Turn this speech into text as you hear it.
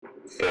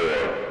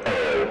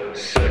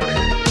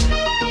406.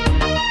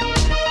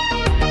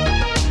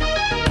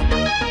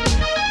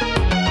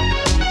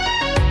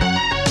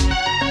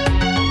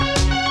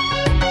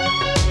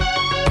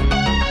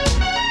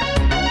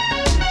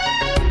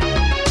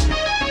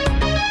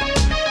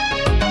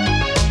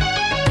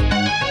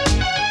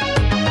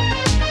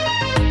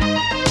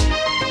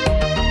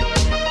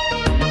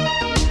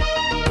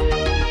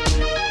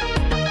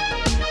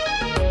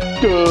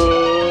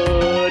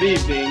 Good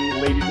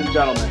evening, ladies and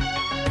gentlemen.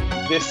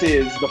 This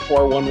is the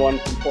 411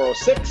 from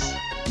 406.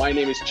 My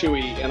name is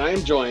Chewie, and I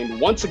am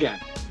joined once again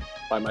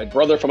by my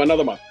brother from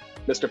another mother,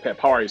 Mr. Pip.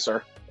 How are you,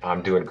 sir?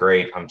 I'm doing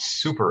great. I'm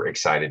super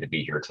excited to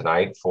be here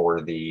tonight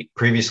for the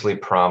previously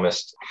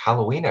promised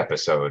Halloween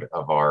episode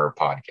of our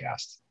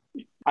podcast.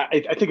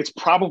 I think it's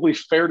probably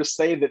fair to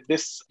say that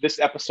this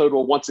episode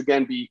will once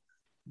again be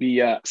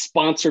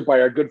sponsored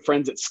by our good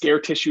friends at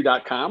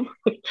scaretissue.com.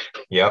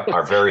 Yep,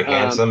 our very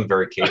handsome,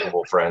 very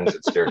capable friends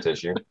at Scare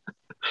Tissue.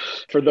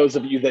 For those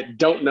of you that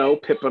don't know,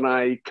 Pip and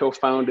I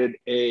co-founded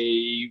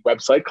a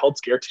website called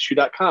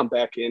scaretissue.com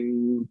back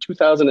in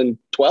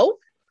 2012,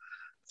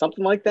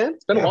 something like that.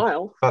 It's been a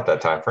while. About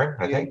that time frame,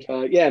 I think.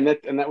 And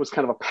that was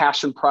kind of a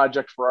passion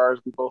project for ours.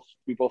 We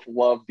both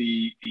love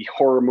the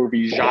horror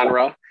movie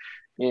genre.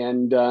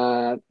 And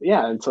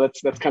and so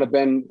that's kind of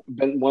been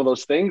one of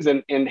those things.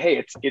 And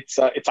hey, it's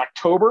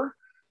October,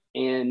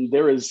 and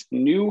there is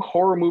new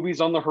horror movies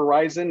on the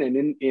horizon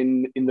and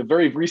in the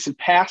very recent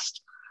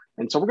past.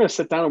 And so we're going to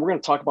sit down and we're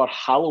going to talk about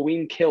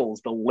Halloween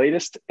Kills, the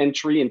latest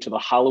entry into the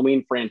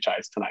Halloween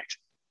franchise tonight.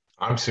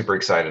 I'm super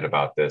excited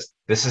about this.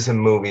 This is a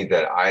movie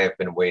that I have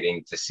been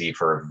waiting to see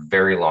for a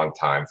very long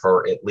time,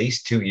 for at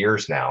least 2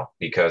 years now,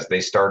 because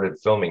they started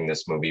filming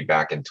this movie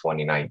back in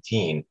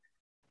 2019.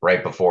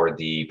 Right before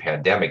the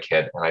pandemic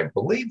hit. And I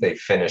believe they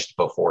finished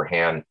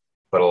beforehand,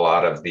 but a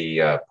lot of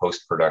the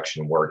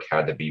post-production work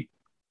had to be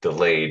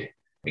delayed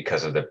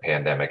because of the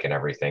pandemic and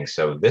everything.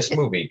 So this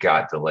movie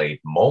got delayed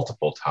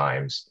multiple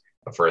times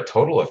for a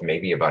total of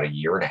maybe about a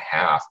year and a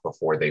half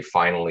before they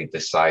finally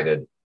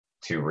decided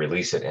to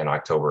release it in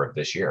October of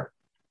this year.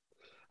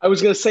 I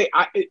was going to say,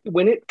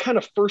 when it kind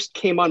of first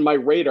came on my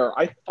radar,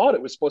 I thought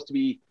it was supposed to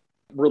be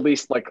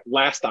released like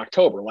last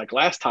October, like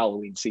last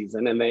Halloween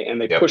season, and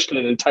they pushed it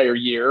an entire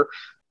year.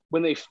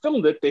 When they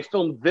filmed it, they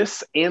filmed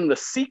this and the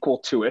sequel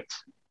to it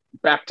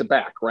back to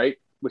back, right?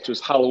 Which was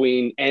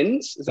Halloween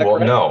Ends. Is that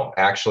correct? No,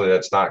 actually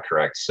that's not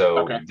correct.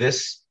 So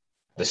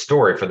the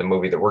story for the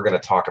movie that we're going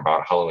to talk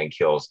about, Halloween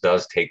Kills,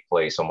 does take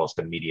place almost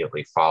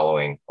immediately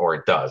following, or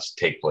it does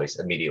take place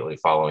immediately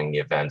following the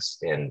events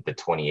in the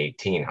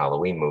 2018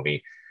 Halloween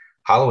movie.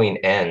 Halloween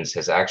Ends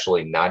has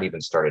actually not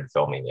even started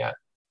filming yet.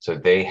 So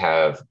they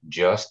have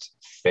just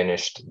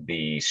finished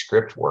the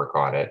script work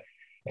on it,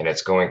 and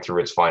it's going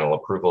through its final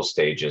approval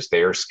stages.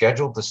 They are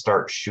scheduled to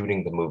start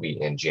shooting the movie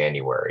in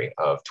January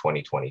of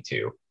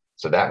 2022.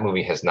 So that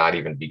movie has not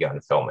even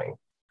begun filming.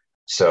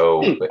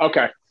 So,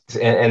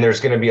 and there's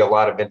going to be a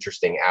lot of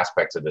interesting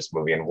aspects of this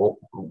movie, and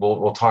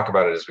we'll talk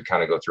about it as we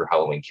kind of go through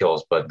Halloween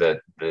Kills. But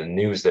the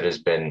news that has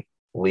been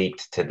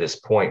leaked to this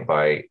point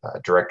by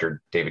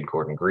director David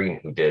Gordon Green,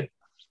 who did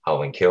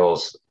Halloween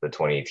Kills, the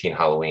 2018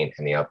 Halloween,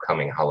 and the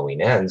upcoming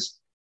Halloween Ends,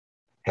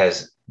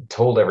 has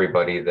told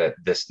everybody that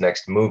this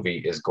next movie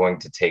is going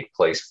to take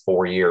place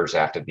 4 years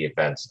after the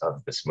events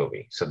of this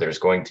movie. So there's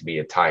going to be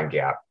a time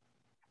gap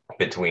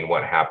between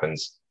what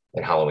happens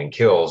in Halloween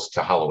Kills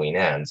to Halloween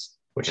Ends,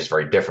 which is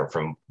very different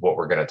from what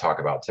we're going to talk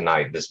about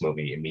tonight, this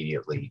movie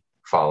immediately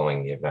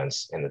following the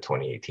events in the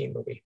 2018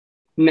 movie.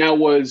 Now,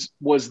 was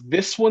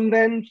this one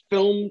then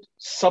filmed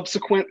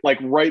subsequent, like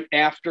right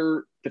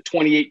after the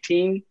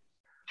 2018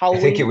 Halloween?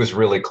 I think it was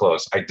really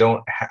close. I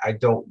don't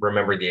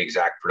remember the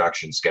exact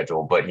production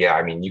schedule, but yeah,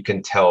 I mean, you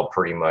can tell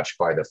pretty much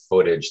by the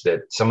footage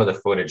that some of the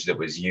footage that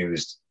was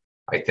used,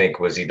 I think,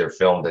 was either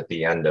filmed at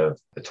the end of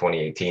the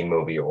 2018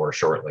 movie or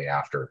shortly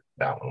after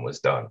that one was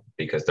done,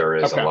 because there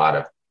is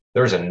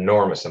there's an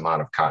enormous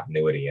amount of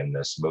continuity in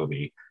this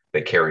movie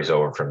that carries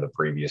over from the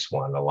previous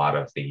one. A lot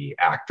of the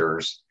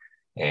actors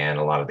and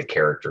a lot of the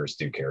characters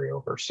do carry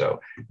over.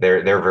 So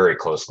they're very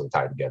closely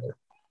tied together.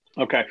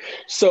 Okay.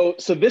 So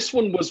this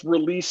one was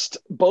released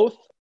both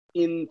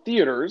in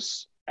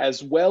theaters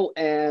as well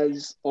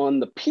as on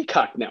the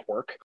Peacock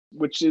network,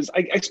 which is,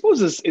 I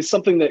suppose, is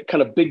something that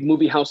kind of big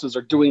movie houses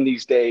are doing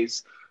these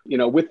days. You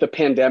know, with the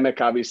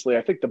pandemic, obviously,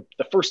 I think the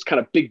first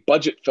kind of big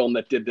budget film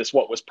that did this,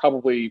 was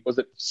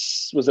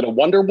it a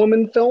Wonder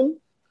Woman film?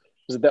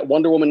 Was it that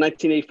Wonder Woman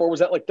 1984? Was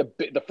that like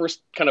the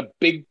first kind of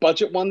big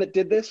budget one that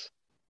did this?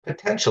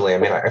 Potentially. I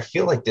mean, I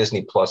feel like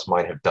Disney Plus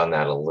might have done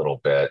that a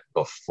little bit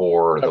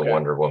before the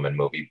Wonder Woman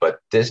movie, but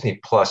Disney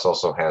Plus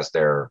also has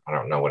their, I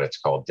don't know what it's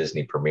called,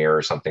 Disney Premiere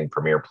or something,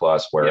 Premiere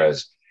Plus,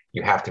 whereas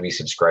you have to be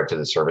subscribed to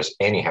the service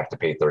and you have to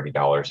pay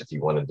 $30 if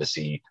you wanted to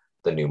see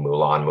the new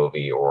Mulan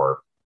movie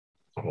or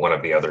one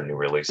of the other new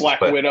releases.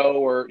 Black Widow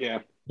or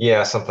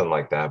Yeah, something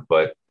like that.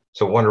 But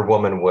so Wonder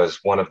Woman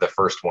was one of the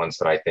first ones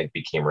that I think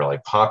became really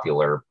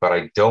popular, but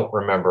I don't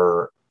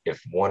remember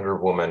if Wonder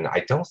Woman,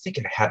 I don't think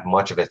it had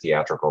much of a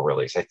theatrical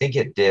release. I think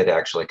it did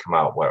actually come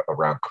out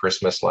around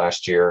Christmas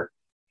last year.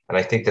 And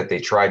I think that they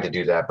tried to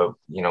do that, but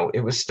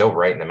it was still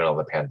right in the middle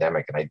of the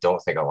pandemic. And I don't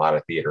think a lot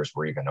of theaters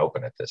were even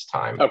open at this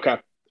time. Okay.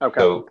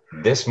 So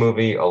this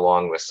movie,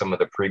 along with some of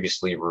the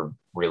previously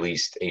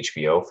released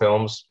HBO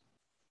films,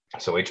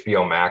 so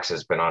HBO Max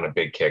has been on a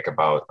big kick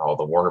about all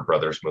the Warner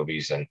Brothers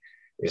movies and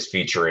is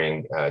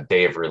featuring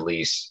day of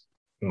release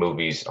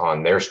movies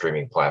on their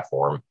streaming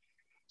platform.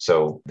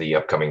 So the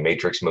upcoming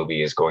Matrix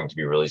movie is going to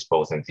be released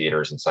both in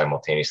theaters and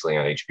simultaneously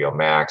on HBO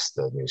Max.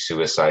 The new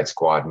Suicide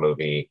Squad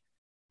movie,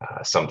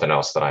 something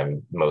else that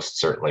I'm most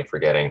certainly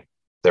forgetting.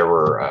 There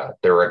were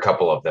a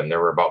couple of them. There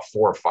were about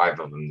 4 or 5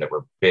 of them that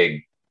were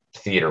big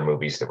theater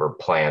movies that were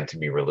planned to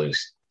be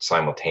released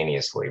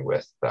simultaneously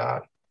with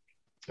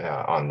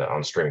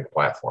on streaming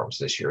platforms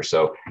this year.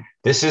 So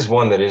this is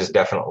one that is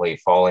definitely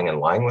falling in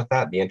line with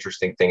that. The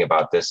interesting thing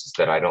about this is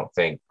that I don't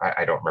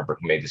remember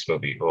who made this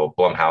movie. Well,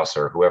 Blumhouse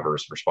or whoever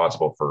is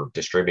responsible for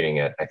distributing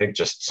it, I think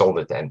just sold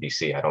it to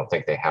NBC. I don't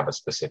think they have a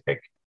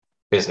specific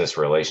business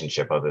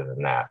relationship other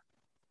than that.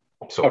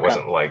 So it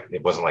wasn't like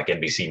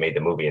NBC made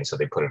the movie and so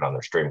they put it on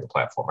their streaming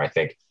platform. I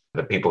think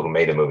the people who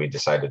made the movie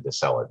decided to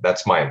sell it.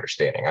 That's my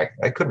understanding.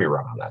 I could be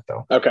wrong on that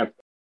though. Okay.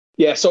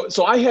 Yeah,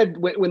 so I had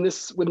when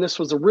this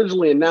was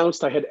originally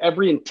announced, I had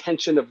every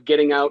intention of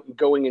getting out and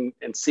going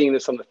and seeing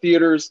this on the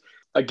theaters.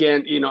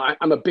 Again,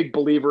 I'm a big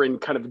believer in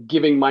kind of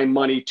giving my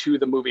money to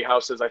the movie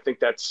houses. I think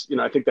that's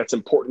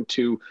important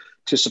to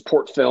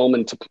support film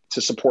and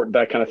to support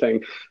that kind of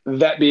thing.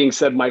 That being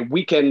said,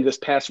 this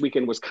past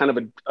weekend was kind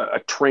of a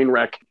train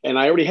wreck, and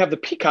I already have the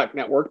Peacock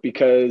network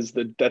because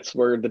that's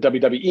where the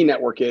WWE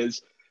network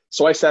is.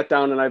 So I sat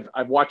down and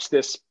I've watched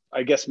this,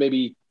 I guess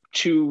maybe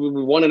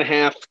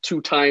 1.5,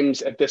 2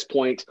 times at this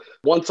point,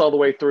 once all the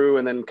way through,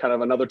 and then kind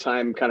of another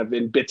time kind of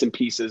in bits and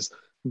pieces,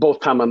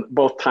 both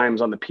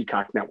times on the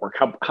Peacock network.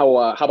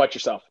 How about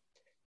yourself?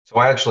 So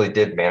I actually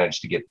did manage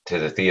to get to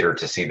the theater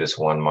to see this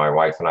one. My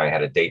wife and I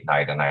had a date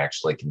night, and I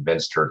actually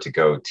convinced her to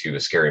go to a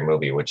scary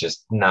movie, which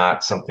is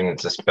not something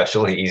that's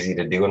especially easy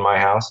to do in my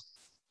house.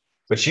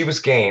 But she was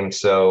game,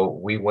 so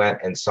we went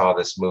and saw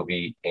this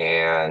movie,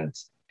 and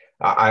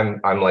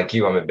I'm like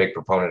you. I'm a big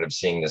proponent of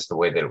seeing this the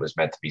way that it was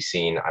meant to be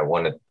seen. I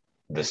wanted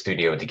the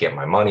studio to get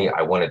my money.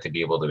 I wanted to be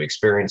able to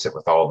experience it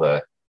with all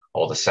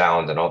the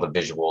sound and all the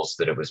visuals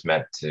that it was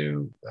meant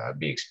to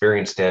be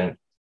experienced in.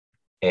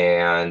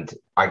 And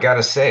I got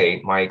to say,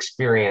 my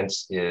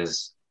experience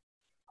is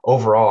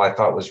overall, I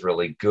thought was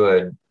really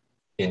good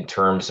in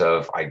terms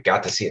of I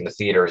got to see it in the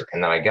theaters,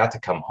 and then I got to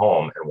come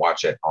home and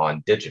watch it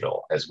on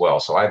digital as well.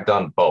 So I've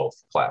done both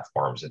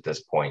platforms at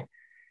this point.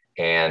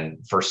 And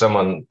for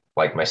someone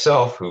like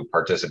myself who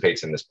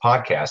participates in this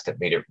podcast, it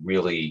made it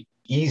really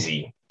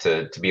easy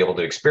to be able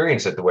to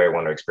experience it the way I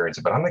want to experience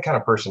it. But I'm the kind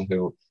of person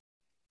who,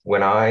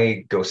 when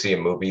I go see a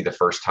movie the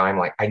first time,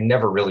 like I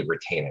never really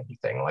retain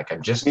anything. Like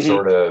I'm just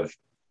sort of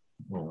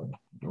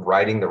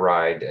riding the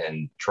ride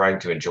and trying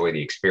to enjoy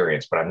the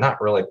experience, but I'm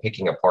not really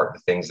picking apart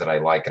the things that I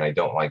like and I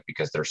don't like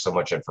because there's so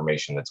much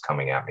information that's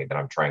coming at me that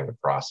I'm trying to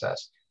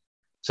process.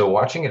 So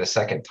watching it a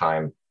second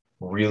time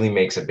really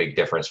makes a big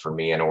difference for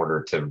me in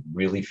order to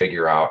really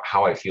figure out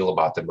how I feel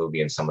about the movie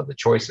and some of the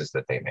choices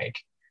that they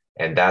make.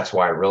 And that's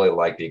why I really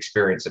like the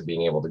experience of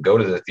being able to go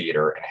to the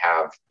theater and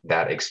have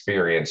that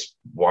experience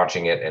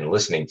watching it and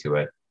listening to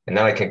it. And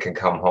then I can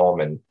come home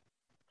and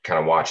kind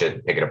of watch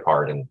it, pick it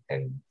apart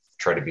and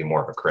try to be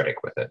more of a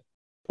critic with it.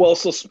 Well,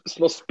 so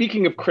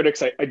speaking of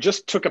critics, I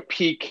just took a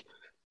peek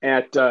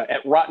at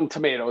Rotten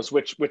Tomatoes,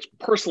 which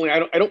personally I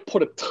don't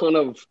put a ton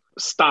of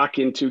stock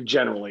into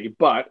generally,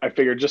 but I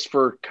figured just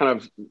for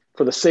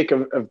the sake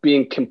of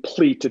being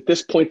complete, at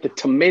this point the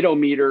tomato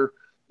meter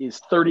is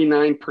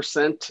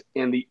 39%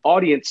 and the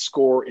audience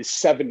score is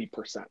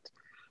 70%.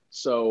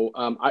 So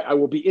I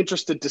will be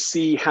interested to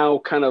see how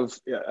kind of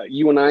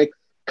you and I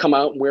come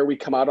out and where we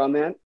come out on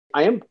that.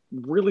 I am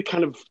really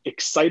kind of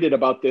excited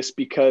about this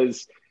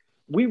because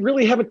we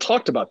really haven't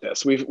talked about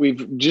this.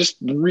 We've just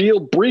real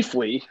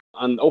briefly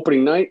on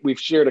opening night, we've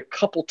shared a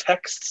couple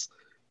texts,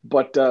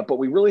 but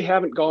we really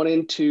haven't gone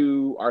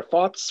into our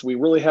thoughts. We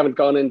really haven't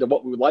gone into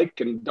what we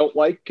like and don't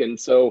like. And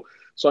so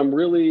I'm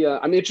really,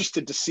 I'm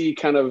interested to see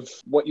kind of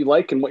what you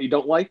like and what you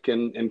don't like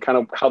and kind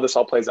of how this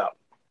all plays out.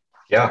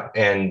 Yeah.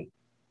 And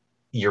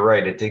you're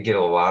right. It did get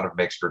a lot of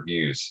mixed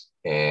reviews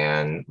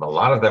and a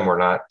lot of them were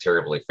not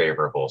terribly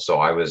favorable. So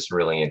I was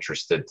really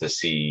interested to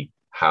see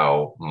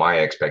how my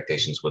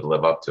expectations would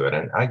live up to it.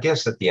 And I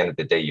guess at the end of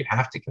the day, you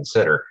have to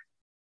consider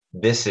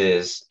this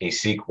is a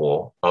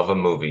sequel of a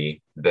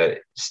movie that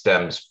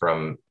stems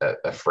from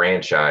a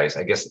franchise.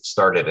 I guess it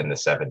started in the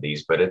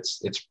 70s, but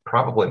it's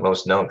probably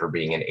most known for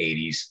being an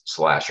 80s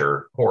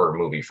slasher horror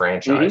movie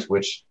franchise,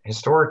 which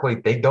historically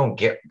they don't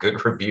get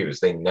good reviews.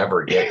 They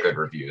never get good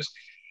reviews.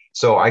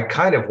 So I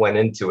kind of went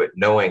into it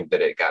knowing that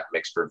it got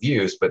mixed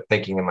reviews, but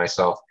thinking to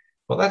myself,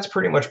 well, that's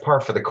pretty much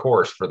par for the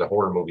course for the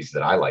horror movies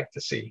that I like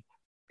to see.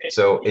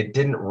 So it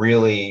didn't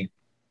really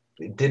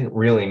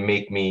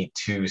make me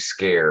too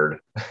scared,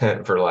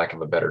 for lack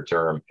of a better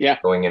term,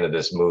 going into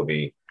this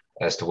movie.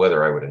 as to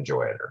whether I would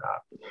enjoy it or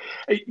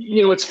not.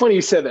 You know, it's funny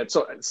you said that.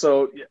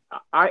 So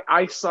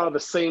I saw the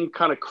same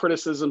kind of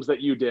criticisms that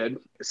you did,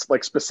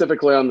 like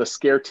specifically on the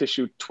Scare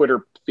Tissue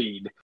Twitter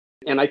feed.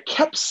 And I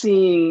kept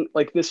seeing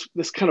like this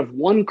kind of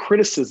one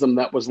criticism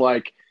that was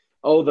like,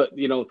 oh,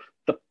 the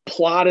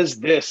plot is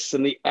this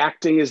and the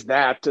acting is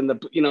that, and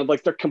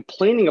like they're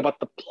complaining about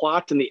the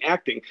plot and the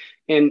acting.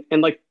 And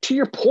like, to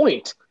your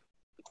point,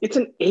 it's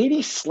an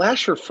 80s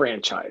slasher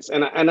franchise.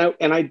 And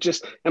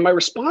my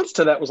response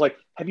to that was like,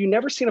 have you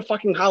never seen a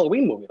fucking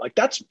Halloween movie? Like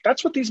that's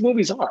what these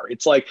movies are.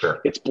 It's like, sure.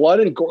 It's blood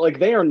and gore. Like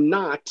they are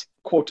not,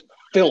 quote,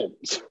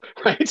 films,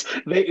 right?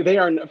 They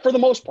are, for the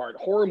most part,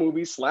 horror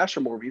movies,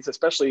 slasher movies,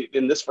 especially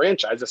in this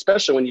franchise,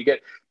 especially when you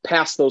get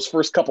past those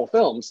first couple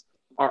films,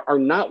 are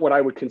not what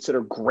I would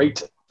consider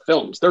great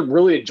films. They're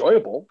really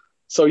enjoyable.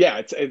 So yeah,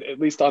 it's at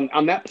least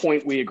on that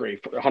point, we agree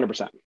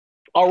 100%.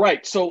 All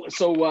right. So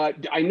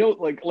I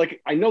know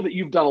I know that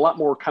you've done a lot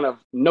more kind of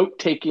note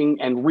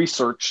taking and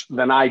research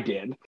than I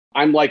did.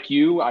 I'm like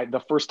you.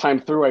 The first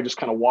time through, I just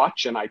kind of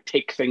watch and I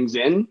take things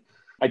in.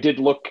 I did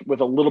look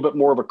with a little bit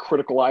more of a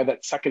critical eye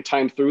that second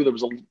time through.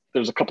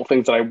 There's a couple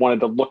things that I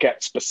wanted to look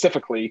at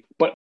specifically,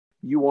 but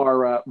you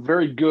are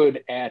very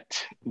good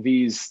at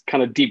these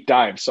kind of deep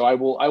dives. So I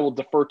will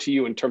defer to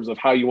you in terms of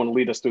how you want to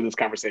lead us through this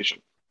conversation.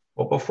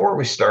 Well, before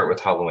we start with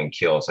Halloween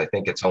Kills, I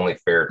think it's only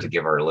fair to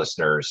give our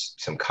listeners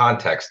some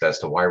context as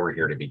to why we're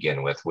here to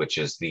begin with, which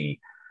is the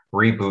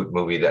reboot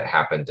movie that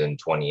happened in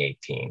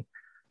 2018.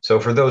 So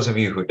for those of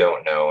you who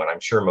don't know, and I'm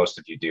sure most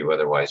of you do,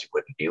 otherwise you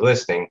wouldn't be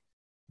listening,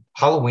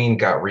 Halloween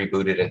got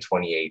rebooted in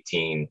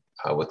 2018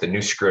 with a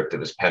new script that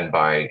was penned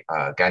by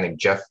a guy named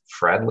Jeff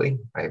Fradley,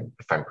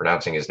 if I'm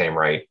pronouncing his name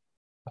right,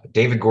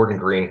 David Gordon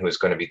Green, who is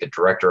going to be the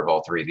director of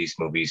all three of these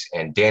movies,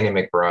 and Danny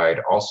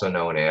McBride, also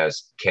known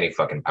as Kenny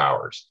fucking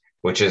Powers,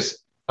 which is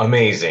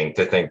amazing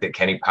to think that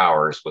Kenny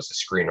Powers was the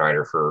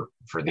screenwriter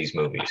for these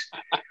movies.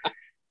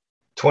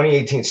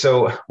 2018.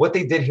 So what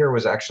they did here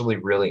was actually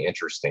really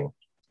interesting.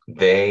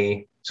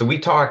 So we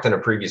talked in a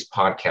previous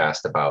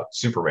podcast about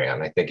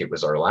Superman. I think it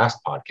was our last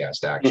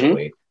podcast,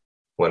 actually,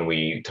 when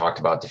we talked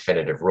about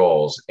definitive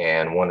roles.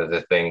 And one of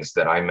the things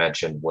that I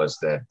mentioned was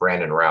that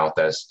Brandon Routh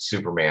as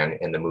Superman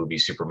in the movie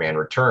Superman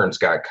Returns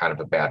got kind of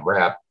a bad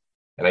rap.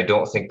 And I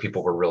don't think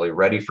people were really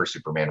ready for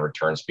Superman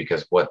Returns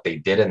because what they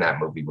did in that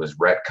movie was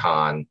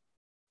retcon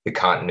the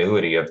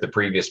continuity of the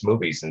previous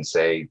movies and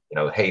say,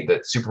 hey,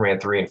 that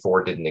Superman 3 and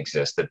 4 didn't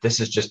exist, that this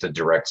is just a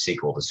direct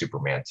sequel to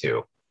Superman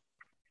 2.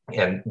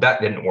 And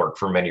that didn't work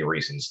for many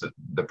reasons.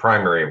 The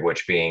primary of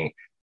which being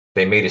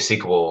they made a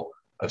sequel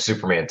of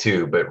Superman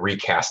 2, but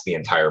recast the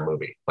entire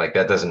movie. Like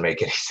that doesn't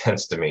make any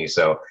sense to me.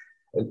 So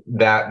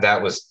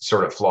that was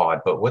sort of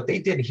flawed. But what they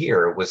did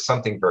here was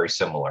something very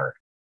similar.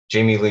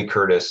 Jamie Lee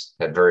Curtis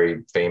had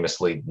very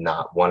famously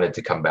not wanted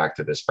to come back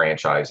to this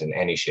franchise in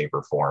any shape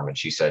or form. And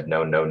she said,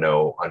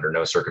 no, under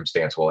no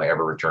circumstance will I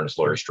ever return as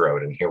Laurie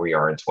Strode. And here we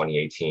are in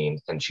 2018,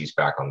 and she's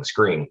back on the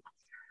screen.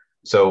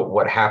 So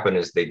what happened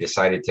is they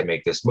decided to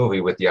make this movie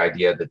with the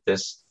idea that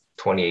this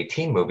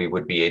 2018 movie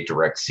would be a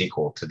direct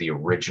sequel to the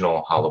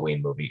original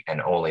Halloween movie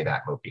and only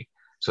that movie.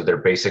 So they're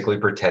basically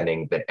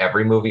pretending that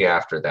every movie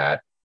after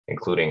that,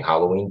 including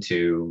Halloween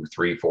 2,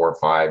 3, 4,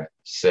 5,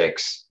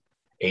 6,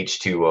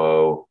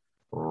 H2O,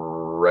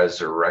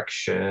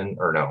 Resurrection,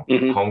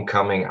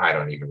 Homecoming. I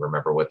don't even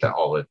remember what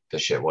all the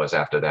shit was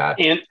after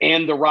that.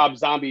 And the Rob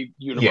Zombie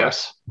universe.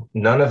 Yes.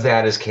 None of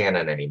that is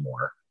canon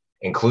anymore,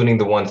 including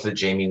the ones that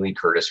Jamie Lee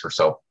Curtis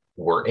herself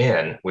were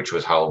in, which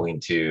was Halloween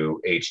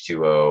 2,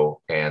 H2O,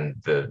 and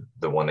the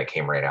one that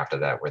came right after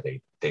that where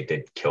they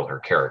did kill her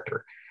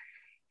character.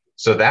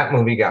 So that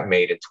movie got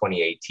made in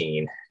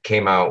 2018,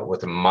 came out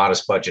with a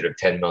modest budget of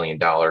 $10 million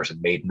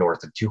and made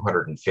north of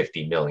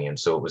 $250 million.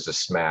 So it was a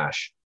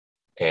smash.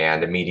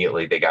 And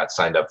immediately they got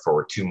signed up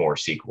for 2 more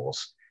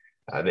sequels.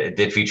 It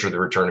did feature the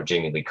return of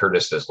Jamie Lee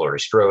Curtis as Laurie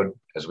Strode,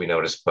 as we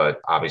noticed. But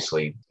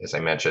obviously, as I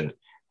mentioned,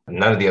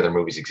 none of the other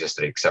movies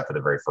existed except for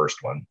the very first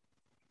one.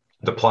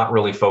 The plot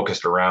really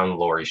focused around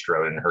Laurie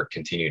Strode and her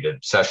continued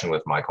obsession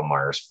with Michael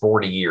Myers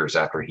 40 years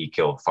after he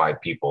killed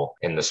 5 people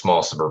in the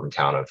small suburban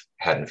town of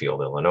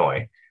Haddonfield,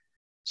 Illinois.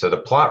 So the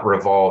plot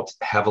revolved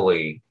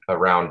heavily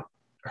around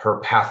her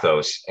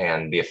pathos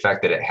and the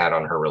effect that it had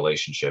on her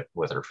relationship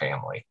with her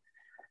family.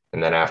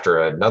 And then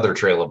after another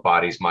trail of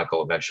bodies,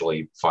 Michael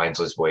eventually finds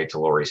his way to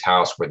Laurie's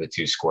house where the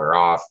two square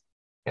off.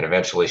 And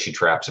eventually she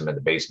traps him in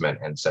the basement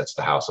and sets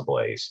the house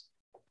ablaze.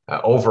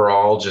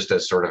 Overall, just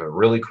as sort of a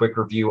really quick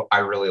review, I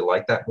really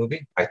liked that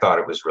movie. I thought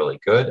it was really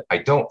good. I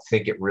don't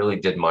think it really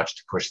did much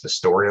to push the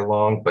story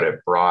along, but it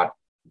brought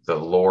the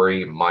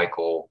Laurie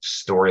Michael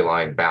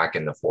storyline back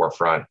in the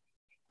forefront.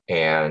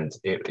 And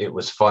it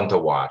was fun to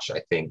watch.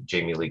 I think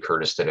Jamie Lee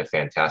Curtis did a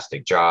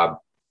fantastic job,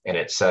 and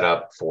it set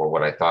up for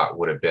what I thought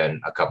would have been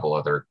a couple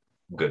other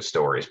good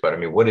stories. But I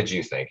mean, what did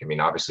you think? I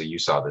mean, obviously you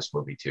saw this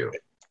movie too.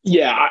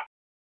 Yeah,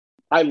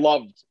 I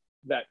loved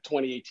that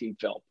 2018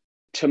 film.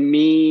 To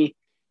me,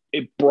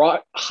 it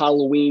brought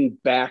Halloween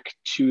back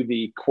to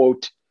the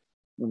quote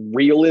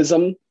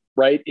realism,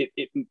 right?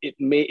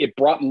 It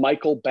brought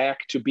Michael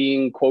back to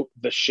being, quote,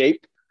 the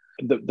shape.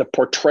 The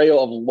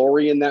portrayal of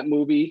Laurie in that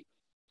movie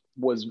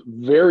was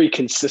very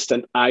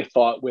consistent, I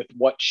thought, with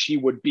what she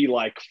would be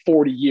like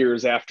 40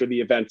 years after the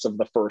events of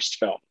the first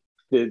film.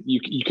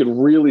 You could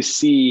really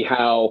see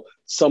how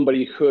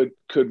somebody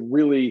could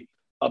really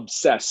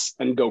obsess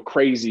and go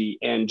crazy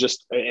and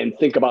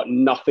think about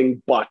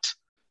nothing but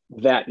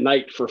that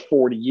night for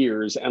 40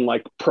 years and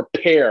like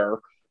prepare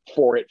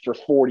for it for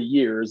 40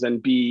 years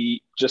and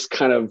be just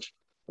kind of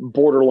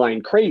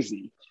borderline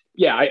crazy.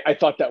 Yeah, I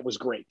thought that was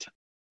great.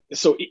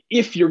 So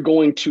if you're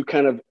going to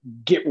kind of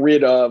get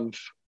rid of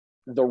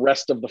the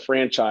rest of the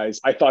franchise,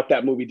 I thought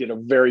that movie did a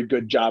very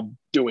good job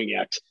doing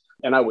it.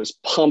 And I was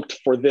pumped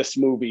for this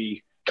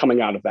movie coming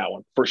out of that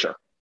one, for sure.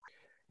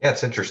 Yeah,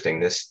 it's interesting.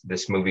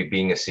 This movie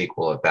being a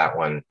sequel of that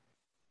one,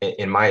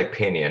 in my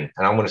opinion,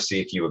 and I want to see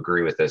if you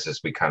agree with this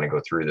as we kind of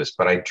go through this,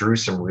 but I drew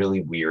some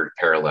really weird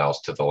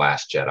parallels to The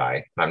Last Jedi.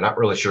 And I'm not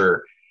really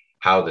sure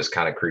how this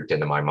kind of creeped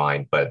into my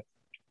mind, but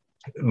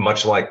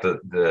much like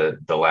the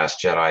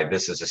Last Jedi,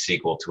 this is a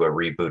sequel to a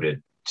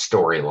rebooted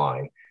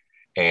storyline.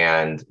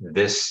 And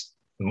this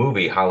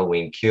movie,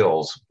 Halloween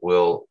Kills,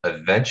 will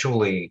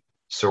eventually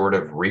sort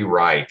of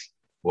rewrite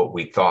what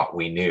we thought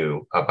we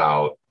knew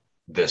about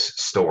this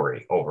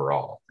story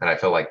overall. And I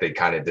feel like they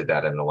kind of did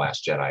that in The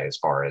Last Jedi, as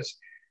far as,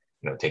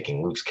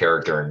 taking Luke's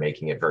character and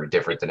making it very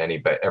different than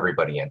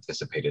everybody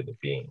anticipated it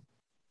being.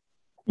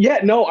 Yeah,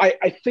 no,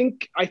 I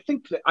think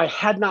that I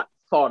had not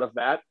thought of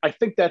that. I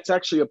think that's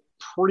actually a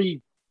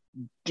pretty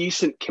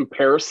decent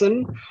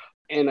comparison.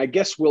 And I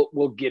guess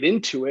we'll get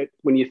into it.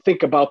 When you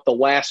think about The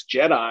Last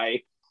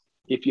Jedi,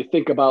 if you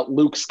think about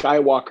Luke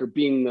Skywalker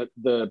being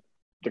the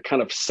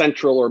kind of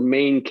central or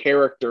main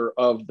character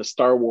of the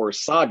Star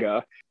Wars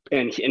saga,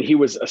 and he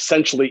was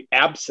essentially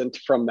absent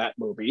from that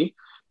movie.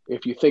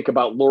 If you think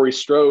about Laurie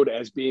Strode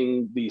as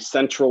being the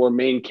central or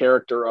main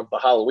character of the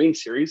Halloween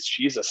series,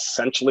 she's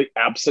essentially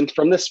absent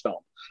from this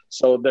film.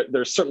 So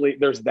there's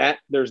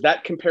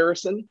that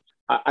comparison.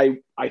 I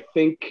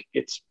think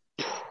it's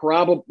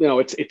probably,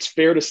 it's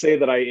fair to say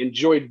that I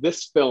enjoyed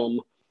this film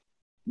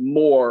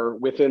more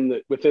within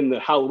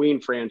the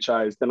Halloween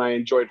franchise than I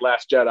enjoyed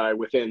Last Jedi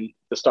within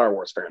the Star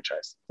Wars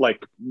franchise,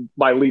 like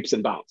by leaps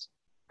and bounds.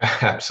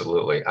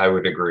 Absolutely. I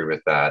would agree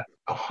with that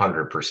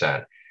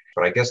 100%.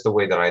 But I guess the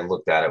way that I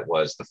looked at it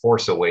was The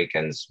Force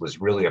Awakens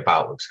was really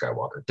about Luke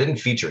Skywalker. It didn't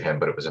feature him,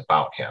 but it was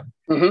about him.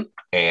 Mm-hmm.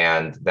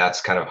 And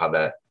that's kind of how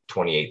that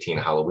 2018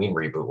 Halloween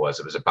reboot was.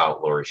 It was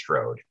about Laurie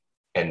Strode.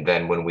 And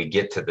then when we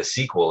get to the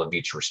sequel of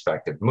each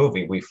respective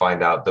movie, we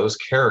find out those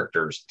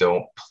characters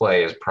don't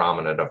play as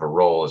prominent of a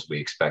role as we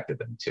expected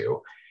them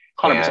to.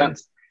 100%.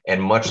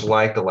 And much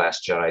like The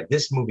Last Jedi,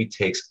 this movie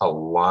takes a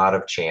lot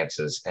of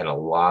chances and a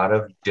lot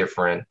of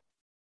different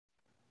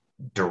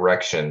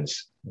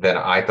directions than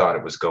I thought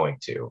it was going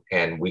to.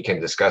 And we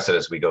can discuss it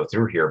as we go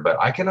through here, but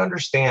I can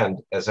understand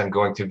as I'm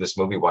going through this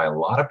movie why a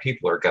lot of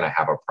people are going to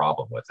have a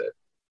problem with it,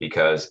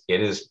 because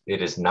it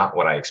is not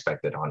what I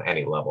expected on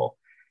any level.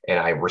 And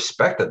I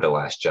respected The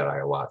Last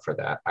Jedi a lot for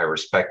that. I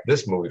respect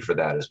this movie for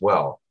that as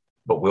well.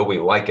 But will we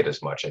like it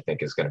as much, I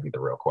think, is going to be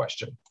the real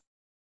question.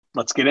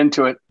 Let's get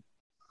into it.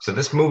 So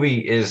this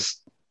movie is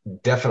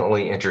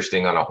definitely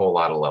interesting on a whole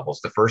lot of levels.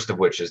 The first of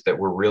which is that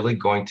we're really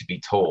going to be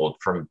told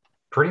from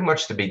pretty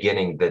much the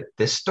beginning that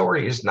this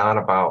story is not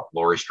about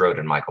Laurie Strode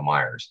and Michael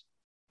Myers.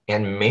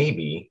 And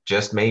maybe,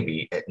 just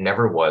maybe, it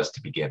never was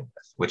to begin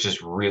with, which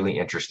is really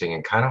interesting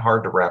and kind of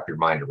hard to wrap your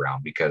mind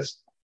around, because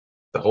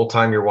the whole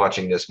time you're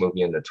watching this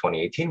movie and the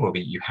 2018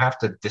 movie, you have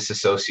to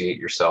disassociate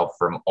yourself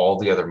from all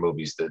the other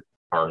movies that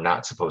are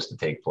not supposed to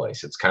take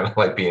place. It's kind of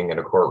like being in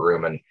a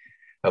courtroom and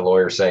a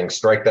lawyer saying,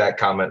 strike that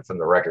comment from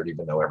the record,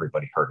 even though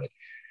everybody heard it.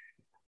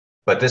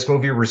 But this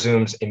movie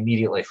resumes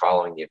immediately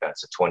following the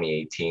events of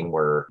 2018,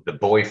 where the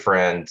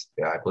boyfriend,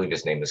 I believe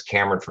his name is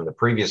Cameron from the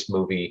previous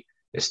movie,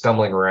 is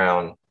stumbling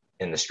around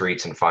in the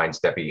streets and finds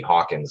Debbie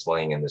Hawkins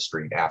laying in the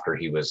street after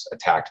he was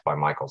attacked by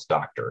Michael's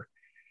doctor.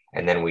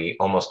 And then we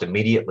almost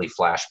immediately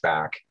flash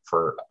back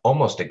for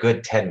almost a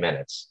good 10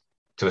 minutes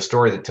to a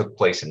story that took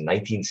place in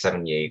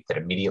 1978 that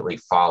immediately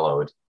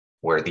followed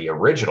where the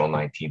original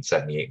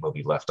 1978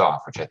 movie left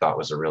off, which I thought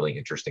was a really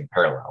interesting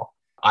parallel.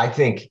 I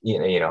think,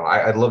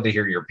 I'd love to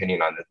hear your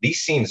opinion on that.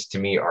 These scenes to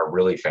me are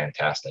really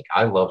fantastic.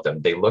 I loved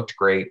them. They looked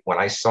great. When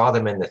I saw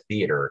them in the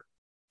theater,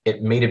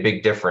 it made a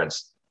big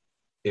difference.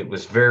 It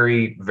was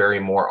very, very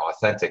more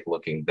authentic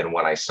looking than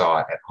when I saw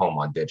it at home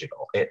on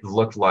digital. It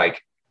looked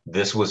like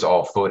this was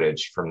all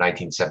footage from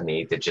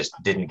 1978 that just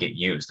didn't get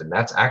used. And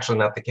that's actually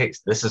not the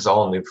case. This is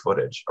all new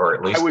footage, or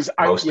at least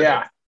most of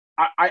it.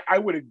 I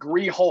would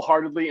agree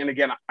wholeheartedly. And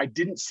again, I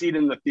didn't see it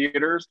in the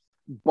theaters,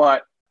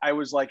 but I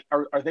was like,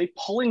 are they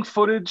pulling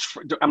footage?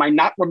 Am I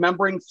not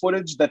remembering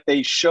footage that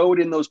they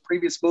showed in those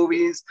previous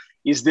movies?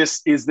 Is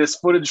this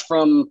footage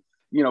from,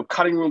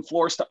 cutting room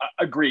floor stuff?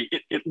 I agree.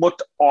 It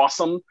looked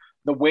awesome.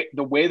 The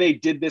way they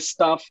did this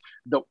stuff,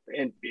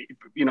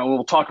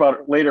 we'll talk about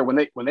it later when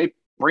they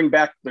bring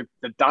back the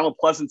Donald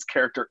Pleasance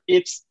character.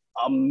 It's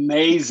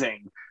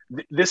amazing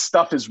This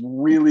stuff is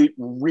really,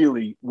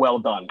 really well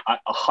done.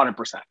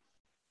 100%.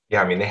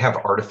 Yeah, I mean, they have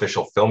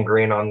artificial film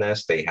grain on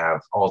this. They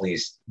have all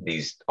these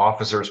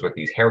officers with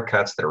these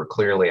haircuts that are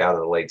clearly out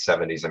of the late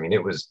 70s. I mean,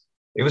 it was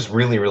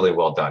really, really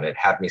well done. It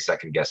had me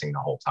second guessing the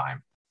whole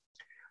time.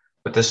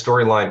 But this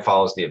storyline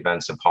follows the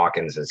events of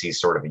Hawkins as he's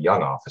sort of a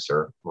young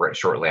officer, right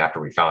shortly after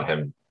we found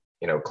him,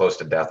 close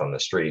to death on the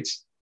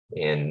streets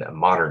in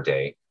modern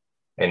day.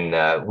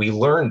 And we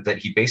learned that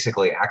he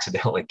basically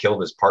accidentally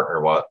killed his partner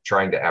while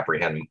trying to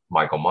apprehend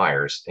Michael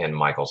Myers in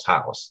Michael's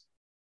house.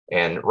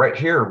 And right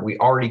here, we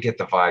already get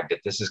the vibe that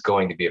this is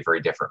going to be a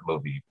very different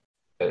movie,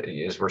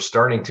 as we're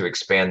starting to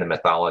expand the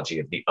mythology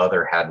of the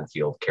other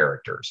Haddonfield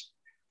characters.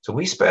 So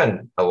we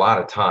spend a lot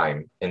of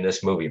time in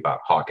this movie about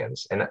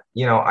Hawkins. And,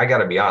 I got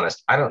to be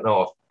honest, I don't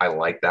know if I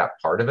like that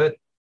part of it.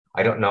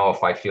 I don't know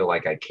if I feel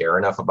like I care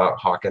enough about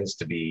Hawkins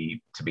to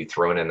be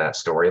thrown in that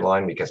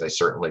storyline, because I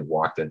certainly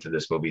walked into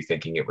this movie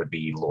thinking it would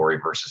be Laurie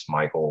versus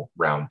Michael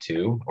round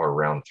 2 or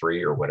round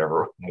 3 or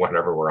whatever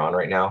we're on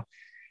right now.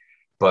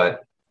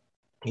 But,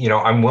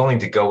 I'm willing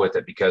to go with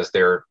it because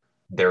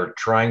they're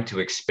trying to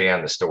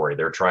expand the story.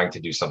 They're trying to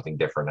do something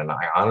different. And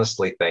I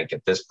honestly think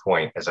at this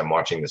point, as I'm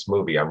watching this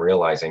movie, I'm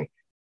realizing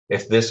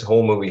if this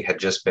whole movie had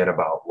just been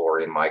about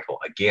Laurie and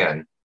Michael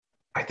again,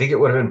 I think it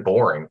would have been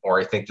boring, or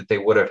I think that they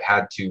would have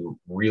had to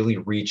really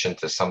reach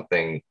into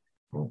something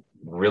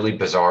really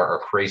bizarre or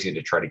crazy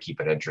to try to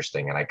keep it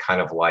interesting. And I kind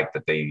of like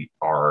that they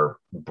are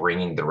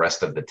bringing the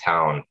rest of the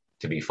town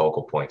to be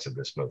focal points of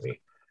this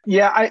movie.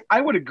 Yeah,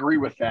 I would agree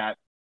with that.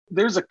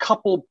 There's a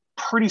couple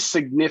pretty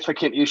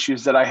significant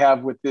issues that I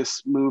have with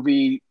this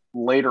movie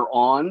later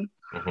on,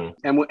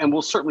 and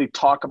we'll certainly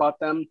talk about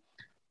them.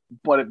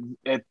 But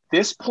at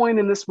this point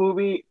in this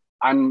movie,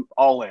 I'm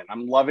all in.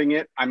 I'm loving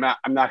it. I'm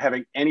not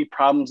having any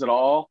problems at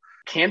all.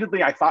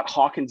 Candidly, I thought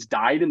Hawkins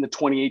died in the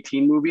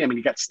 2018 movie. I mean,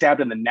 he got stabbed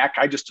in the neck.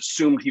 I just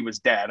assumed he was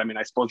dead. I mean,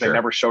 I suppose they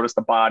never showed us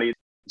the body.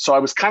 So I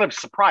was kind of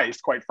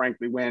surprised, quite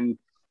frankly, when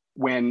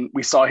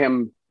we saw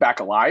him back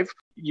alive.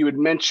 You had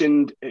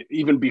mentioned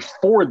even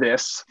before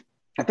this,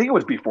 I think it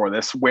was before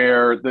this,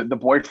 where the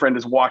boyfriend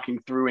is walking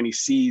through and he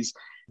sees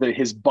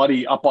his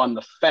buddy up on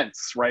the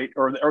fence, right?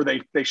 Or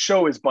they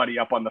show his buddy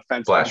up on the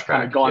fence,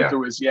 kind of gone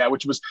through his,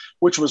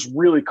 which was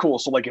really cool.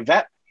 So like if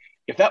that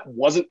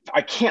wasn't,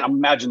 I can't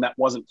imagine that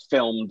wasn't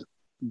filmed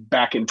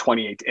back in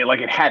 2018. Like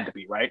it had to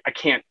be, right?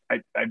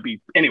 I'd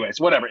be, anyways,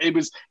 whatever. It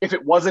was, if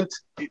it wasn't,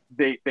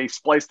 they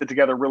spliced it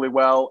together really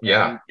well.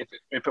 Yeah. And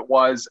if it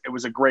was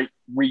a great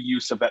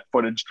reuse of that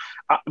footage.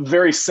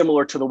 Very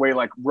similar to the way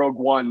like Rogue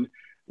One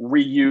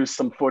reused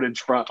some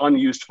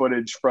unused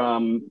footage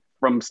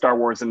from Star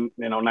Wars in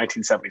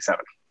 1977.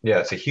 Yeah,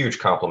 it's a huge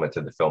compliment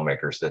to the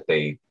filmmakers that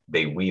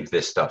they weave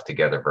this stuff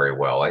together very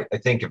well. I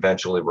think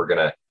eventually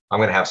I'm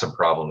gonna have some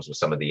problems with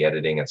some of the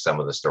editing and some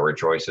of the story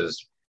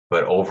choices,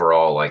 but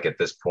overall, like at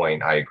this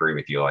point, I agree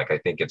with you. Like I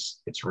think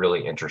it's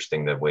really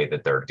interesting the way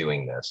that they're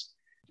doing this.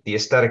 The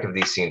aesthetic of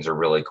these scenes are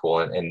really cool,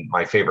 and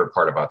my favorite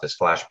part about this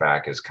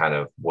flashback is kind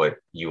of what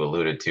you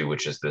alluded to,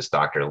 which is this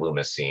Dr.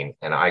 Loomis scene.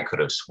 And I could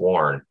have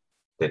sworn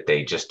that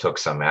they just took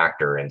some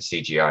actor and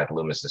CGI'd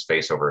Loomis's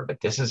face over it, but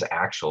this is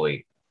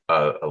actually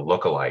a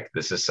lookalike.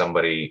 This is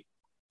somebody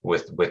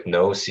with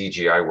no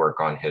CGI work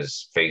on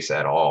his face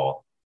at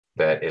all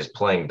that is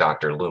playing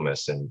Dr.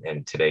 Loomis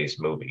in today's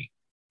movie.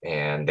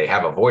 And they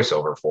have a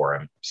voiceover for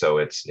him. So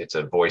it's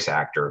a voice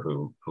actor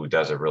who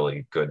does a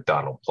really good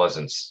Donald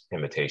Pleasance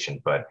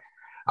imitation. But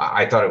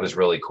I thought it was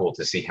really cool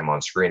to see him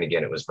on screen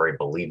again. It was very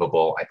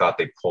believable. I thought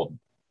they pulled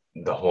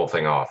the whole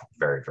thing off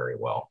very, very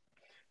well.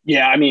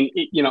 Yeah, I mean,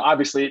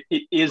 obviously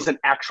it is an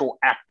actual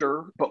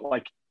actor, but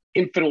like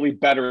infinitely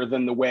better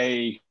than the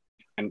way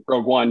and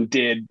Rogue One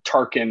did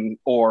Tarkin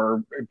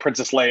or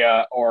Princess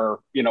Leia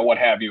or, what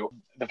have you.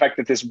 The fact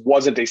that this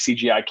wasn't a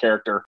CGI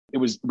character, it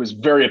was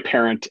very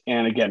apparent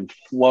and again,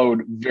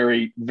 flowed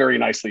very, very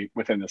nicely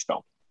within this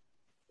film.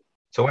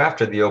 So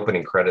after the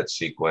opening credits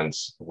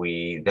sequence,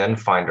 we then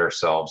find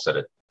ourselves at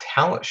a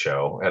talent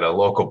show at a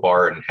local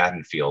bar in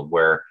Haddonfield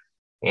where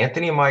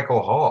Anthony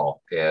Michael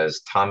Hall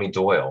as Tommy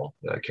Doyle,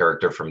 the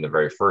character from the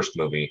very first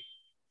movie,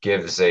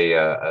 gives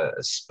a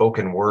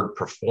spoken word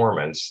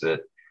performance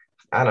that,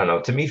 I don't know,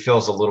 to me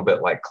feels a little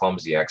bit like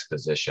clumsy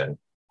exposition.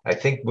 I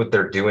think what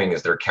they're doing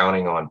is they're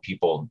counting on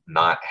people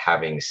not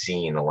having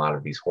seen a lot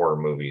of these horror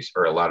movies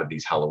or a lot of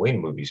these Halloween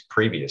movies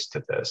previous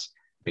to this,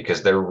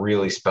 because they're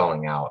really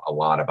spelling out a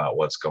lot about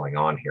what's going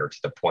on here to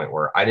the point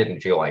where I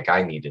didn't feel like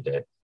I needed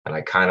it. And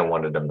I kind of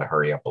wanted them to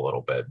hurry up a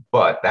little bit.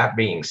 But that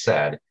being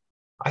said,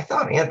 I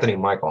thought Anthony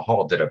Michael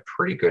Hall did a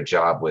pretty good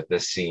job with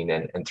this scene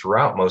and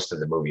throughout most of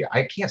the movie.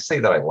 I can't say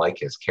that I like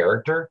his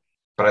character,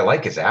 but I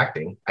like his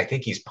acting. I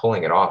think he's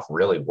pulling it off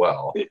really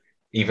well,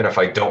 even if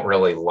I don't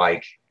really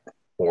like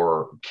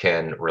or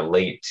can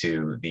relate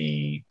to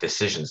the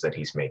decisions that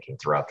he's making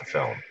throughout the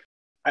film.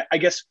 I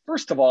guess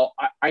first of all,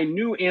 I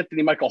knew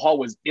Anthony Michael Hall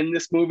was in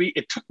this movie.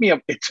 It took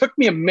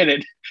me a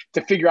minute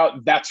to figure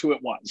out that's who it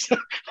was. You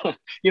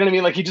know what I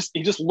mean? Like he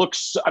just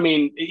looks. I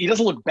mean, he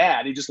doesn't look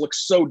bad. He just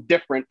looks so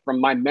different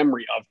from my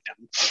memory of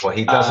him. Well,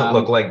 he doesn't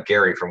look like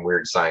Gary from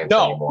Weird Science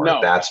anymore.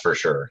 No, that's for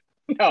sure.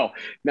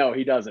 No,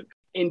 he doesn't.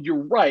 And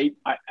you're right.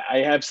 I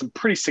have some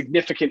pretty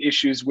significant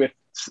issues with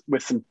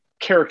some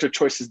character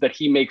choices that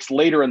he makes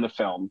later in the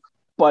film,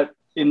 but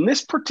in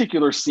this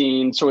particular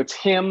scene, so it's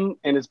him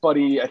and his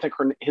buddy, I think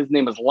his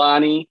name is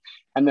Lonnie,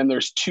 and then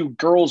there's two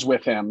girls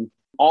with him,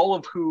 all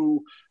of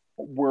who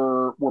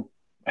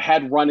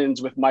had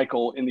run-ins with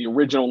Michael in the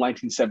original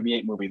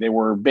 1978 movie. They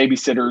were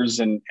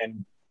babysitters and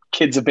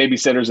kids of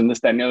babysitters and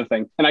this, that, and the other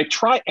thing. And I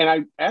tried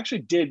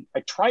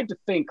to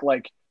think,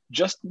 like,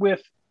 just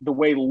with the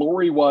way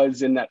Laurie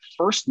was in that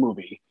first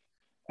movie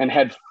and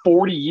had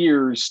 40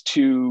 years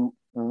to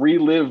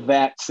relive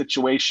that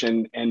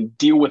situation and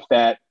deal with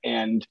that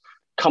and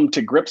come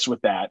to grips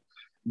with that.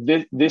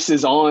 This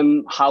is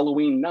on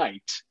Halloween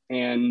night,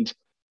 and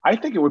I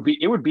think it would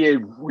be a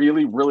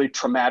really, really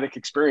traumatic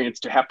experience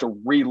to have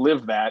to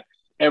relive that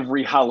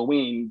every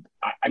Halloween.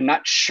 I'm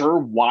not sure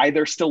why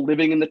they're still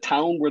living in the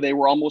town where they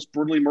were almost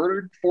brutally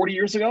murdered 40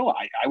 years ago.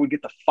 I would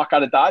get the fuck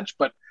out of Dodge,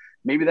 but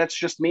maybe that's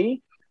just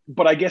me.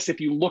 But I guess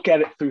if you look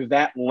at it through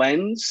that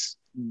lens,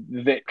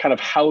 that kind of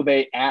how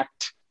they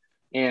act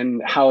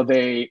and how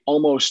they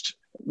almost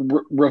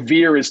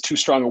revere is too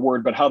strong a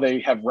word, but how they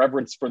have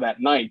reverence for that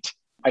night,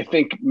 I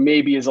think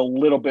maybe is a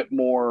little bit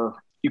more,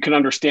 you can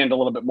understand a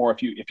little bit more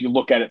if you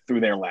look at it through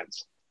their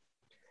lens.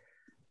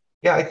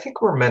 Yeah, I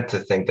think we're meant to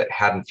think that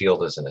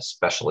Haddonfield is an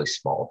especially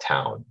small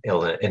town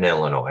in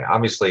Illinois.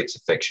 Obviously, it's a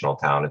fictional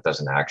town. It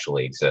doesn't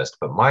actually exist.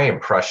 But my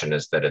impression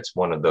is that it's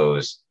one of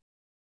those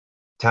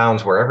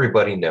towns where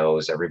everybody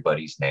knows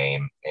everybody's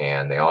name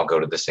and they all go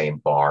to the same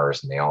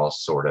bars and they all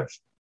sort of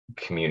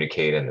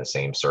communicate in the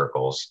same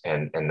circles.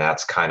 And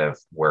that's kind of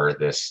where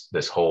this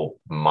whole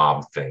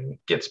mob thing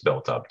gets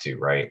built up to,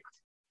 right?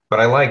 But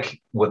I like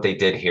what they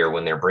did here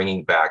when they're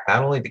bringing back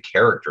not only the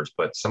characters,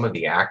 but some of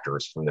the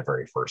actors from the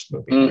very first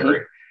movie.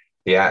 Mm-hmm.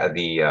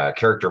 The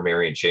character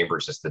Marion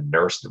Chambers is the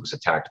nurse that was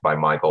attacked by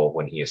Michael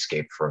when he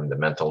escaped from the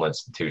mental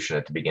institution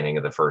at the beginning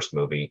of the first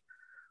movie.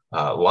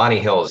 Lonnie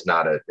Hill is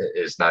not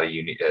a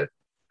unique.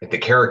 The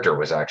character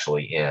was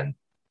actually in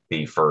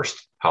the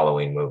first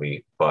Halloween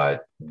movie,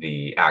 but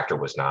the actor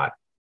was not.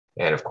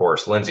 And of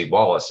course, Lindsay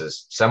Wallace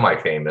is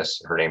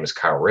semi-famous. Her name is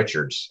Kyle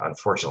Richards.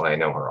 Unfortunately, I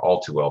know her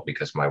all too well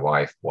because my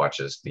wife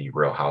watches the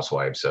Real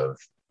Housewives of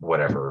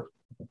whatever,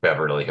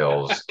 Beverly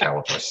Hills,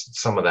 California,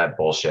 some of that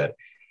bullshit.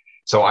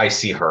 So I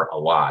see her a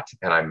lot,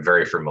 and I'm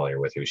very familiar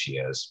with who she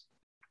is.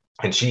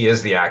 And she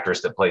is the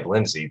actress that played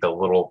Lindsay, the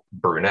little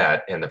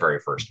brunette in the very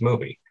first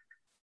movie.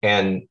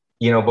 And,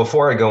 you know,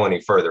 before I go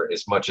any further,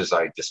 as much as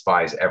I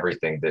despise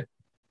everything that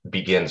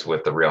begins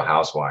with the Real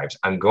Housewives,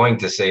 I'm going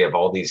to say of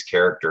all these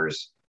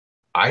characters,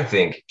 I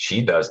think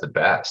she does the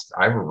best.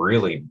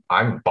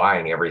 I'm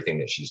buying everything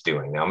that she's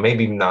doing. Now,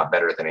 maybe not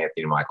better than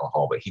Anthony Michael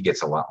Hall, but he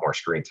gets a lot more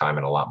screen time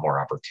and a lot more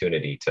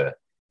opportunity to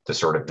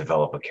sort of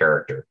develop a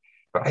character.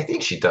 But I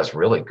think she does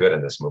really good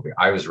in this movie.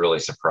 I was really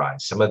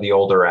surprised. Some of the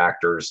older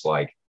actors,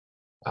 like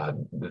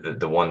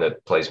the one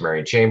that plays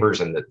Marion Chambers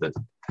and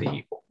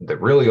the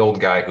really old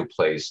guy who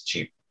plays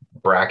Chief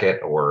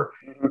Brackett or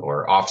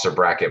Officer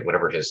Brackett,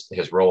 whatever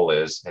his role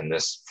is in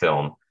this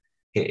film.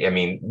 I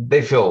mean,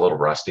 they feel a little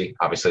rusty.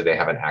 Obviously, they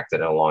haven't acted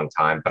in a long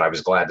time, but I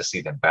was glad to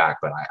see them back.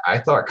 But I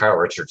thought Kyle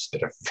Richards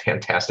did a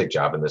fantastic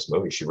job in this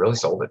movie. She really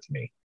sold it to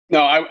me.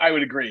 No, I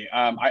would agree.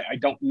 I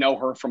don't know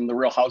her from the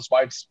Real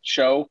Housewives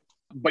show,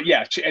 but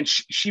yeah,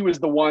 she was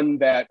the one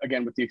that,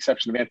 again, with the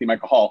exception of Anthony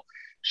Michael Hall,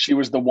 she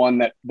was the one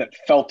that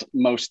felt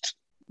most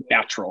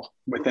natural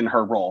within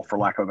her role, for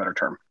lack of a better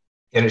term.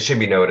 And it should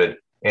be noted,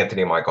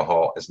 Anthony Michael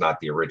Hall is not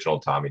the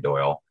original Tommy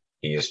Doyle.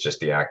 He is just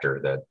the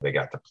actor that they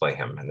got to play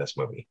him in this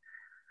movie.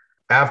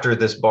 After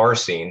this bar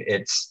scene,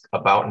 it's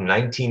about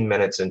 19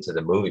 minutes into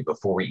the movie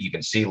before we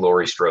even see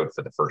Laurie Strode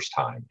for the first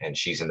time. And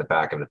she's in the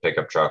back of the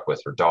pickup truck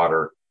with her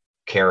daughter,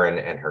 Karen,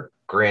 and her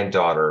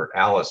granddaughter,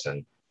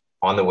 Allison,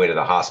 on the way to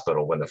the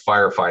hospital when the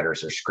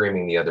firefighters are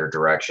screaming the other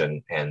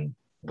direction. And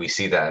we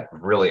see that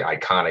really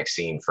iconic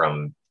scene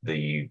from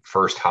the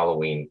first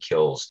Halloween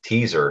Kills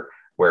teaser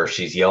where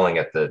she's yelling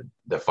at the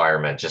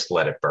firemen, just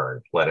let it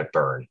burn,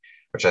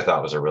 which I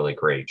thought was a really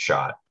great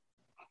shot.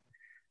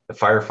 The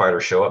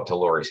firefighters show up to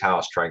Laurie's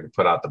house trying to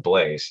put out the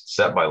blaze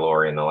set by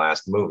Laurie in the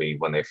last movie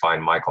when they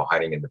find Michael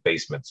hiding in the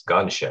basement's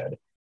gun shed,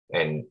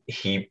 and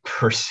he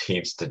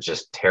proceeds to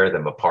just tear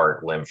them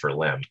apart limb for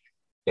limb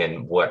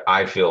in what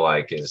I feel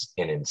like is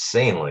an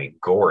insanely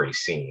gory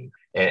scene.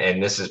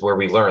 And this is where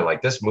we learn,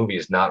 like, this movie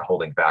is not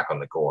holding back on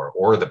the gore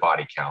or the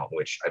body count,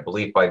 which I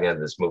believe by the end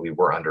of this movie,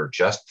 we're under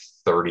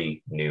just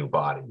 30 new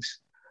bodies,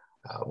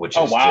 which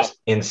is just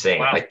insane.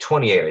 Wow. Like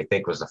 28, I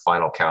think, was the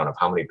final count of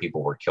how many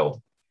people were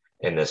killed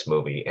in this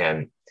movie.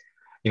 And,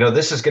 you know,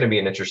 this is going to be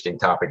an interesting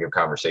topic of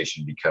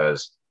conversation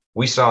because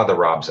we saw the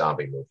Rob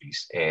Zombie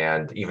movies.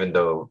 And even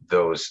though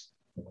those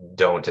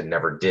don't and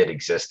never did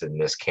exist in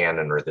this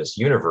canon or this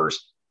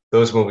universe,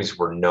 those movies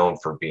were known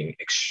for being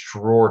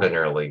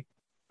extraordinarily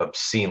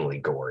obscenely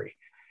gory.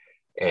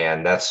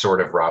 And that's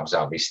sort of Rob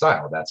Zombie's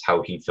style. That's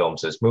how he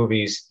films his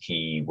movies.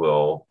 He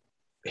will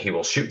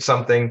shoot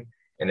something,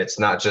 and it's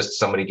not just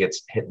somebody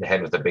gets hit in the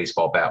head with a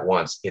baseball bat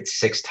once, it's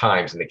 6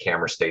 times and the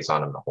camera stays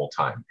on him the whole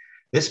time.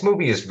 This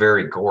movie is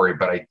very gory,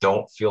 but I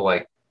don't feel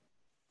like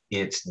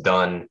it's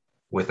done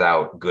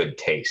without good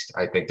taste.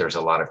 I think there's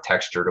a lot of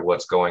texture to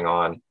what's going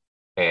on,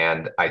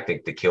 and I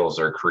think the kills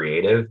are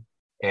creative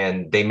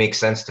and they make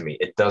sense to me.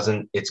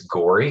 It's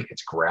gory,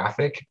 it's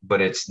graphic,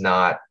 but it's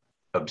not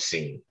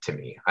obscene to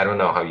me. I don't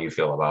know how you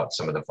feel about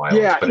some of the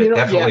violence, but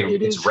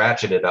it's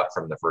ratcheted up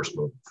from the first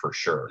movie for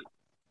sure.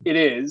 It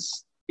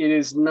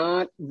is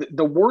not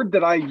the word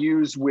that I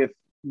use with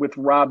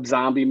Rob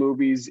Zombie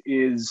movies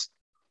is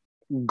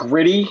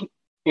gritty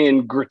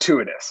and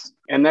gratuitous.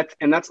 And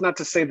that's not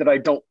to say that I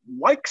don't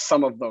like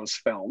some of those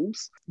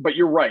films, but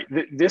you're right.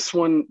 This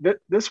one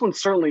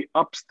certainly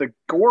ups the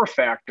gore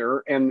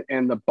factor and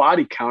the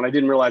body count. I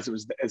didn't realize it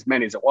was as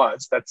many as it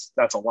was.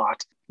 That's a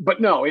lot. But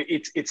no,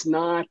 it's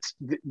not.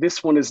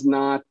 This one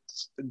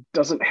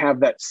doesn't have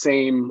that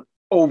same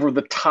over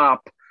the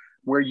top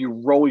where you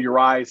roll your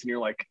eyes and you're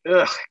like,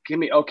 ugh,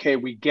 okay,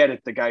 we get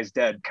it, the guy's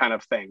dead kind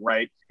of thing,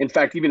 right? In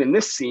fact, even in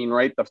this scene,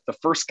 right, the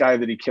first guy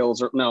that he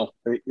kills,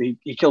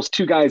 he kills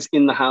 2 guys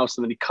in the house,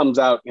 and then he comes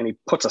out and he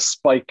puts a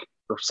spike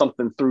or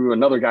something through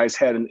another guy's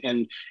head,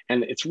 and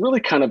it's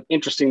really kind of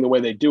interesting the way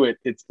they do it.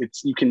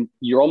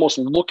 You're almost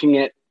looking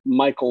at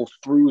Michael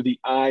through the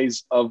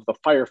eyes of the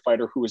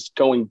firefighter who is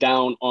going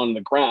down on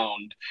the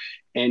ground,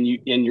 and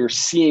you're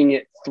seeing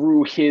it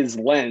through his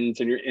lens,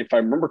 and if I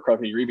remember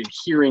correctly, you're even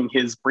hearing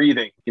his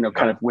breathing,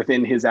 kind of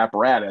within his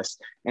apparatus,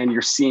 and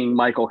you're seeing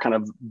Michael kind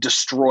of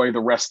destroy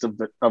the rest of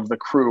the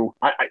crew.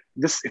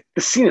 The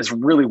scene is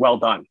really well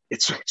done.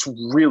 It's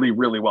really,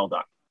 really well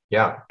done.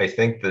 Yeah, I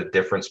think the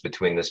difference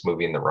between this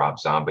movie and the Rob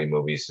Zombie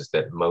movies is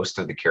that most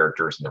of the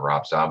characters in the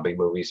Rob Zombie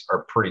movies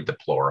are pretty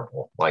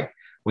deplorable. Like,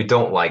 we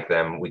don't like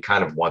them. We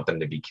kind of want them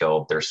to be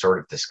killed. They're sort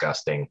of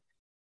disgusting.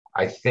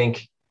 I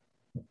think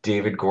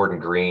David Gordon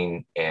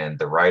Green and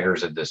the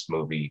writers of this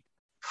movie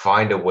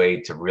find a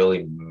way to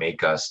really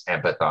make us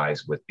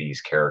empathize with these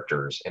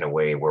characters in a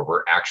way where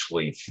we're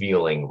actually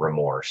feeling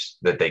remorse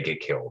that they get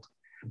killed.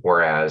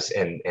 Whereas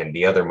in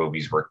the other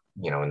movies,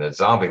 in the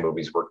zombie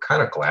movies, we're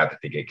kind of glad that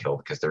they get killed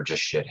because they're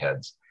just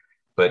shitheads.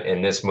 But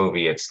in this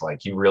movie, it's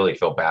like you really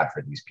feel bad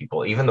for these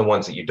people, even the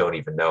ones that you don't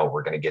even know.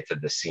 We're going to get to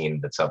the scene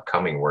that's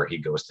upcoming where he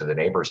goes to the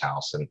neighbor's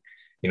house, and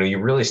you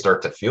really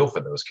start to feel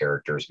for those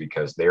characters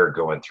because they're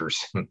going through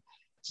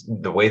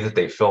the way that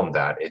they filmed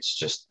that.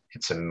 It's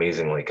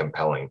amazingly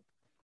compelling.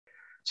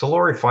 So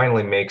Laurie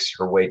finally makes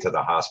her way to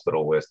the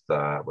hospital with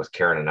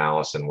Karen and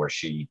Allison, where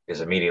she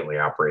is immediately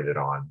operated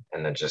on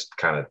and then just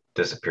kind of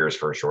disappears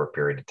for a short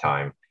period of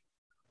time.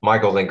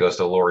 Michael then goes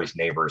to Laurie's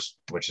neighbors,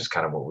 which is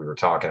kind of what we were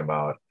talking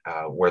about,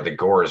 where the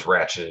gore is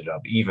ratcheted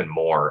up even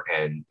more,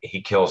 and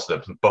he kills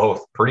them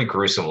both pretty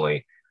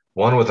gruesomely.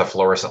 One with a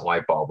fluorescent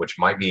light bulb, which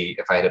might be,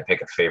 if I had to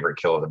pick a favorite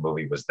kill of the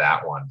movie, was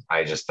that one.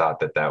 I just thought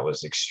that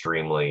was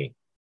extremely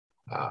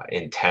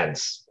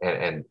intense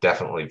and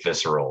definitely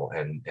visceral,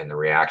 and the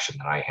reaction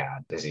that I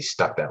had as he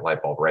stuck that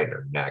light bulb right in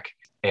her neck.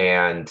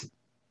 And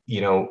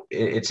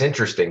it's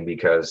interesting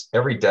because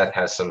every death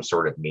has some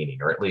sort of meaning,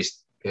 or at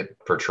least it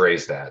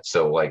portrays that.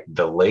 So like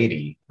the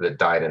lady that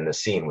died in the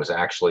scene was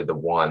actually the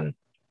one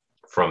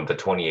from the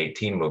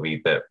 2018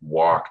 movie that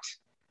walked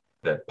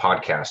the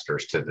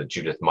podcasters to the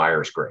Judith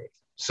Myers grave.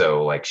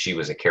 So like she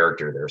was a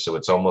character there. So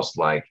it's almost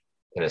like,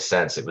 in a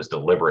sense, it was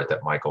deliberate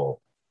that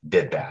Michael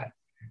did that,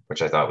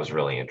 which I thought was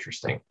really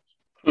interesting.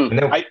 And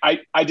then,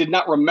 I did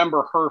not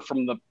remember her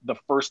from the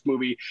first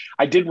movie.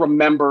 I did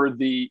remember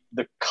the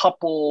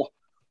couple,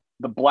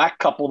 the black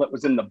couple that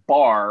was in the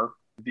bar,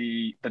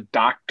 the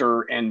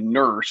doctor and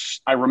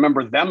nurse. I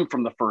remember them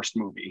from the first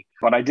movie,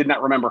 but I did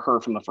not remember her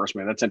from the first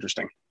movie. That's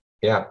interesting.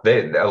 Yeah,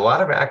 a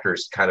lot of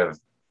actors kind of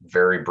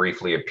very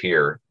briefly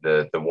appear.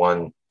 The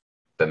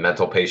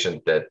mental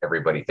patient that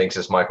everybody thinks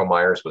is Michael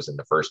Myers was in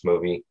the first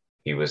movie.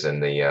 He was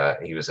on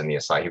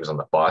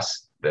the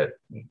bus that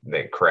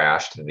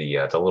crashed.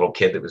 The little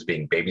kid that was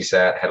being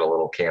babysat had a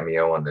little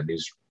cameo on the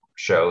news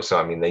show. So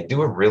I mean, they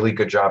do a really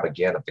good job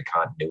again of the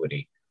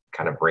continuity,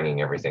 kind of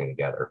bringing everything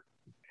together.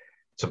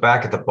 So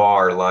back at the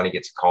bar, Lonnie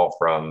gets a call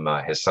from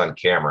his son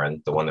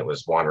Cameron, the one that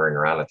was wandering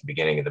around at the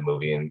beginning of the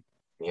movie, and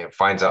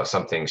finds out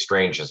something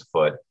strange is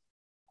afoot.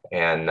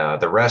 And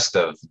the rest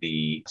of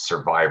the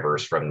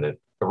survivors from the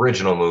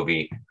original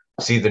movie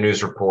see the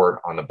news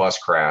report on the bus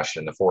crash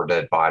and the 4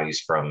 dead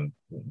bodies from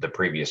the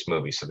previous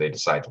movie, so they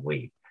decide to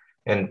leave.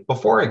 And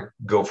before I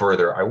go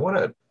further, I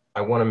want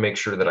to make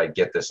sure that I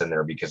get this in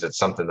there because it's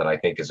something that I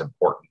think is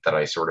important that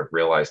I sort of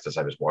realized as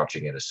I was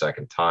watching it a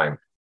second time.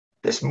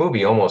 This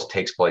movie almost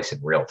takes place in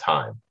real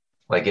time.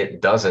 Like,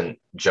 it doesn't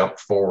jump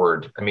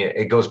forward. I mean,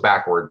 it goes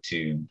backward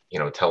to,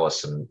 tell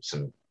us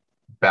some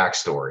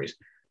backstories,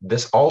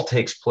 this all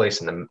takes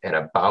place in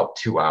about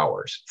 2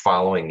 hours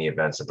following the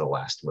events of the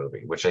last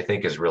movie, which I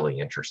think is really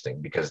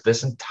interesting because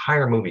this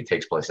entire movie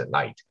takes place at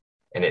night,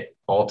 and it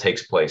all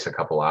takes place a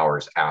couple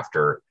hours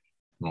after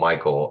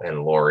Michael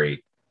and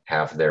Laurie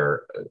have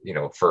their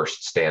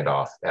first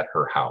standoff at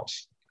her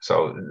house.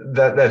 So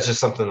that's just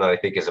something that I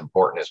think is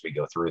important as we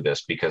go through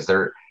this, because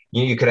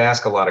you could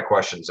ask a lot of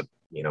questions,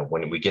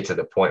 when we get to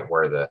the point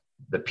where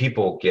the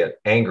people get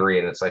angry,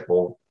 and it's like,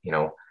 well,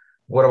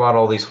 what about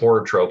all these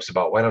horror tropes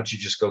about why don't you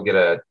just go get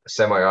a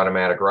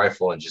semi-automatic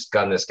rifle and just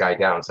gun this guy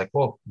down? It's like,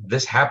 well,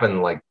 this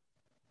happened like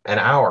an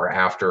hour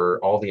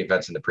after all the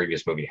events in the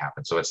previous movie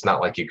happened. So it's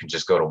not like you can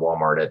just go to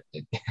Walmart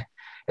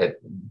at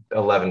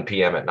 11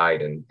 p.m. at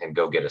night and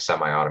go get a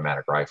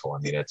semi-automatic rifle. I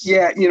mean, it's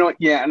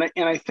and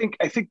I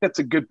think that's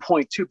a good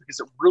point too,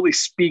 because it really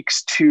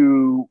speaks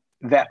to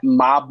that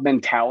mob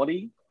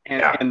mentality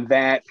and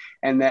that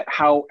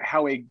how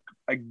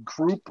a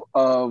group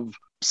of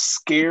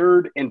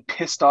scared and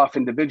pissed off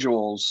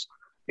individuals,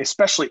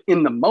 especially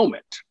in the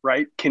moment,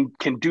 right, can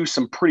do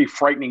some pretty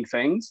frightening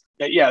things.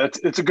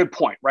 It's a good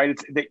point, right?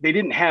 They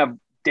didn't have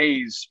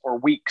days or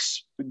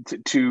weeks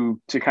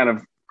to kind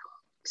of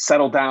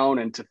settle down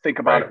and to think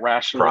about it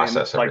rationally,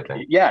 process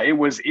everything.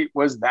 It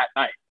was that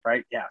night,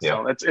 right?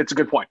 So it's a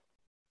good point.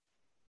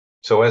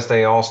 So as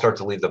they all start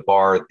to leave the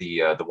bar,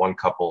 the one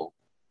couple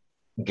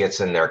gets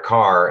in their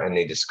car and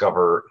they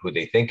discover who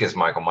they think is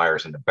Michael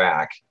Myers in the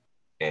back,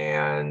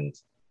 and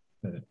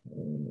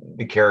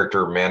the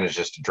character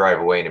manages to drive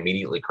away and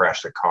immediately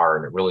crash the car,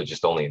 and it really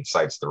just only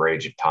incites the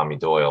rage of Tommy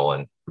Doyle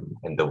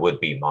and the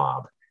would-be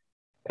mob.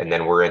 And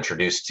then we're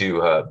introduced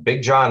to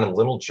Big John and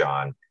Little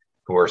John,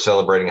 who are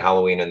celebrating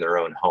Halloween in their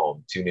own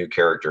home, two new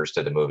characters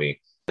to the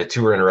movie. The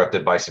two are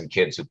interrupted by some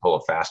kids who pull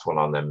a fast one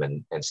on them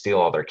and steal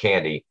all their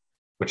candy,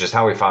 which is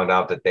how we found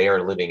out that they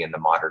are living in the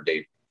modern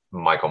day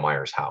Michael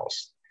Myers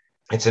house.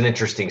 It's an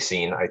interesting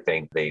scene. I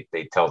think they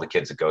tell the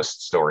kids a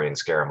ghost story and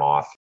scare them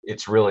off.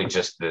 It's really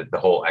just the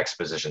whole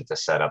exposition to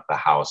set up the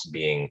house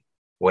being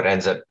what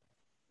ends up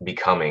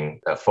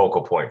becoming a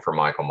focal point for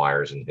Michael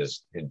Myers and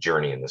his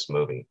journey in this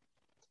movie.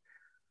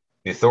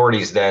 The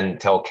authorities then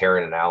tell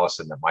Karen and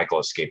Allison that Michael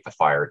escaped the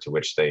fire, to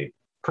which they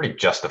pretty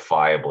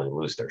justifiably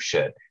lose their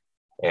shit.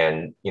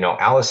 And,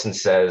 Allison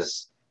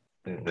says,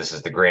 this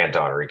is the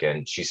granddaughter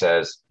again, she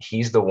says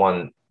he's the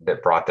one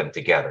that brought them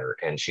together,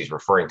 and she's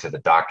referring to the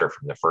doctor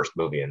from the first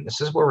movie. And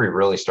this is where we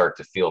really start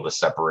to feel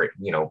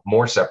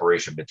more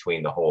separation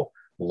between the whole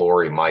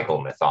Laurie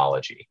Michael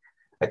mythology.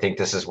 I think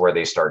this is where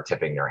they start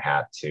tipping their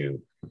hat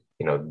to,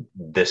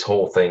 this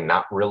whole thing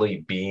not really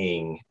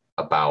being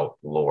about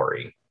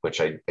Laurie, which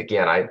I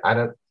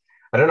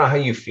don't know how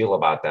you feel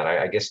about that.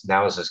 I guess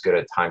now is as good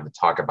a time to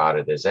talk about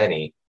it as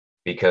any,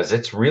 because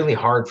it's really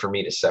hard for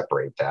me to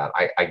separate that.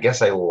 I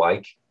guess I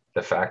like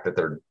the fact that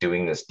they're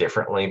doing this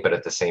differently, but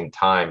at the same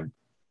time,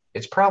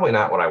 it's probably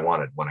not what I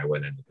wanted when I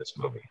went into this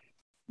movie.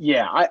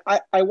 Yeah,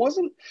 I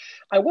wasn't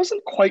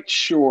quite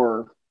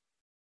sure.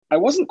 I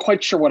wasn't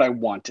quite sure what I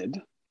wanted.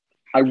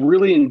 I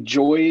really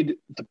enjoyed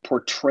the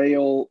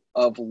portrayal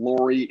of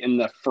Laurie in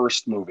the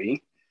first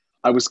movie.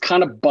 I was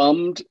kind of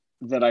bummed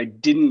that I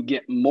didn't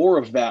get more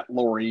of that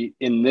Laurie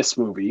in this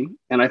movie.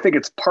 And I think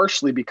it's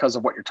partially because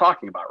of what you're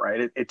talking about,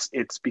 right?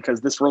 It's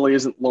because this really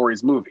isn't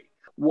Laurie's movie.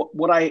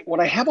 What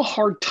I have a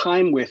hard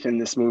time with in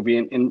this movie,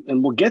 and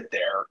we'll get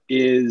there,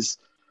 is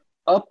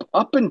up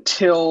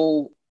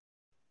until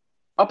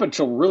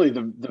really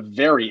the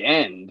very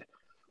end,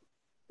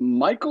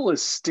 Michael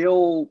is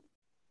still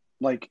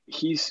like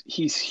he's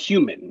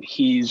human.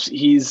 He's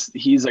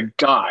a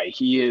guy.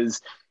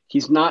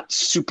 He's not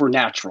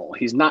supernatural.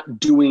 He's not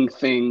doing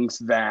things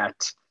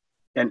that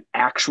an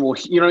actual,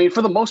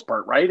 for the most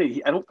part,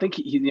 right? I don't think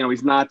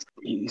he's not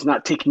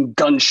taking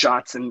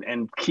gunshots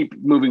and keep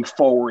moving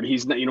forward.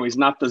 He's not, he's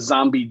not the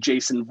zombie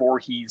Jason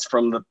Voorhees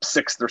from the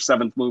 6th or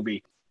 7th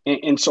movie.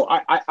 And so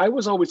I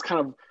was always kind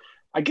of,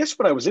 I guess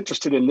what I was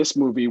interested in this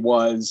movie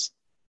was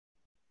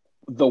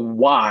the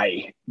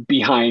why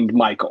behind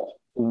Michael.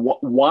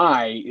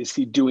 Why is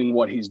he doing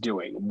what he's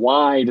doing?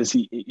 Why does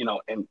he,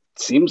 and it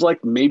seems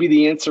like maybe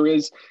the answer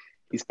is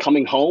he's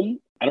coming home.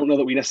 I don't know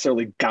that we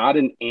necessarily got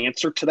an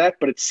answer to that,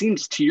 but it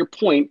seems, to your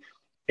point,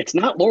 it's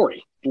not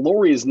Laurie.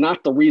 Laurie is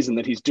not the reason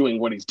that he's doing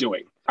what he's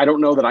doing. I don't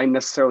know that I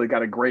necessarily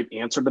got a great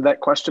answer to that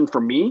question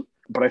for me,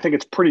 but I think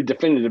it's pretty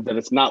definitive that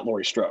it's not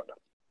Laurie Strode.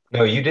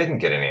 No, you didn't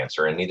get an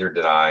answer, and neither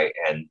did I.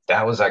 And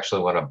that was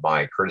actually one of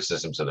my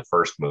criticisms of the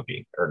first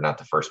movie, or not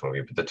the first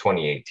movie, but the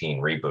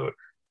 2018 reboot,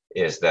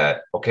 is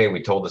that, okay,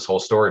 we told this whole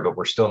story, but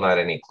we're still not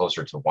any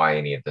closer to why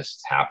any of this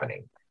is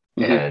happening.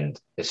 Mm-hmm.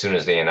 And as soon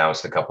as they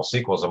announced a couple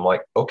sequels, I'm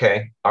like,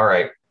 okay, all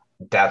right,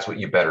 that's what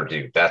you better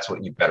do. That's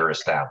what you better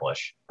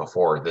establish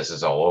before this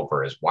is all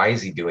over, is why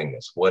is he doing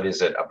this? What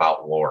is it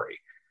about Laurie?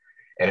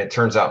 And it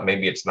turns out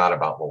maybe it's not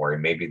about Laurie.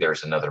 Maybe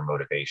there's another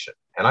motivation.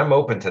 And I'm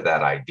open to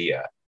that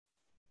idea,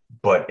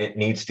 but it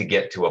needs to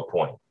get to a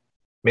point.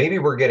 Maybe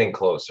we're getting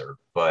closer,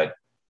 but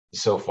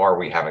so far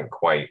we haven't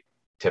quite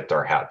tipped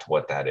our hat to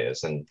what that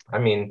is. And I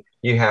mean,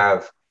 you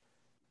have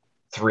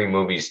 3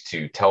 movies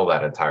to tell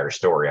that entire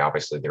story.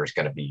 Obviously, there's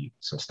going to be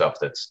some stuff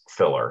that's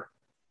filler.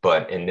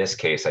 But in this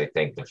case, I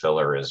think the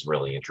filler is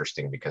really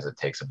interesting because it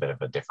takes a bit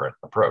of a different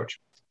approach.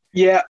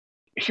 Yeah.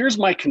 Here's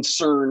my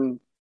concern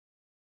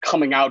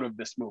coming out of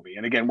this movie.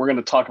 And again, we're going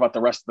to talk about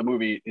the rest of the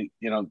movie in,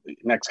 the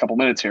next couple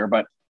minutes here.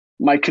 But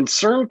my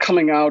concern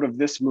coming out of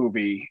this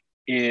movie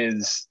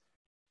is,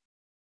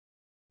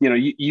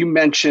 you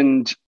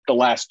mentioned The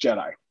Last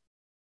Jedi.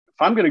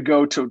 If I'm going to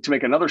go to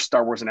make another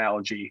Star Wars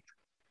analogy,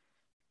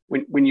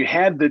 when you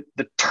had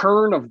the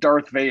turn of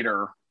Darth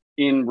Vader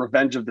in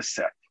Revenge of the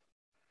Sith,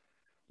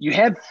 you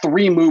had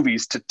 3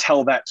 movies to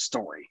tell that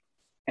story.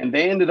 And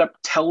they ended up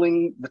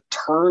telling the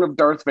turn of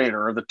Darth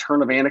Vader, or the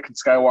turn of Anakin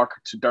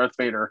Skywalker to Darth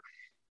Vader,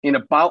 in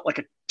about like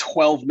a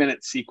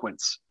 12-minute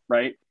sequence,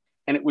 right?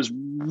 And it was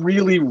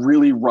really,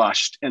 really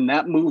rushed. And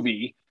that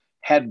movie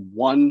had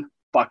one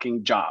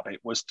fucking job. It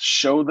was to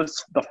show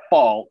the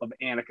fall of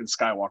Anakin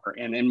Skywalker.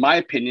 And in my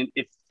opinion,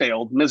 it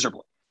failed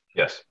miserably.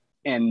 Yes.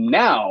 And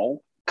now,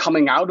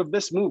 coming out of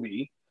this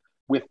movie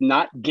with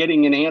not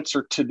getting an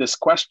answer to this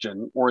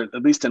question, or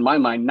at least in my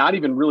mind, not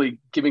even really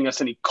giving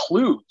us any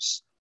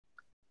clues,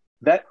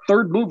 that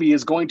third movie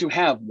is going to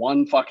have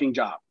one fucking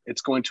job.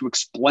 It's going to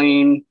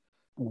explain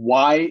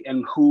why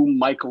and who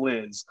Michael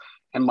is.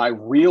 And my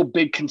real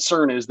big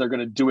concern is they're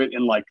going to do it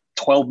in like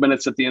 12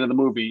 minutes at the end of the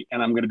movie,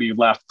 and I'm going to be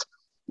left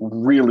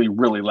really,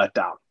 really let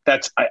down.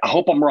 I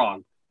hope I'm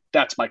wrong.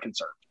 That's my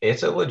concern.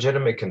 It's a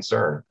legitimate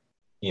concern.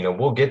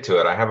 We'll get to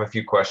it. I have a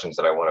few questions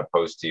that I want to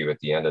pose to you at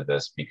the end of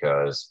this,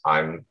 because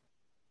I'm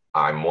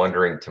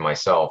wondering to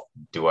myself,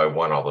 do I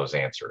want all those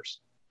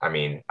answers? I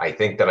mean, I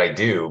think that I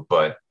do,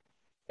 but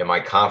am I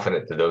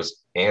confident that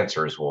those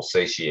answers will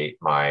satiate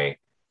my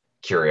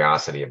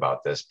curiosity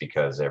about this?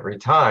 Because every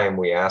time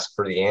we ask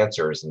for the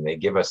answers and they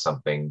give us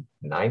something,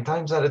 9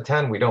 times out of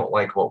 10, we don't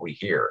like what we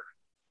hear.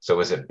 So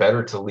is it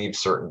better to leave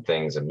certain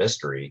things a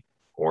mystery,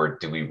 or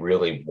do we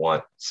really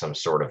want some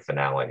sort of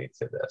finality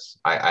to this?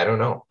 I don't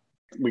know.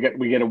 We get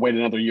to wait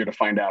another year to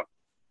find out.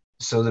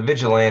 So the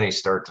vigilantes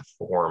start to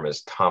form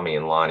as Tommy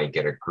and Lonnie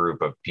get a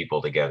group of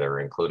people together,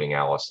 including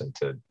Allison,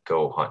 to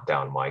go hunt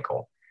down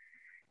Michael.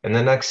 And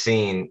the next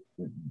scene,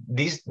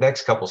 these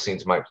next couple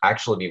scenes might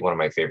actually be one of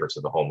my favorites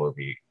of the whole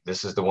movie.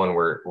 This is the one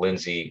where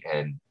Lindsay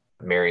and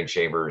Marion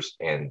Chambers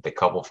and the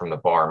couple from the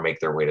bar make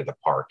their way to the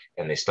park,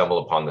 and they stumble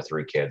upon the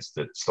 3 kids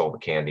that stole the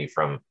candy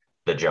from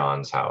the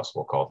John's house,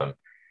 we'll call them.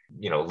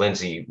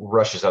 Lindsay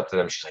rushes up to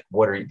them. She's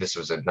like, this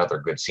was another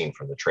good scene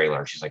from the trailer.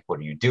 And she's like, what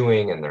are you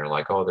doing? And they're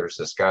like, oh, there's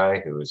this guy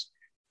who's,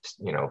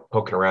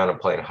 poking around and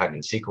playing hide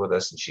and seek with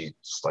us. And she's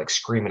like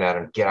screaming at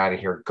him, get out of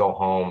here, go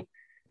home.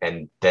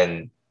 And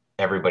then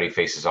everybody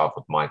faces off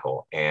with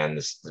Michael. And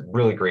this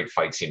really great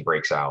fight scene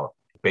breaks out,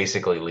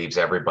 basically leaves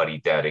everybody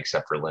dead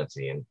except for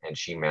Lindsay. And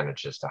she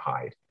manages to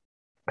hide.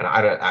 And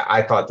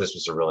I thought this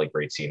was a really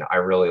great scene. I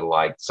really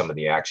liked some of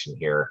the action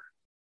here.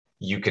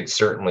 You could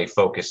certainly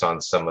focus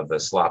on some of the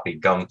sloppy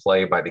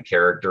gunplay by the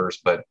characters,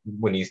 but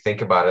when you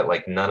think about it,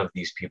 like, none of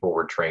these people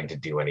were trained to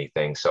do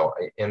anything. So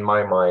in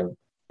my mind,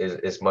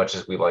 as much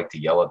as we like to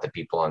yell at the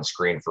people on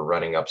screen for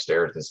running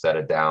upstairs instead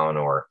of down,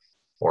 or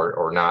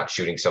not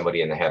shooting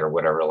somebody in the head or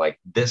whatever, like,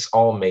 this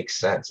all makes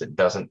sense. It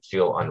doesn't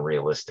feel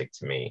unrealistic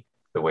to me,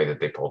 the way that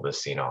they pulled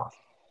this scene off.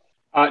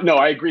 No,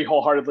 I agree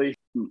wholeheartedly.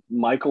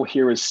 Michael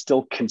here is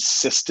still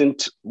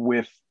consistent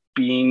with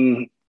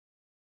being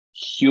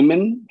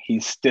human.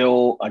 He's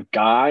still a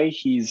guy.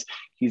 He's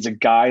a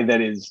guy that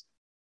is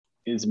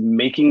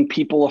making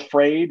people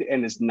afraid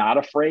and is not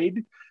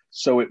afraid.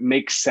 So it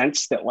makes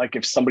sense that, like,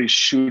 if somebody's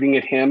shooting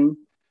at him,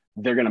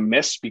 they're going to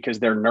miss because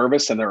they're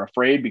nervous and they're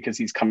afraid because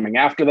he's coming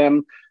after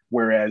them.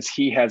 Whereas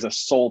he has a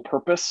sole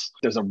purpose.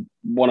 There's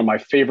one of my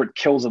favorite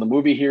kills of the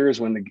movie here is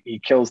when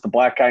he kills the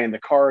black guy in the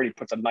car and he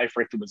puts a knife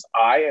right through his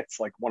eye. It's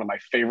like one of my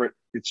favorite.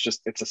 It's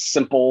a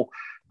simple,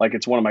 like,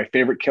 it's one of my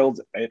favorite kills.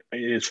 It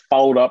is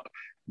followed up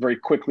very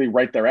quickly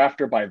right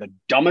thereafter by the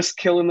dumbest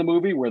kill in the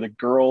movie, where the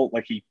girl,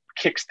 like, he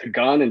kicks the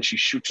gun and she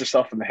shoots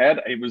herself in the head.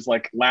 It was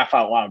like laugh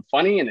out loud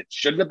funny, and it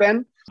shouldn't have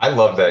been. I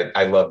love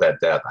that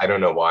death. I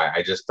don't know why.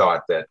 I just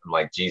thought that, I'm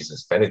like,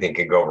 Jesus, if anything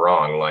could go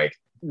wrong, like,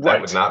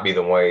 that would not be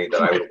the way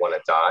that I would want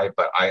to die.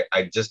 But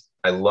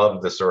I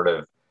love the sort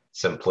of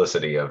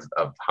simplicity of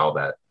how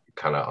that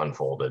kind of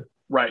unfolded.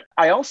 Right.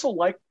 I also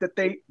like that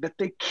they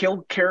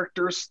killed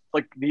characters,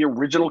 like the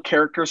original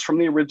characters from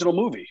the original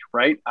movie.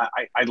 Right.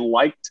 I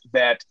liked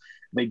that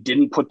they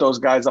didn't put those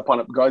guys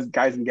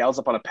guys and gals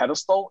up on a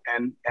pedestal,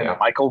 and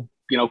Michael,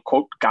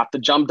 quote, got the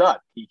job done.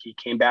 He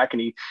came back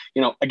and he,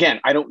 again,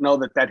 I don't know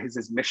that is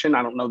his mission.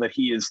 I don't know that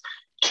he is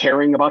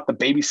caring about the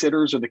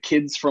babysitters or the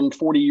kids from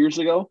 40 years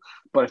ago.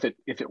 But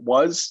if it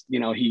was,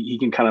 he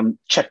can kind of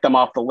check them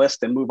off the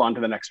list and move on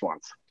to the next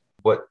ones.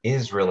 What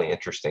is really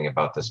interesting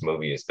about this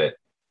movie is that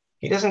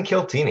he doesn't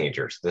kill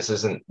teenagers. This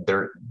isn't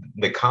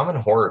the common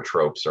horror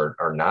tropes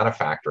are not a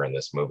factor in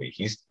this movie.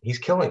 He's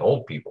killing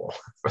old people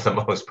for the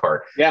most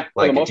part. Yeah.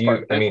 Like,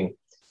 I mean,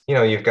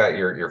 you've got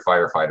your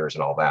firefighters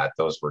and all that.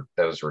 Those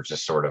were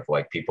just sort of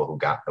like people who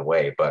got in the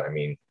way. But I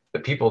mean, the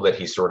people that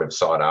he sort of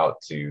sought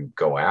out to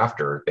go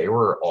after, they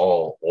were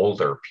all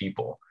older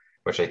people,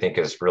 which I think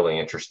is really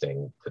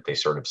interesting that they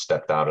sort of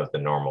stepped out of the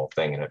normal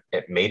thing, and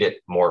it made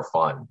it more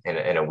fun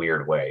in a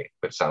weird way,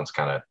 which sounds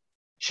kind of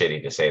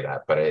shitty to say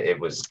that, but it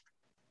was,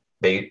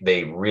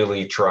 they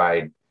really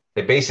tried.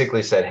 They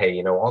basically said,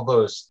 hey, all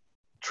those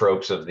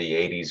tropes of the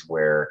 80s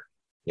where,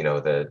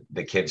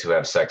 the kids who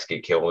have sex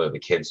get killed, or the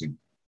kids who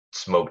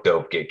smoke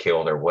dope get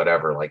killed, or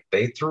whatever, like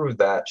they threw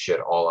that shit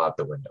all out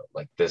the window.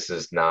 Like this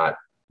is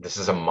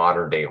a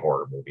modern day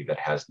horror movie that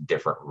has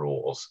different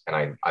rules.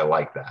 And I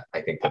like that.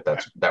 I think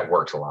that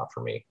works a lot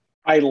for me.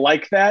 I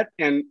like that.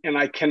 And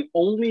I can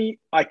only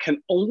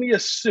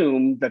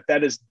assume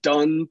that is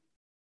done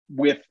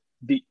with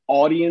the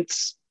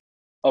audience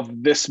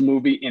of this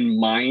movie in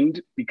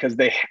mind, because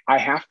I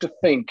have to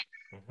think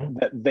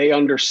that they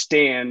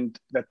understand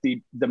that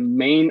the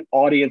main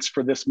audience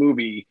for this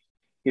movie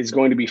is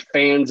going to be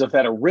fans of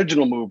that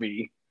original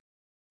movie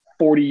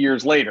 40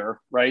 years later,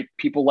 right?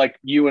 People like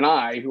you and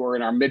I who are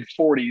in our mid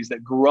 40s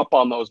that grew up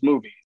on those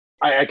movies.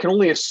 I can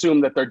only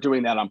assume that they're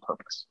doing that on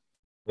purpose.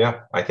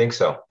 Yeah, I think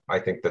so. I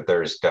think that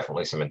there's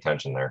definitely some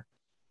intention there.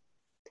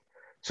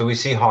 So we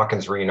see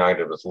Hawkins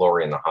reunited with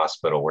Laurie in the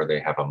hospital, where they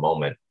have a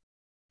moment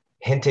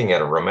hinting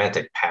at a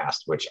romantic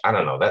past, which I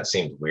don't know, that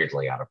seemed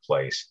weirdly out of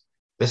place.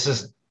 This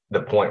is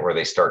the point where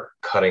they start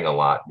cutting a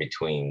lot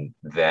between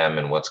them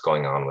and what's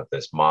going on with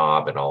this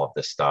mob and all of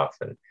this stuff.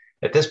 And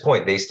at this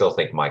point, they still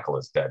think Michael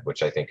is dead,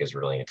 which I think is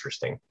really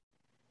interesting.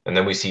 And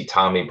then we see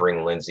Tommy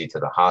bring Lindsay to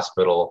the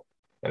hospital,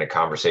 and a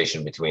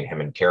conversation between him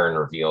and Karen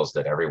reveals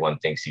that everyone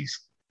thinks he's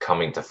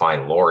coming to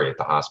find Laurie at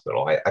the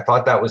hospital. I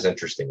thought that was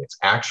interesting. It's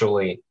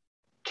actually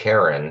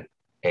Karen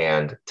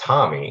and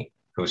Tommy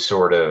who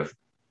sort of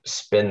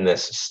spin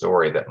this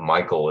story that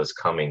Michael is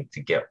coming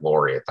to get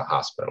Laurie at the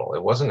hospital.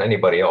 It wasn't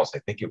anybody else. I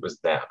think it was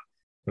them.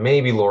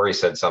 Maybe Laurie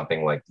said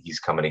something like, he's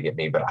coming to get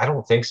me, but I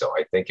don't think so.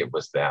 I think it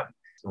was them,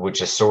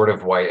 which is sort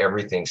of why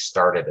everything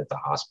started at the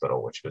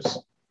hospital, which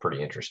was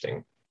pretty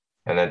interesting.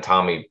 And then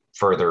Tommy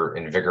further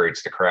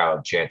invigorates the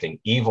crowd,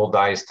 chanting, "Evil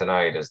dies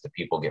tonight," as the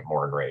people get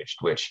more enraged,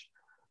 which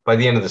by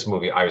the end of this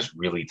movie, I was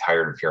really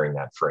tired of hearing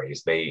that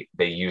phrase. They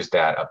used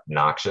that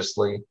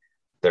obnoxiously.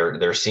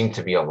 There seemed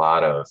to be a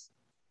lot of,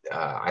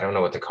 I don't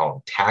know what to call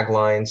them,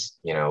 taglines,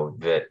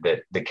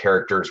 that the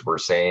characters were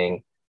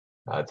saying,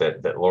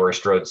 that Laurie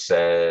Strode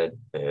said,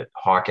 that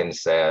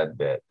Hawkins said,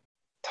 that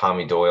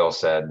Tommy Doyle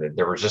said. That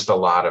there was just a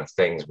lot of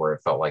things where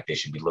it felt like they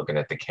should be looking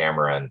at the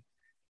camera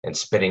and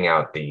spitting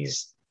out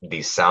these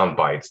sound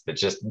bites that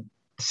just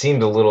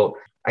seemed a little,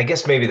 I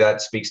guess maybe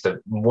that speaks to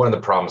one of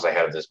the problems I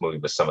had with this movie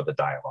was some of the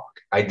dialogue.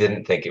 I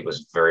didn't think it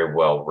was very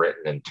well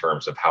written in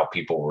terms of how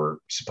people were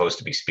supposed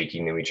to be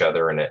speaking to each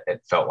other. And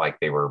it felt like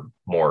they were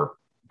more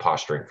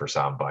posturing for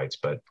sound bites,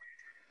 but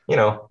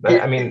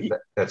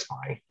that's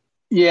fine.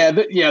 Yeah.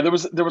 There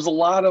was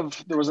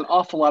an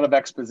awful lot of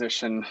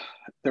exposition.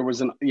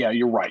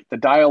 You're right. The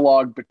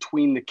dialogue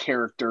between the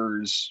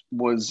characters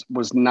was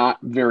not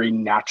very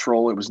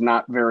natural. It was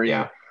not very,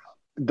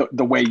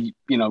 the way,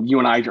 you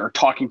and I are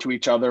talking to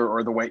each other,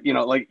 or the way,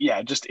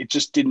 it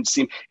just didn't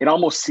seem, it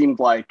almost seemed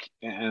like,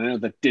 and I know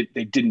that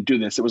they didn't do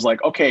this. It was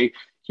like, okay,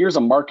 here's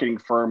a marketing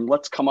firm.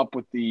 Let's come up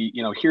with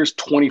here's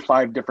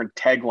 25 different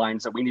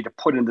taglines that we need to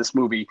put in this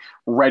movie.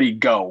 Ready,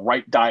 go,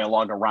 write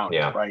dialogue around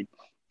it, right?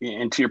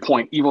 And to your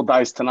point, "Evil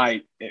dies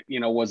tonight,"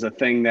 was a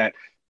thing that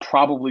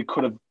probably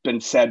could have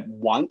been said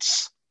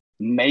once,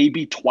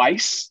 maybe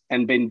twice,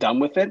 and been done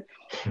with it.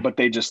 But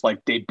they just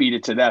they beat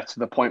it to death, to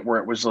the point where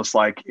it was just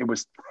it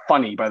was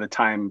funny by the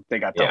time they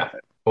got done with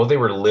it. Well, they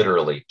were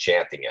literally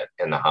chanting it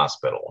in the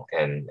hospital,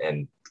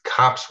 and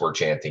cops were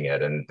chanting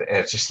it, and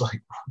it's just like,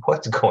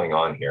 what's going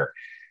on here?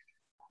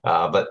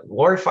 But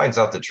Laurie finds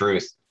out the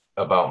truth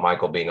about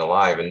Michael being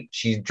alive, and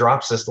she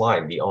drops this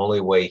line, "The only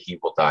way he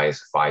will die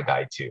is if I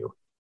die too."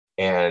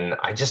 And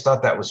I just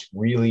thought that was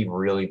really,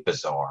 really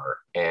bizarre.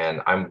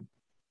 And I'm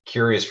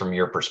curious, from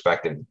your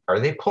perspective, are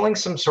they pulling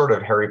some sort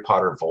of Harry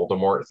Potter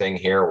Voldemort thing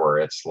here, where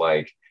it's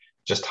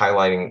just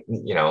highlighting,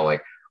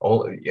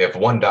 if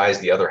one dies,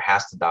 the other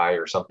has to die,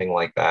 or something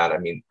like that? I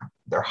mean,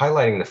 they're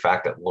highlighting the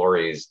fact that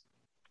Laurie is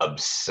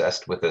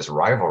obsessed with this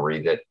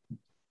rivalry that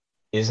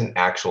isn't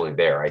actually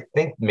there. I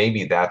think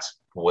maybe that's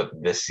what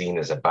this scene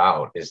is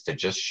about, is to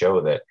just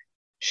show that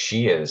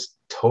she is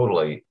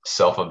totally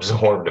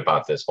self-absorbed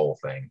about this whole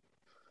thing.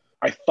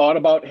 I thought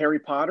about Harry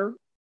Potter.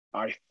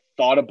 I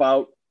thought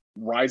about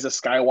Rise of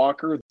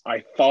Skywalker.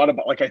 I thought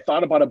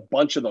about a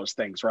bunch of those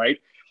things, right?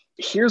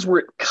 Here's where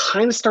it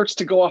kind of starts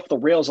to go off the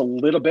rails a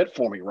little bit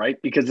for me, right?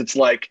 Because it's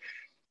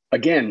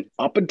again,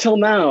 up until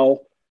now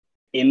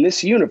in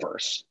this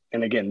universe,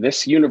 and again,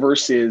 this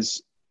universe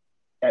is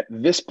at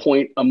this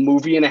point a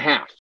movie and a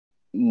half.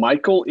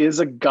 Michael is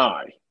a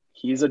guy.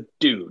 He's a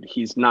dude.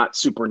 He's not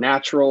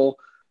supernatural.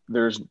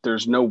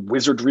 There's no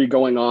wizardry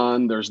going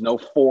on. There's no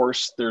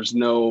force. There's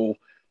no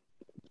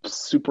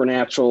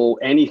supernatural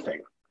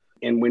anything.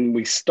 And when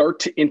we start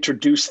to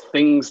introduce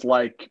things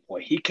like,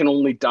 well, he can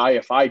only die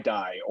if I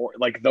die, or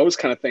those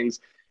kind of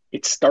things,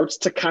 it starts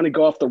to kind of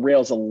go off the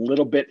rails a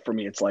little bit for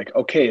me. It's like,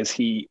 okay, is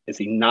he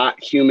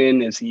not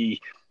human? Is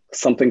he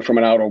something from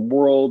an outer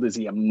world? Is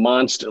he a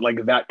monster?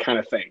 Like that kind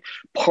of thing.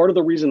 Part of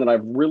the reason that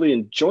I'm really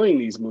enjoying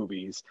these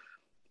movies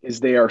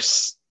is they're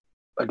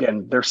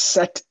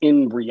set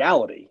in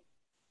reality.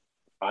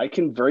 I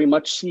can very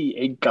much see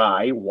a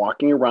guy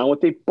walking around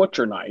with a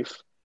butcher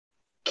knife,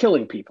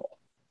 killing people.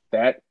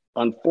 That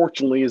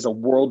unfortunately is a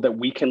world that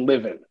we can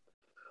live in.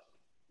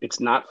 It's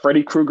not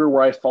Freddy Krueger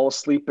where I fall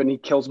asleep and he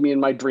kills me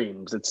in my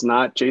dreams. It's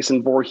not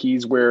Jason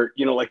Voorhees where,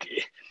 like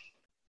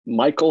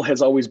Michael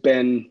has always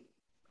been,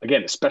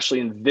 again, especially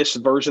in this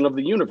version of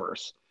the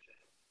universe,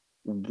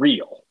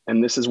 real.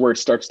 And this is where it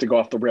starts to go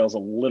off the rails a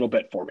little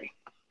bit for me.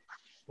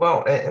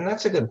 Well, and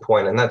that's a good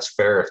point, and that's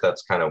fair if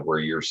that's kind of where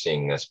you're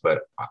seeing this.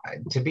 But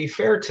to be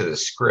fair to the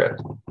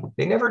script,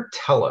 they never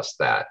tell us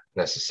that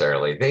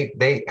necessarily.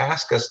 They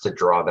ask us to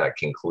draw that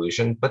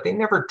conclusion, but they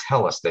never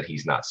tell us that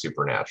he's not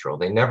supernatural.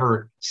 They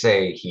never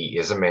say he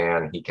is a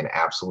man. He can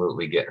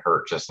absolutely get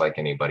hurt just like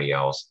anybody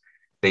else.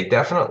 They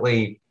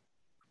definitely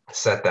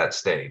set that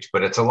stage,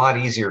 but it's a lot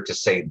easier to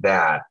say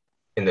that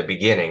in the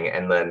beginning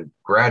and then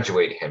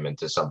graduate him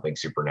into something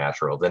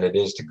supernatural than it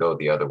is to go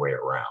the other way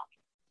around.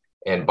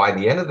 And by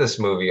the end of this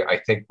movie,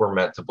 I think we're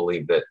meant to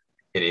believe that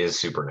it is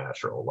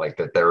supernatural, like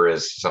that there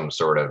is some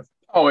sort of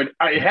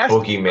it has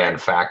boogeyman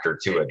factor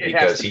to it,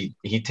 because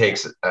he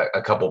takes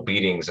a couple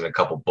beatings and a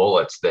couple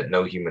bullets that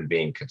no human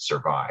being could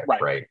survive,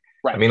 right?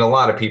 I mean, a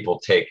lot of people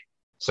take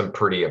some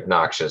pretty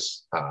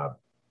obnoxious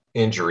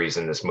injuries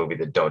in this movie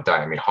that don't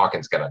die. I mean,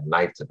 Hawkins got a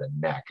knife to the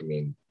neck. I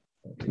mean,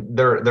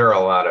 there are a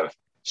lot of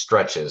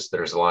stretches.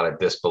 There's a lot of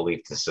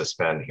disbelief to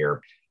suspend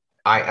here.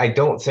 I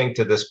don't think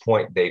to this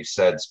point they've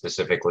said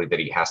specifically that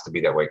he has to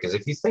be that way. Because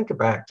if you think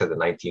back to the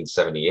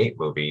 1978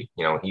 movie,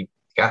 he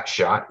got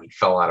shot, he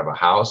fell out of a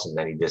house, and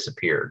then he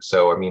disappeared.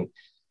 So, I mean,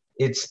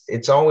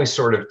 it's always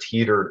sort of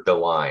teetered the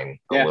line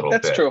a little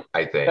bit. That's true.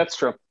 I think that's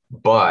true.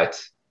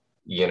 But,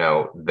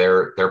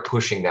 they're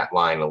pushing that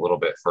line a little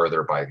bit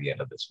further by the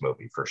end of this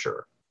movie for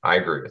sure. I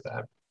agree with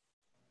that.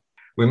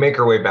 We make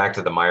our way back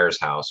to the Myers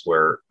house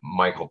where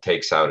Michael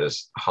takes out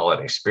his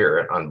holiday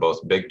spirit on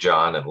both Big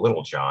John and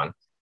Little John,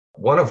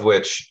 one of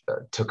which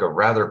took a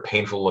rather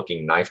painful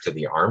looking knife to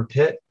the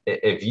armpit.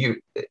 If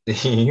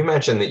you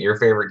mentioned that your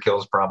favorite kill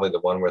is probably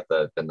the one with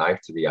the knife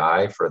to the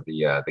eye for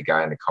the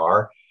guy in the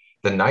car.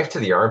 The knife to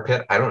the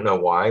armpit, I don't know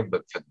why,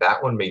 but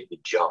that one made me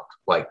jump.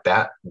 Like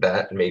that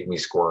made me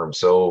squirm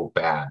so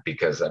bad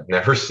because I've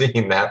never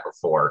seen that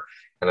before.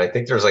 And I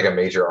think there's like a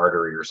major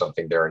artery or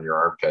something there in your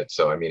armpit.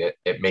 So, I mean,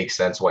 it makes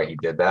sense why he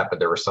did that, but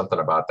there was something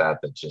about that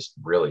just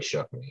really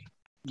shook me.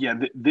 Yeah,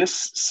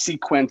 this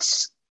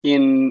sequence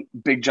in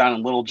Big John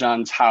and Little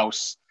John's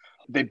house,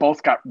 they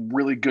both got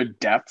really good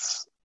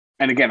deaths.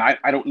 And again, I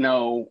don't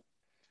know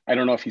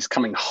if he's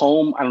coming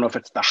home. I don't know if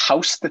it's the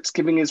house that's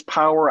giving his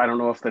power. I don't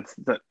know if that's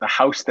the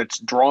house that's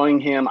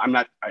drawing him.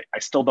 I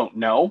still don't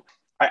know.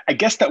 I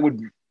guess that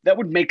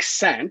would make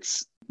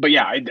sense. But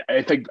yeah,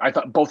 I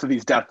thought both of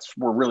these deaths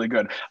were really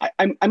good.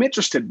 I'm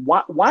interested.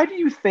 Why do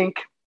you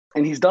think,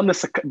 and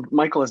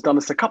Michael has done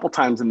this a couple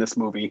times in this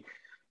movie,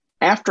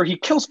 after he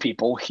kills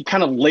people, he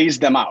kind of lays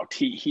them out.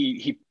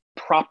 He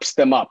props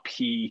them up.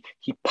 He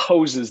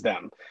poses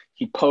them.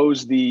 He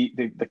posed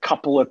the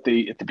couple at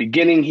the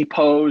beginning. He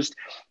posed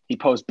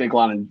Big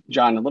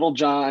John and Little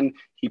John.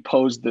 He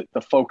posed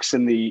the folks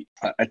in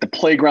at the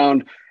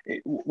playground.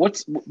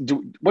 What's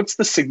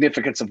the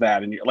significance of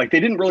that? And like, they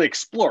didn't really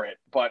explore it,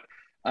 but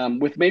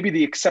with maybe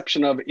the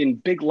exception of in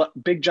Big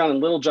John and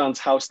Little John's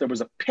house, there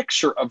was a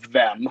picture of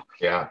them.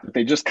 Yeah. That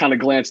they just kind of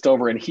glanced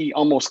over, and he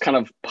almost kind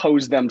of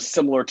posed them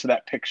similar to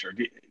that picture.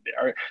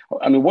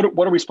 I mean,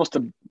 what are we supposed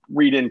to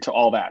read into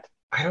all that?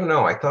 I don't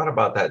know. I thought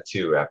about that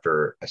too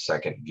after a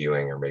second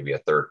viewing or maybe a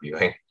third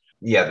viewing.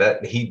 Yeah,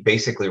 that he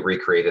basically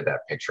recreated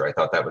that picture. I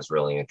thought that was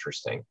really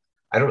interesting.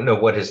 I don't know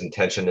what his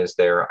intention is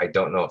there. I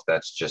don't know if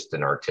that's just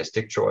an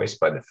artistic choice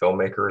by the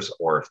filmmakers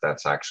or if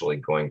that's actually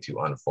going to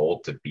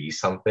unfold to be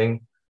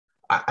something.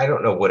 I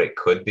don't know what it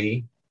could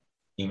be.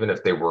 Even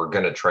if they were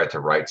going to try to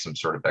write some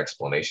sort of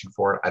explanation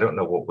for it, I don't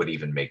know what would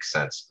even make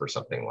sense for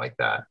something like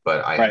that.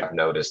 But I have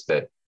noticed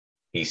that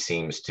he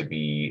seems to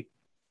be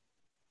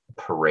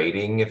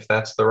parading, if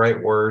that's the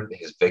right word,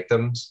 his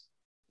victims,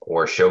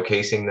 or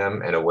showcasing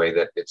them in a way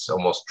that it's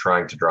almost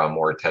trying to draw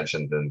more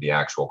attention than the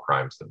actual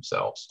crimes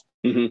themselves.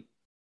 Mm-hmm.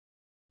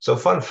 So,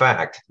 fun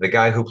fact, the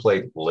guy who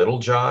played Little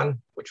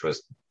John, which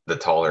was the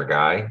taller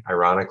guy,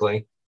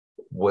 ironically,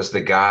 was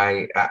the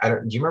guy,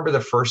 do you remember the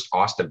first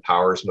Austin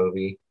Powers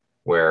movie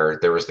where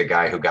there was the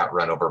guy who got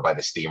run over by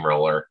the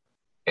steamroller?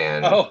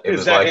 And it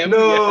was like, him?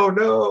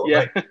 No.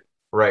 Yeah.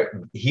 Right.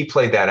 He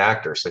played that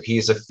actor. So he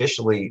is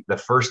officially the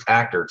first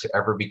actor to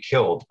ever be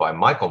killed by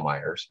Michael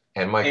Myers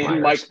and Mike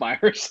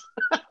Myers.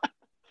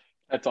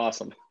 That's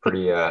awesome.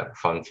 Pretty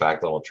fun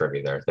fact, little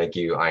trivia there. Thank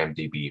you,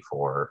 IMDb,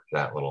 for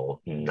that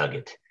little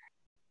nugget.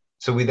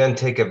 So we then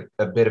take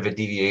a bit of a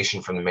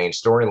deviation from the main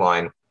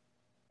storyline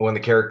when the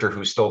character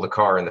who stole the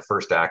car in the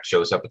first act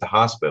shows up at the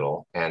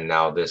hospital. And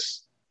now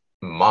this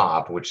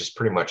mob, which is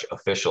pretty much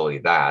officially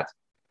that,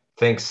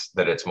 thinks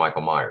that it's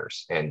Michael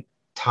Myers, and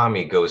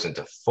Tommy goes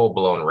into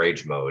full-blown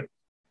rage mode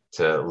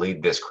to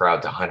lead this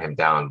crowd to hunt him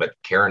down. But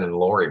Karen and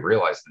Laurie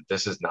realize that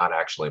this is not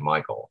actually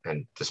Michael.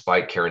 And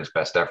despite Karen's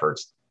best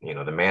efforts,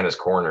 the man is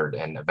cornered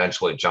and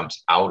eventually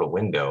jumps out a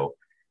window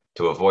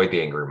to avoid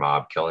the angry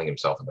mob, killing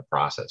himself in the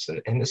process.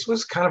 And this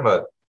was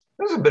it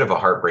was a bit of a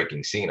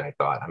heartbreaking scene, I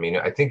thought. I mean,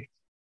 I think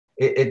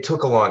it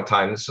took a long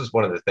time. This was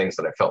one of the things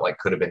that I felt like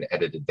could have been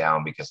edited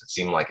down because it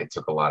seemed like it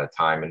took a lot of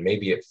time. And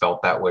maybe it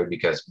felt that way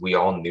because we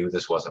all knew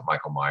this wasn't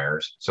Michael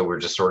Myers. So we're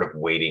just sort of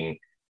waiting.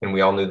 And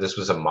we all knew this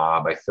was a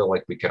mob. I feel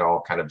like we could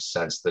all kind of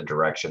sense the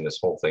direction this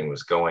whole thing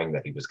was going,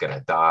 that he was going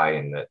to die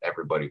and that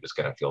everybody was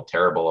going to feel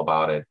terrible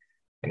about it.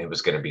 And it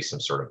was going to be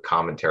some sort of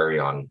commentary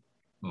on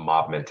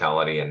mob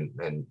mentality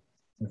and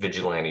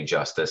vigilante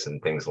justice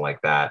and things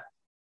like that.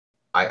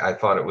 I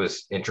thought it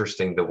was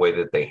interesting the way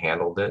that they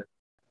handled it.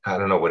 I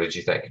don't know. What did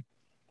you think?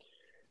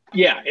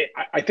 Yeah,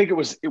 I think it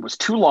was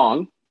too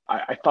long.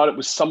 I thought it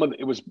was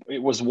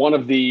it was one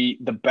of the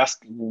best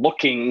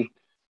looking,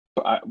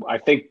 I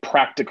think,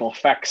 practical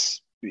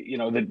effects.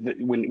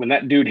 When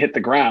that dude hit the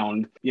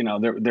ground,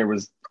 there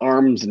was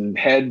arms and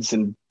heads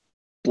and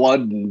blood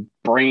and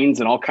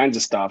brains and all kinds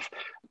of stuff.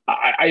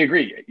 I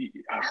agree.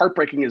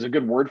 Heartbreaking is a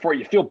good word for it.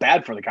 You feel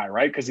bad for the guy,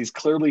 right? Because he's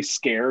clearly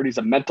scared. He's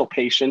a mental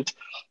patient.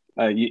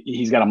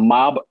 He's got a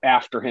mob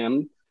after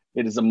him.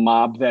 It is a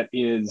mob that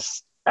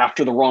is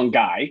after the wrong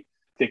guy.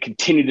 They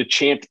continue to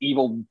chant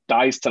 "Evil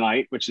dies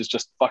tonight," which is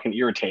just fucking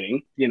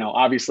irritating.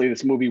 Obviously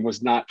this movie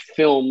was not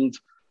filmed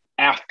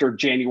after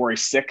January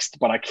 6th,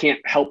 but I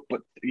couldn't help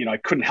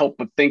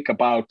but think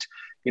about,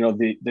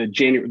 the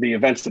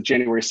events of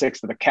January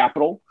 6th at the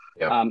Capitol.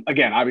 Yeah.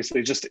 Again,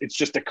 obviously it's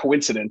just a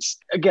coincidence.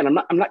 Again,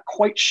 I'm not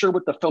quite sure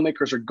what the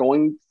filmmakers are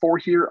going for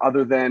here,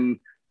 other than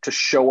to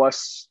show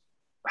us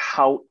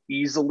how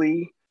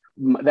easily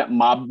that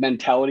mob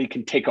mentality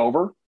can take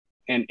over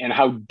and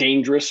how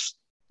dangerous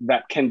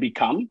that can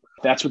become.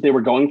 That's what they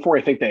were going for.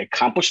 I think they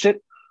accomplished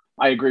it.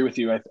 I agree with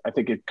you. I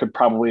think it could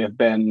probably have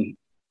been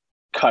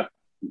cut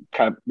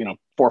kind of,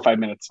 4 or 5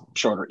 minutes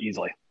shorter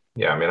easily.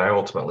 Yeah. I mean, I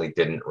ultimately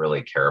didn't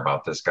really care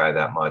about this guy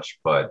that much,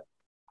 but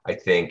I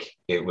think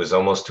it was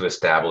almost to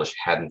establish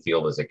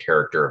Haddonfield as a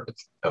character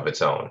of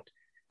its own,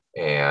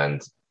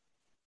 and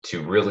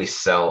to really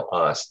sell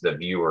us, the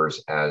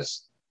viewers,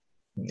 as,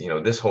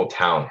 this whole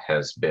town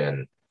has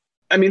been.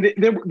 I mean,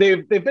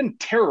 they've been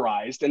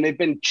terrorized and they've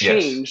been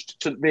changed.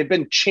 Yes. They've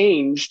been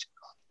changed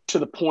to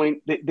the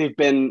point that they've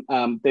been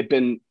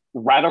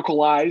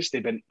radicalized.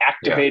 They've been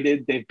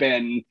activated.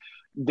 Yeah.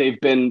 They've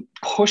been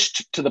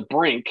pushed to the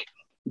brink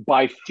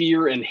by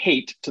fear and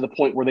hate to the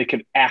point where they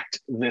could act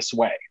this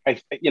way.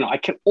 I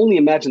can only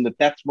imagine that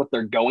that's what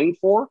they're going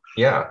for.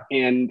 Yeah.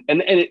 And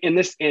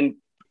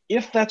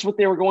if that's what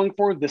they were going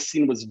for, this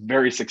scene was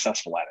very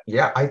successful at it.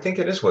 Yeah, I think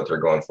it is what they're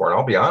going for. And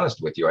I'll be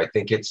honest with you, I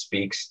think it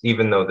speaks,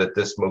 even though that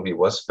this movie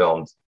was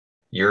filmed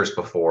years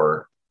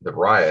before the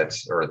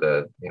riots or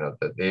the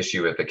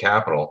issue at the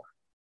Capitol,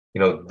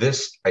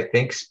 this, I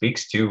think,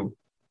 speaks to,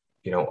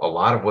 a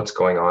lot of what's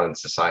going on in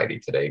society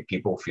today.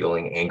 People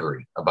feeling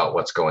angry about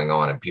what's going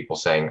on, and people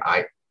saying,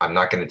 I'm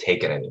not going to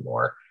take it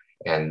anymore.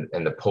 And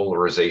the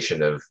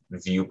polarization of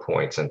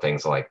viewpoints and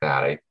things like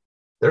that.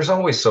 There's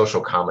always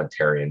social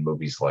commentary in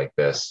movies like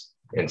this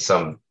in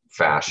some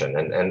fashion.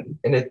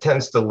 And it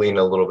tends to lean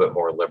a little bit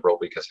more liberal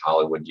because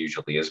Hollywood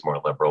usually is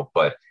more liberal,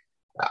 but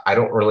I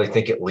don't really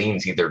think it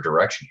leans either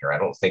direction here. I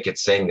don't think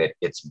it's saying that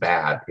it's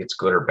bad, it's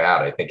good or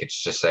bad. I think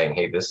it's just saying,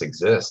 hey, this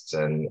exists.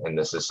 And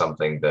this is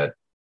something that,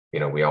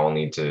 we all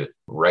need to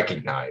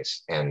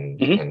recognize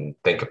and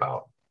think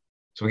about.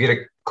 So we get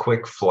a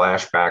quick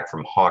flashback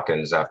from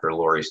Hawkins after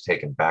Laurie's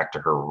taken back to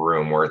her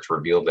room, where it's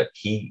revealed that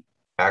he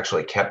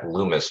actually kept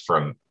Loomis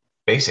from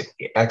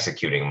basically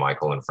executing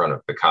Michael in front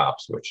of the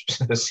cops, which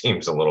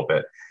seems a little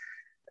bit,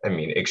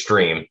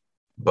 extreme,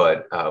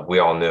 but we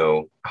all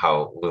knew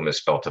how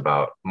Loomis felt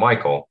about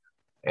Michael.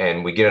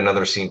 And we get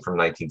another scene from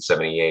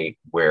 1978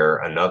 where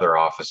another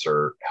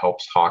officer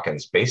helps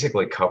Hawkins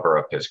basically cover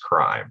up his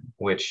crime,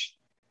 which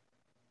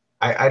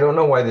I don't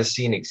know why this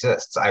scene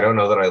exists. I don't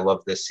know that I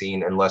love this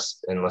scene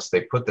unless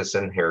they put this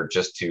in here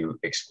just to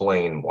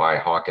explain why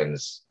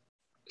Hawkins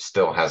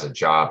still has a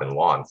job in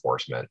law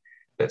enforcement,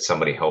 that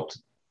somebody helped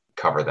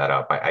cover that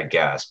up, I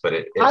guess. But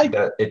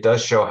it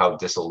does show how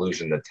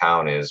disillusioned the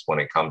town is when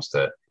it comes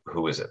to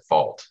who is at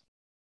fault.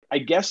 I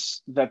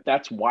guess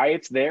that's why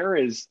it's there,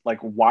 is like,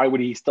 why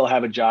would he still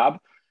have a job?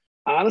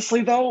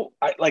 Honestly, though,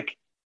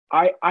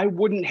 I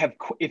wouldn't have,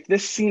 if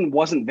this scene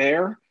wasn't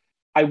there,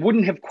 I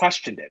wouldn't have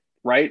questioned it.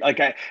 Right.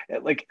 I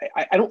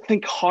don't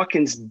think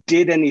Hawkins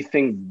did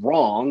anything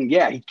wrong.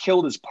 Yeah, he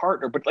killed his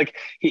partner, but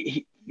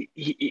he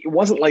it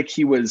wasn't like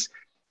he was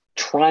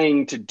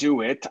trying to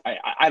do it.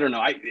 I don't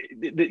know.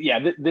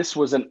 This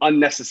was an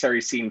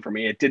unnecessary scene for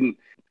me. It didn't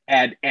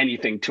add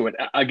anything to it.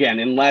 Again,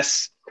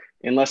 unless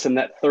in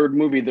that third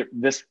movie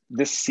this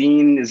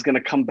scene is going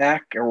to come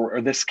back,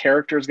 or this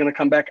character is going to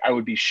come back, I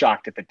would be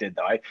shocked if it did,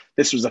 though.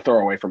 This was a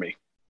throwaway for me.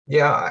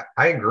 Yeah,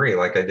 I agree.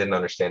 Like, I didn't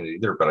understand it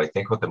either, but I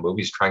think what the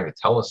movie's trying to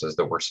tell us is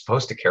that we're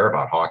supposed to care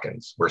about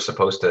Hawkins. We're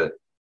supposed to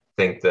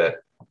think that,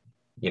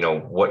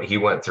 what he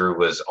went through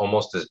was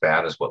almost as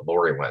bad as what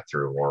Lori went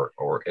through,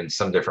 or in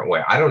some different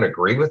way. I don't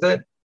agree with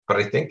it, but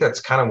I think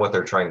that's kind of what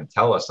they're trying to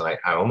tell us. And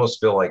I almost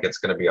feel like it's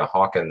going to be a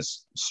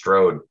Hawkins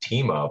Strode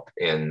team up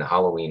in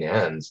Halloween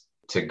Ends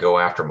to go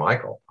after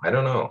Michael. I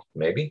don't know.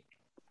 Maybe.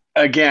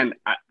 Again,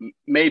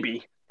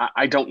 maybe.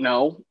 I don't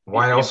know.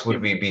 Why else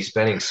would we be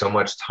spending so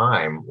much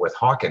time with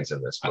Hawkins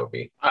in this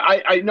movie?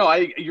 I know.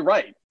 You're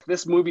right.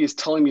 This movie is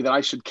telling me that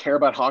I should care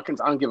about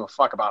Hawkins. I don't give a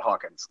fuck about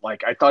Hawkins.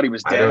 Like, I thought he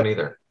was I dead. don't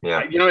either. Yeah.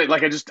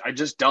 Like, I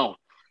just don't.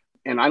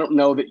 And I don't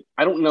know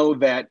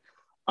that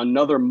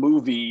another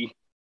movie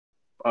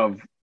of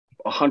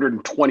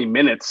 120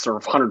 minutes or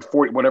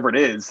 140, whatever it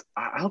is,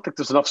 I don't think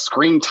there's enough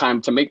screen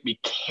time to make me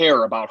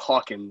care about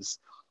Hawkins,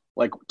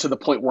 like, to the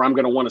point where I'm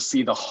going to want to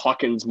see the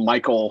Hawkins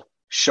Michael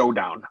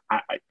showdown.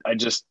 I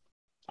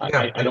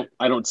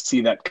don't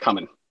see that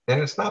coming. And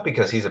it's not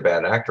because he's a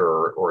bad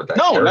actor, or that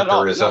No, not at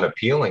all. character is No.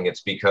 unappealing.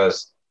 It's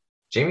because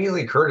Jamie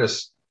Lee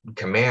Curtis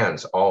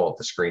commands all of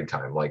the screen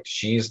time. Like,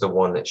 she's the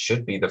one that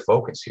should be the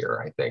focus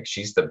here. I think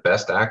she's the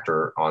best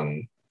actor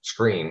on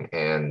screen,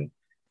 and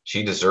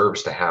she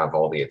deserves to have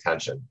all the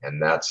attention.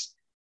 And that's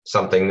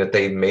something that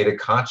they made a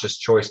conscious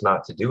choice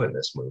not to do in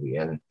this movie.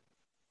 And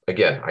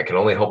again, I can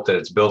only hope that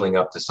it's building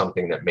up to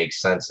something that makes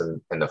sense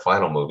in the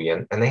final movie.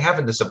 And they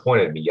haven't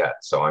disappointed me yet.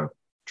 So I'm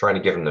trying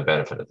to give them the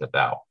benefit of the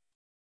doubt.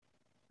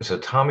 So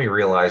Tommy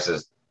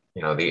realizes,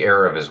 the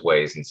error of his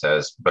ways, and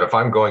says, but if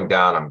I'm going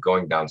down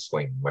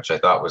swinging, which I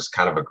thought was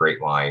kind of a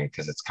great line,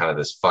 because it's kind of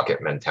this fuck it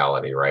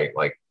mentality, right?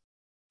 Like,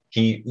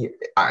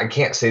 I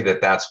can't say that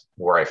that's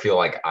where I feel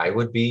like I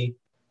would be,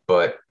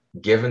 but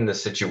given the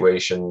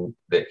situation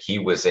that he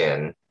was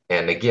in,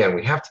 and again,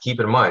 we have to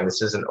keep in mind,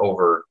 this isn't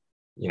over,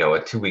 a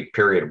 2-week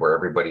period where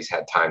everybody's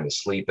had time to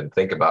sleep and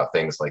think about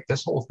things. Like,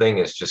 this whole thing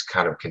is just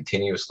kind of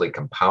continuously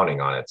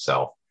compounding on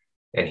itself.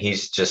 And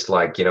he's just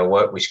like, you know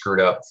what, we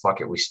screwed up.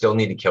 Fuck it. We still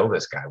need to kill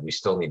this guy. We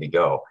still need to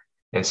go.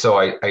 And so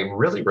I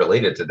really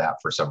related to that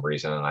for some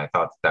reason. And I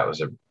thought that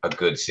was a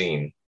good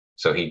scene.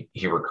 So he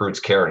recruits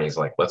Karen. He's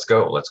like, let's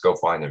go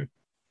find him.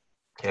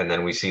 And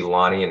then we see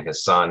Lonnie and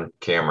his son,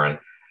 Cameron,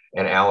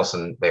 and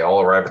Allison. They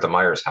all arrive at the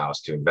Myers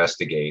house to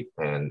investigate.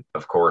 And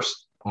of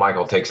course,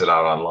 Michael takes it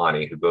out on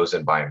Lonnie, who goes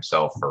in by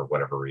himself for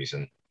whatever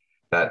reason.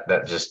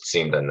 That just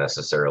seemed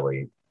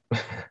unnecessarily.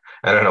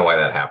 I don't know why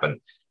that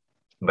happened.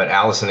 But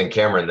Allison and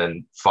Cameron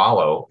then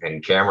follow,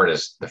 and Cameron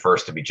is the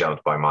first to be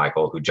jumped by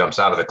Michael, who jumps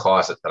out of the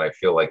closet that I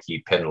feel like he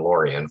pinned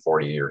Lori in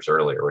 40 years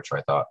earlier, which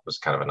I thought was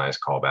kind of a nice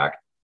callback.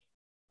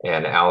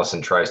 And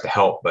Allison tries to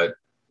help, but,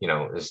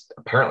 is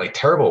apparently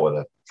terrible with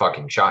a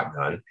fucking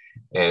shotgun,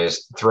 and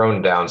is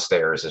thrown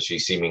downstairs as she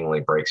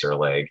seemingly breaks her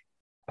leg.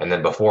 And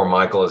then before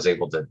Michael is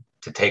able to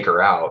take her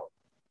out,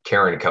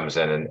 Karen comes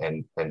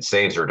in and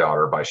saves her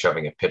daughter by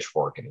shoving a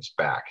pitchfork in his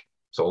back.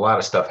 So a lot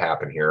of stuff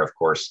happened here. Of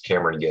course,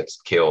 Cameron gets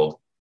killed.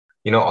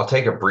 I'll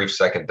take a brief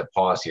second to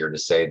pause here to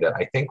say that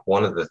I think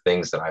one of the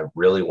things that I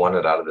really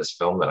wanted out of this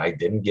film that I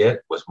didn't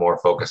get was more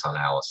focus on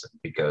Allison,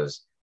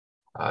 because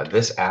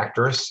this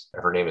actress,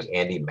 her name is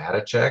Andi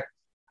Matichak.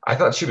 I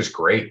thought she was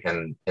great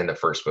in the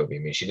first movie. I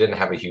mean, she didn't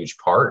have a huge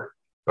part,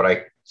 but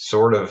I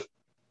sort of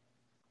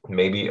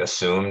maybe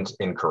assumed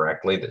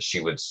incorrectly that she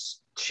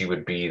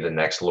would be the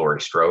next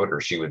Laurie Strode, or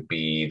she would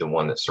be the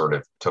one that sort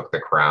of took the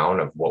crown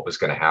of what was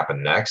going to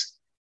happen next.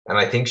 And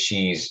I think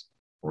she's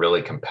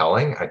really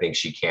compelling. I think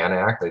she can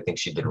act. I think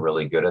she did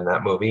really good in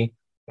that movie.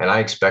 And I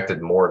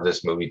expected more of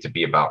this movie to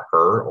be about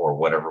her or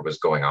whatever was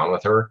going on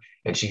with her.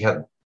 And she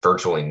had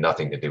virtually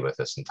nothing to do with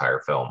this entire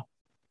film.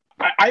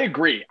 I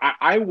agree.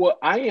 I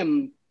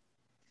am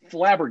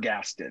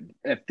flabbergasted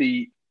at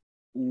the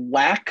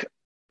lack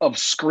of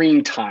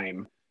screen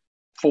time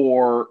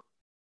for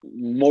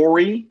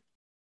Lori,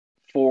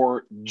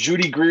 for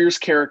Judy Greer's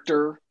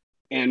character,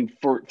 and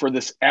for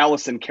this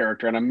Allison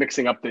character. And I'm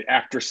mixing up the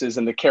actresses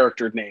and the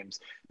character names.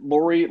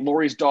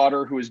 Lori's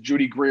daughter, who is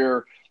Judy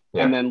Greer,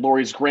 yeah. And then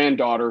Lori's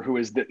granddaughter, who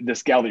is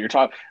this gal that you're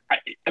talking.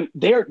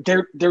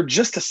 They're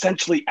just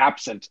essentially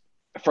absent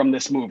from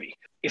this movie,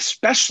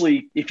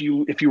 especially if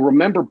you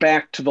remember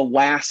back to the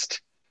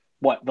last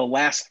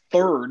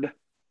third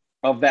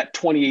of that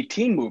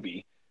 2018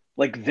 movie.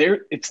 Like,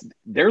 they're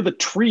the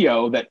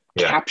trio that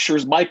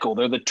captures Michael.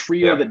 They're the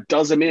trio that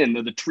does him in.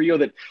 They're the trio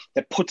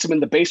that puts him in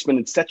the basement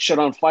and sets shit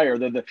on fire.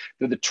 They're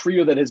the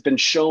trio that has been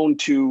shown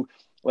to,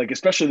 like,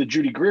 especially the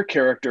Judy Greer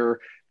character.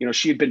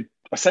 She had been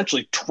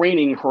essentially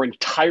training her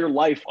entire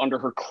life under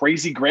her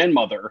crazy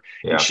grandmother,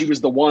 and she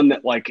was the one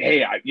that, like,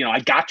 hey, I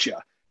got you.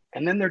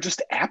 And then they're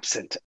just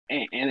absent,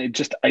 and it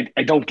just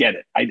I don't get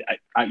it.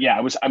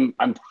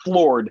 I'm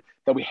floored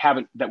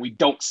that we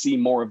don't see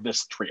more of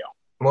this trio.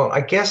 Well,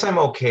 I guess I'm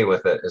okay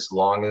with it as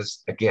long as,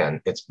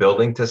 again, it's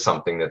building to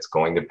something that's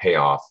going to pay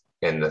off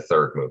in the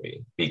third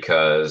movie.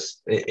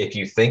 Because if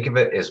you think of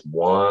it as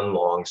one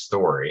long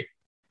story,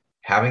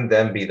 having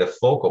them be the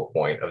focal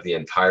point of the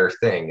entire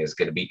thing is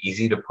going to be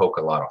easy to poke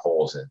a lot of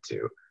holes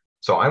into.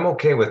 So I'm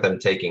okay with them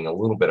taking a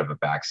little bit of a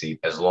backseat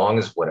as long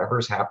as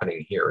whatever's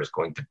happening here is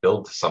going to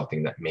build to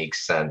something that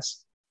makes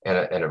sense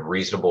and a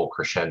reasonable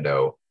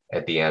crescendo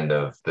at the end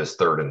of this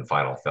third and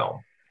final film.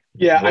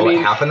 Yeah, Will it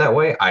happen that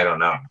way? I don't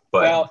know.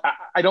 But well,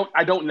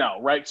 I don't know,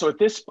 right? So at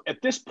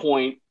this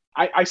point,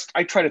 I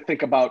try to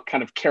think about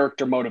kind of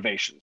character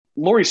motivation.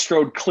 Laurie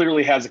Strode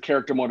clearly has a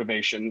character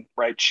motivation,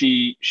 right?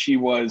 She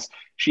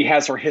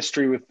has her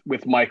history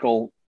with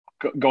Michael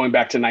going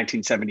back to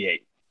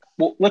 1978.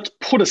 Well, let's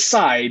put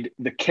aside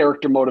the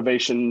character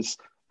motivations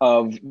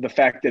of the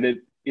fact that it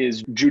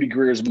is Judy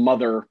Greer's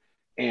mother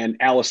and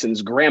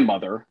Allison's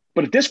grandmother.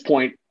 But at this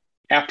point,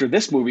 after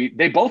this movie,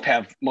 they both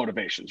have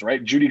motivations,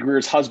 right? Judy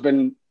Greer's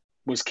husband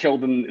was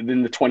killed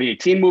in the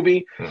 2018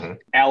 movie. mm-hmm.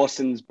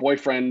 Allison's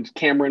boyfriend,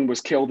 Cameron,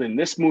 was killed in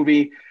this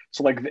movie.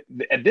 So like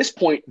at this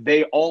point,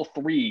 they all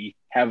three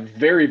have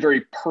very,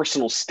 very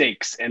personal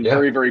stakes and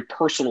very, very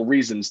personal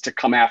reasons to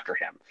come after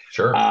him.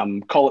 Sure.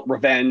 Call it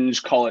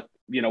revenge, call it,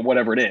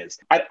 whatever it is.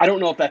 I don't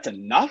know if that's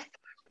enough,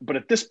 but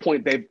at this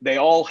point, they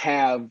all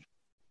have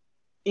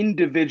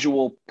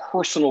individual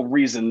personal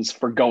reasons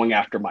for going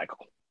after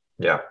Michael.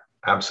 Yeah,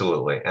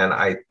 absolutely. And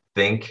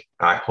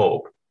I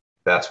hope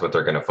that's what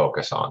they're going to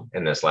focus on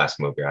in this last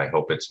movie. I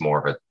hope it's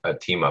more of a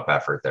team up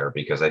effort there,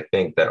 because I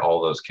think that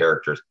all those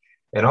characters,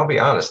 and I'll be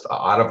honest,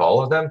 out of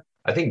all of them,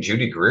 I think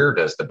Judy Greer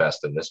does the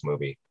best in this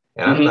movie.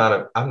 And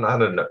I'm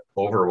not an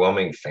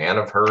overwhelming fan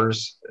of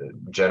hers,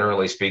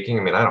 generally speaking.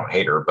 I mean, I don't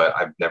hate her, but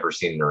I've never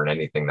seen her in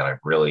anything that I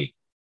really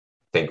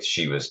think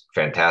she was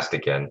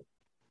fantastic in.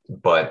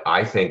 But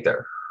I think that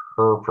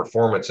her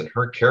performance and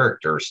her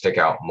character stick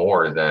out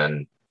more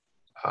than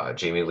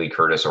Jamie Lee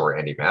Curtis or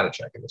Andy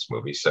Matichak in this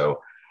movie. So,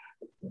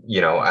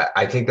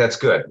 I think that's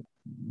good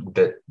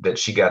that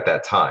she got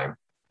that time.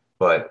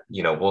 But,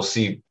 we'll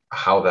see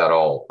how that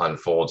all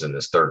unfolds in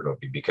this third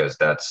movie, because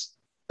that's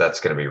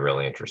going to be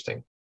really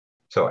interesting.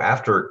 So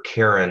after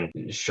Karen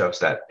shoves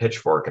that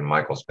pitchfork in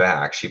Michael's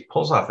back, she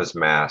pulls off his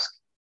mask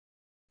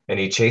and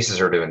he chases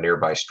her to a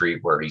nearby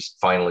street where he's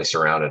finally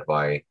surrounded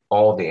by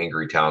all the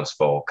angry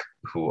townsfolk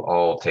who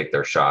all take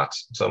their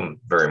shots, some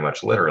very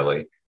much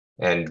literally,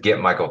 and get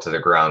Michael to the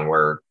ground,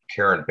 where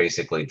Karen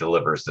basically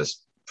delivers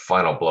this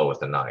final blow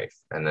with a knife.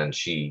 And then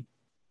she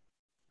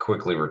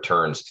quickly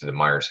returns to the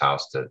Myers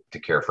house to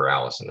care for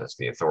Allison as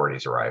the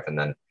authorities arrive. And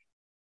then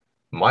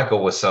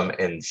Michael, with some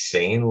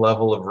insane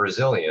level of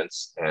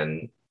resilience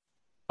and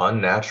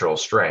unnatural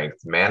strength,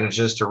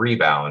 manages to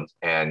rebound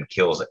and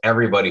kills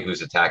everybody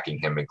who's attacking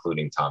him,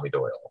 including Tommy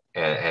Doyle.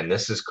 And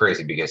this is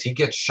crazy because he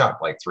gets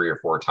shot like 3 or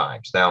 4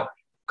 times. Now,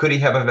 could he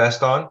have a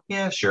vest on?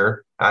 Yeah,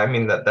 sure. I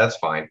mean, that's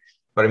fine.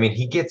 But I mean,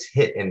 he gets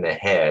hit in the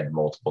head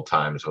multiple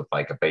times with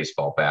like a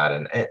baseball bat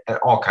and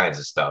all kinds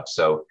of stuff.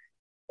 So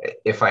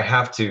if I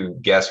have to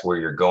guess where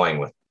you're going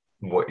with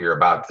what you're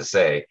about to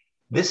say,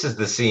 this is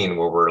the scene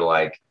where we're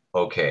like,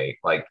 okay,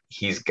 like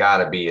he's got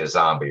to be a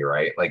zombie,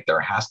 right? Like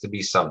there has to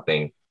be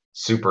something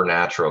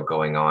supernatural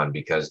going on,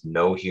 because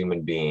no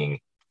human being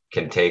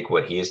can take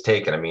what he has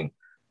taken. I mean,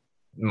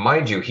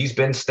 mind you, he's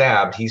been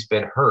stabbed, he's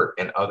been hurt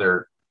in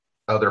other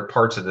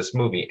parts of this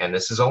movie, and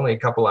this is only a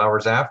couple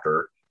hours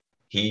after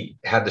he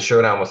had the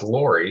showdown with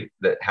Laurie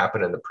that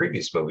happened in the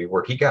previous movie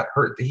where he got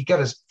hurt. He got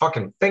his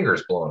fucking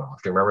fingers blown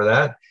off. Do you remember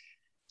that?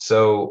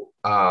 So,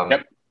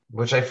 yep.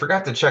 Which I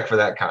forgot to check for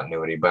that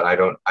continuity, but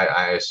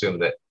I assume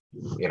that,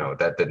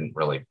 that didn't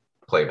really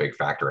play a big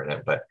factor in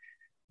it. But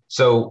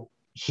so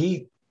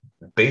he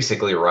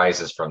basically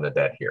rises from the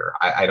dead here.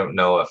 I don't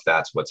know if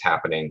that's what's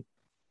happening,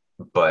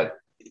 but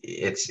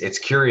it's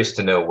curious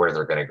to know where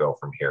they're going to go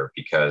from here,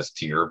 because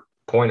to your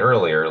point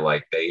earlier,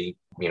 like they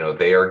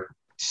are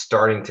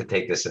starting to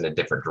take this in a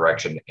different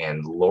direction,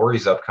 and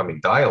Laurie's upcoming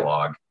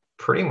dialogue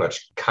pretty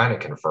much kind of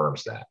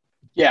confirms that.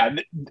 Yeah,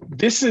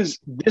 this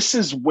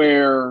is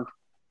where,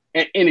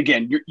 and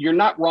again, you're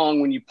not wrong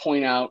when you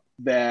point out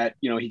that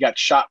he got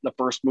shot in the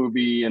first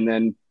movie and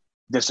then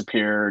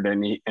disappeared,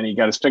 and he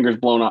got his fingers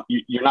blown off.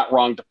 You're not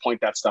wrong to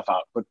point that stuff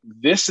out, but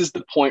this is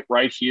the point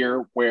right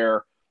here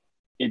where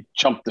it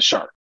jumped the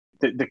shark.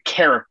 The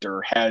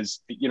character has,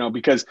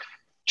 because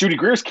Judy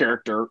Greer's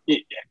character,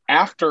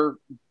 after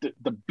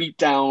the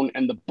beatdown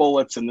and the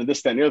bullets and the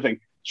this, that, and the other thing,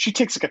 she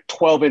takes like a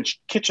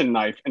 12-inch kitchen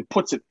knife and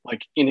puts it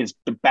like in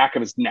the back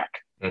of his neck.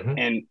 Mm-hmm.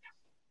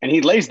 And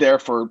he lays there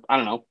for, I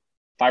don't know,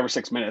 5 or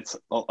 6 minutes,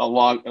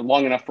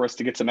 long enough for us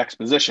to get some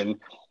exposition.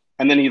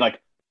 And then he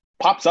like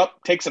pops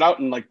up, takes it out,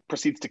 and like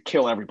proceeds to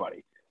kill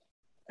everybody.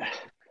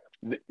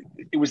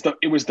 It was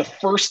the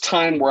first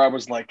time where I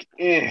was like,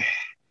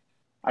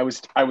 I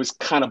was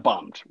kind of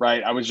bummed,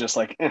 right? I was just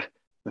like,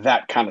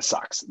 that kind of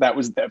sucks. That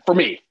was for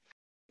me.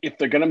 If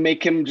they're going to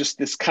make him just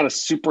this kind of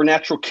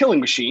supernatural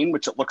killing machine,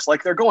 which it looks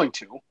like they're going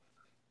to,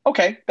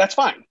 okay, that's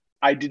fine.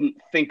 I didn't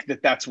think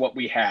that that's what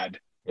we had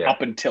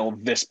up until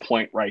this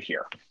point right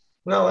here.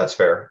 No, that's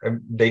fair.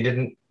 They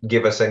didn't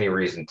give us any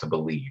reason to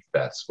believe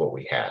that's what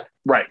we had.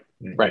 Right.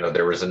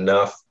 There was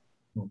enough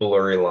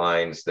blurry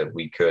lines that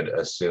we could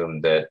assume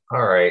that,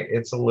 all right,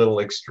 it's a little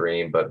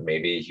extreme, but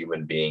maybe a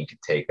human being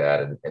could take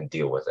that and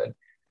deal with it.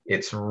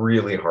 it's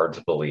really hard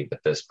to believe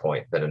at this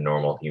point that a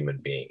normal human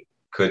being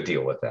could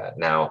deal with that.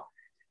 Now,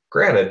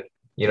 granted,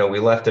 we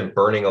left him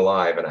burning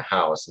alive in a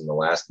house in the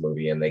last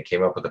movie, and they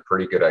came up with a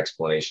pretty good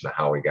explanation of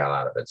how he got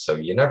out of it. So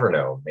you never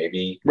know.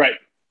 Maybe right.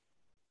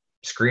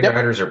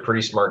 Screenwriters are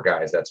pretty smart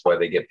guys. That's why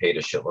they get paid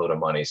a shitload of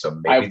money. So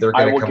maybe they're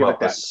going to come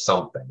up with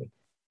something.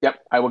 Yep,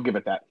 I will give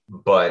it that.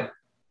 But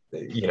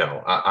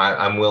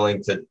I'm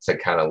willing to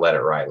kind of let it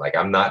ride. Like,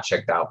 I'm not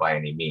checked out by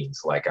any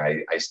means. Like,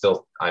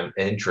 I'm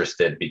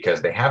interested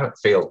because they haven't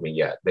failed me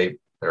yet. There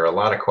are a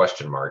lot of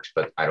question marks,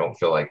 but I don't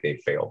feel like they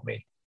failed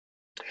me.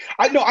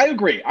 I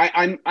agree.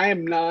 I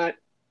am not.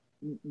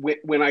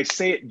 When I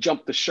say it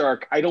jumped the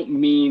shark, I don't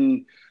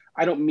mean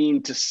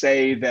to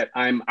say that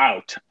I'm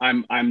out.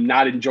 I'm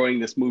not enjoying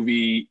this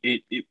movie.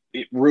 It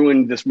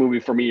ruined this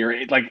movie for me,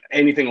 or like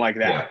anything like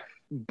that.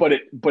 Yeah. But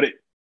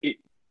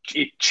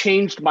it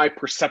changed my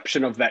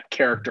perception of that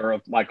character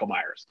of Michael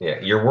Myers. Yeah,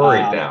 you're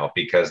worried now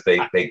because they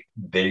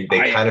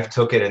kind of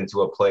took it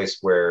into a place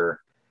where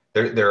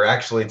they're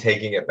actually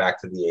taking it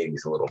back to the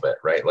 80s a little bit,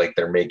 right? Like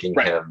they're making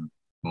him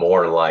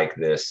more like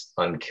this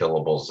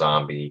unkillable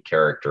zombie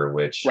character,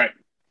 which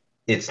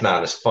it's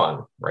not as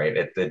fun, right?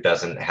 It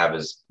doesn't have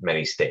as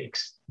many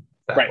stakes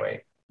that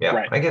way.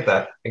 Yeah, I get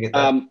that.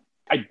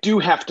 I do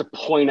have to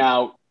point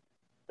out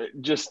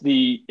just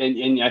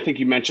and I think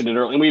you mentioned it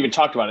earlier, and we even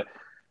talked about it,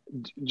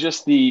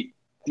 just the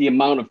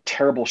amount of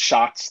terrible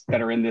shots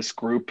that are in this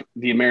group.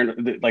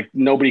 Like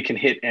nobody can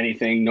hit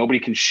anything. Nobody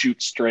can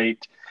shoot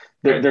straight.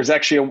 There's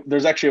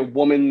actually a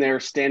woman there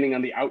standing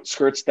on the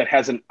outskirts that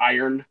has an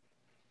iron.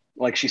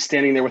 Like she's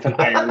standing there with an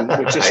iron,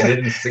 which is I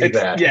didn't see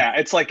that. Yeah,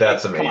 it's like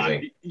that's come amazing.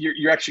 On,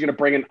 you're actually going to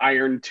bring an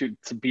iron to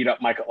beat up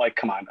Michael. Like,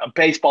 come on, a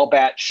baseball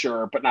bat,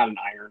 sure, but not an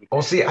iron.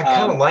 Well, see, I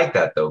kind of like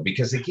that though,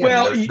 because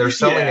again, they're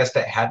selling us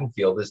that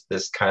Haddonfield is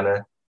this kind of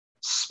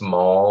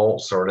small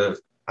sort of.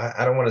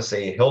 I don't want to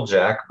say hill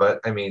jack, but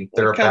I mean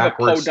they're kind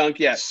backwards. Of a podunk,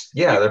 yes.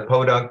 Yeah, they're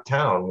podunk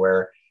town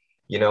where,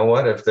 you know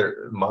what, if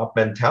they're mob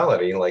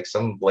mentality, like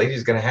some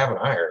lady's going to have an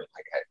iron.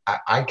 Like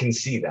I can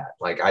see that.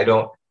 Like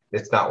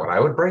it's not what I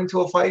would bring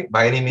to a fight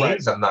by any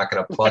means. I'm not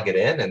going to plug it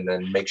in and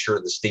then make sure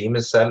the steam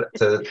is set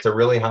to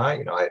really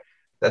high.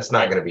 That's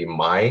not going to be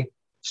my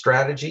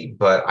strategy,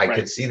 but I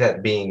could see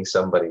that being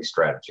somebody's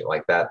strategy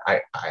like that.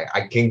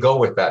 I can go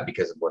with that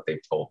because of what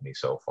they've told me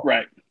so far.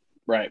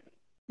 Right.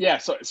 Yeah.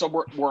 So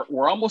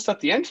we're almost at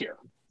the end here.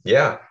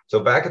 Yeah. So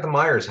back at the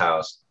Myers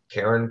house,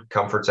 Karen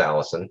comforts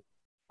Allison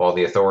while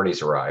the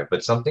authorities arrive,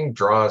 but something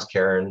draws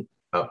Karen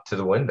up to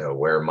the window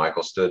where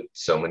Michael stood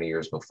so many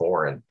years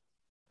before, and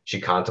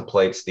she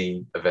contemplates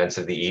the events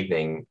of the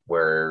evening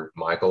where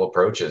Michael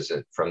approaches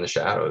it from the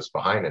shadows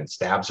behind and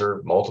stabs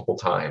her multiple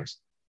times.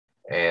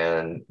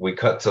 And we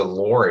cut to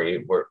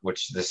Laurie,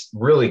 which this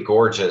really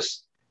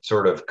gorgeous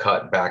sort of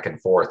cut back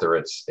and forth, or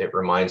it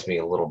reminds me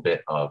a little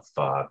bit of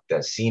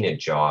that scene in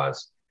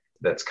Jaws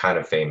that's kind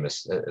of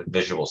famous, a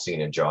visual scene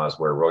in Jaws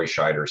where Roy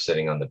Scheider's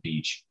sitting on the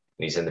beach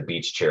and he's in the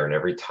beach chair, and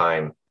every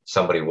time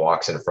somebody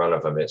walks in front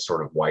of him, it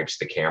sort of wipes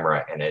the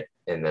camera,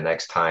 and the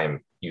next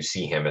time you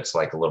see him, it's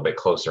like a little bit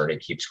closer and it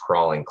keeps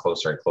crawling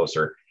closer and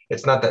closer.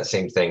 It's not that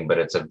same thing, but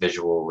it's a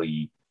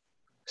visually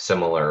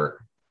similar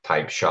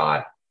type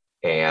shot.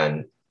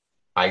 And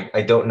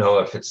I don't know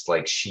if it's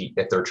like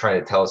if they're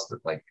trying to tell us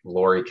that like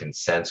Laurie can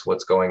sense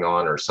what's going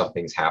on or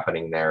something's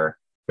happening there.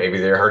 Maybe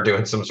they are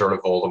doing some sort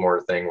of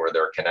Voldemort thing where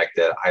they're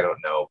connected. I don't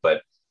know,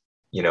 but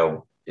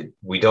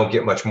we don't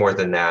get much more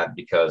than that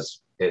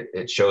because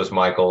it shows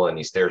Michael and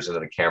he stares into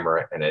the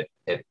camera and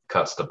it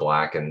cuts to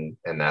black and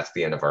that's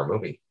the end of our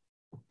movie.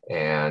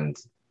 And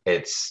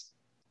it's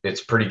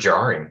pretty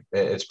jarring.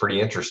 It's pretty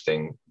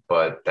interesting,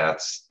 but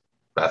that's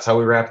how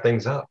we wrap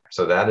things up.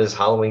 So that is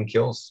Halloween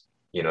Kills.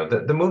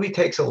 The movie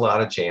takes a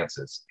lot of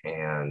chances,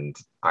 and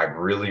I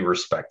really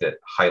respect it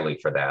highly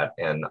for that.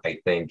 And I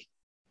think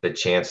the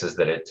chances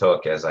that it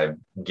took, as I've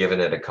given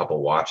it a couple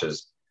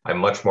watches, I'm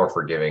much more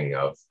forgiving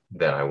of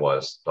than I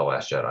was The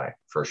Last Jedi,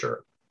 for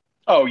sure.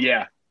 Oh,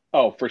 yeah.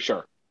 Oh, for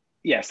sure.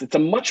 Yes, it's a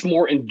much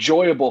more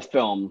enjoyable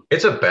film.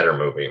 It's a better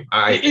movie.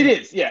 It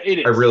is. Yeah, it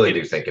is. I really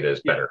do think it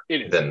is better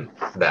than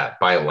that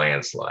by a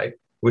landslide,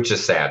 which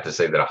is sad to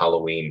say that a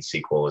Halloween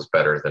sequel is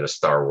better than a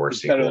Star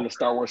Wars sequel. Better than a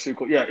Star Wars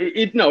sequel. Yeah,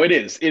 it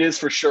is. It is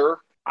for sure.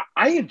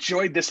 I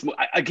enjoyed this movie.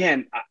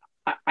 Again,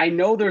 I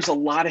know there's a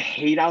lot of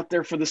hate out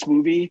there for this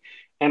movie.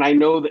 And I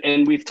know that,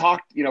 and we've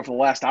talked, for the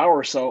last hour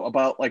or so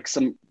about like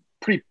some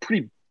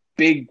pretty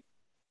big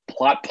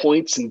plot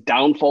points and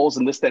downfalls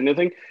and this, that, and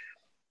everything.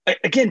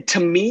 Again, to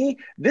me,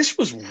 this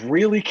was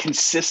really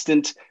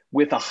consistent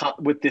with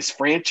this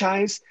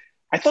franchise.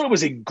 I thought it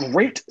was a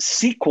great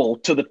sequel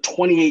to the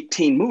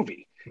 2018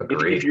 movie.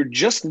 If you're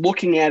just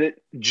looking at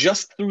it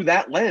just through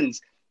that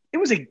lens, it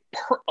was a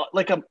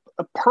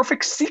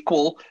perfect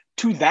sequel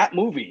to that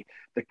movie.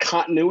 The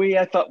continuity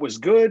I thought was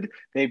good.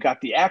 They've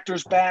got the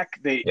actors back.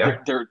 I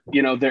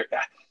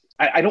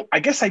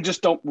guess I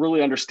just don't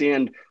really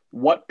understand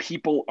what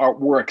people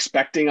were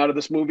expecting out of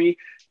this movie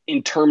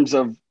in terms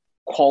of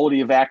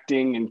quality of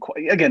acting, and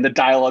again, the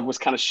dialogue was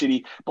kind of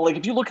shitty. But like,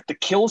 if you look at the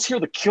kills here,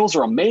 the kills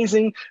are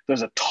amazing.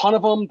 There's a ton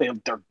of them.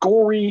 They're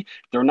gory.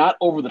 They're not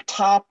over the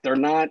top. They're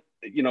not,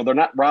 they're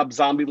not Rob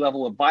Zombie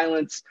level of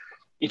violence.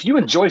 If you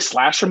enjoy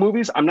slasher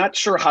movies, I'm not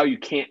sure how you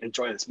can't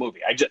enjoy this movie.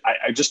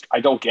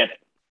 I don't get it.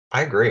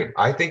 I agree.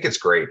 I think it's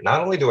great.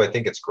 Not only do I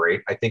think it's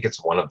great, I think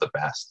it's one of the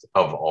best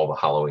of all the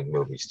Halloween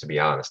movies, to be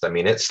honest. I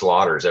mean, it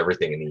slaughters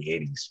everything in the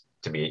 80s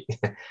to be.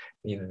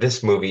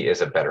 This movie is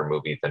a better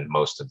movie than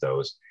most of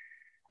those.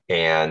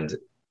 And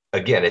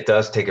again, it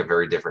does take a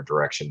very different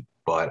direction,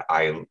 but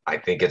I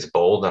think it's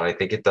bold and I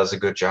think it does a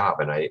good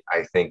job. And I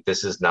think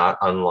this is not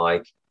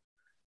unlike,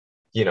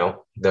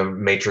 the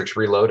Matrix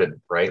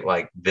Reloaded, right?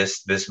 Like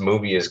this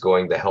movie is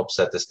going to help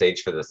set the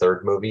stage for the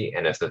third movie.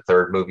 And if the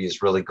third movie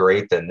is really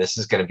great, then this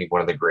is going to be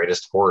one of the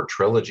greatest horror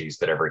trilogies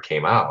that ever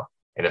came out.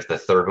 And if the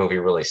third movie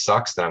really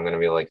sucks, then I'm going to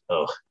be like,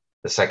 oh,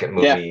 the second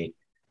movie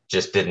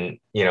just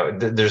didn't,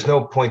 there's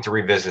no point to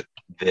revisit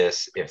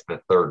this if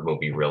the third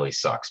movie really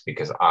sucks,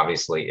 because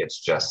obviously it's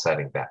just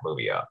setting that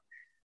movie up.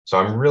 So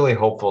I'm really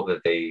hopeful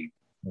that they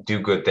do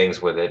good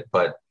things with it.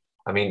 But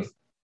I mean,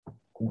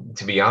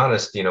 to be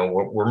honest,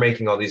 we're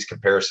making all these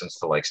comparisons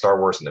to like Star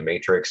Wars and the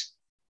Matrix.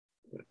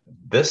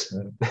 This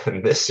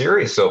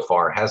series so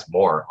far has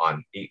more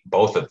on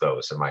both of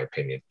those, in my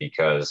opinion,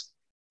 because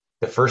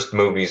the first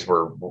movies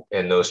were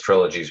in those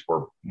trilogies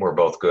were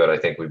both good. I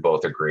think we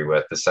both agree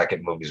with. The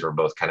second movies were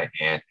both kind of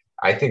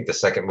I think the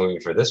second movie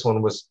for this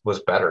one was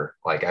better.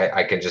 Like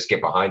I can just get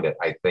behind it.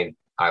 I think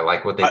I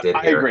like what they did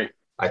here. I agree.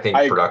 I think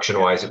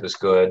production-wise, it was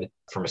good.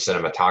 From a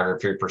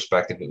cinematography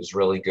perspective, it was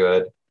really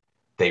good.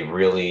 They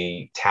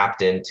really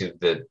tapped into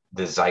the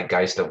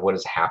zeitgeist of what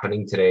is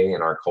happening today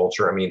in our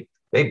culture. I mean,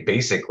 they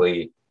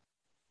basically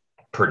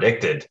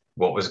predicted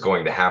what was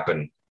going to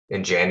happen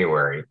in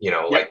January,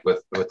 like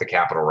with the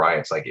Capitol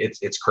riots. Like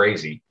it's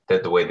crazy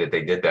that the way that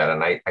they did that.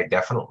 And I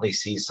definitely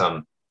see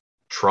some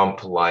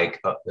Trump-like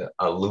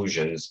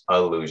allusions,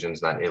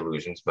 not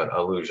illusions, but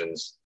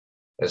allusions,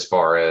 as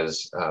far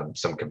as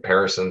some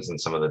comparisons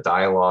and some of the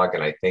dialogue.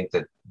 And I think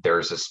that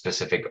there's a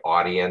specific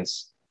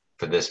audience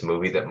for this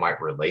movie that might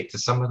relate to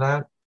some of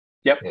that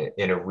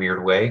in a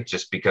weird way,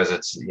 just because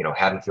it's,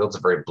 Haddonfield's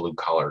a very blue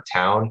collar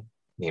town,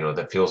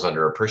 that feels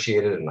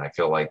underappreciated. And I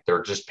feel like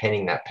they're just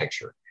painting that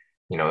picture,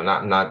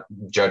 not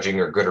judging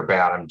or good or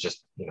bad. I'm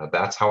just,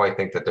 that's how I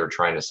think that they're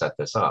trying to set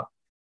this up.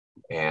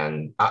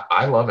 And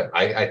I love it.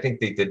 I think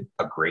they did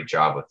a great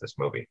job with this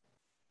movie.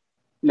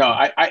 No,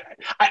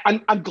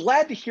 I'm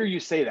glad to hear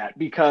you say that,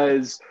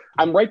 because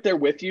I'm right there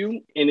with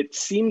you. And it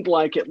seemed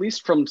like, at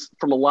least from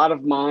a lot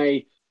of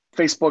my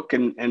Facebook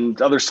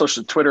and other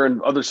Twitter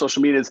and other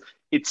social medias,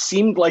 it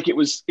seemed like it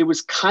was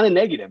kind of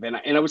negative. And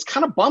I was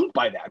kind of bummed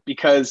by that,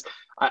 because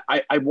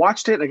I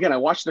watched it again. I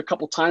watched it a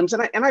couple times,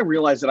 and I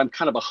realized that I'm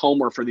kind of a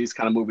homer for these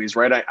kind of movies,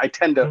 right? I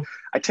tend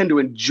to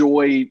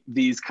enjoy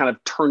these kind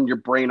of turn your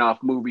brain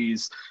off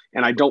movies,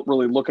 and I don't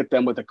really look at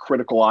them with a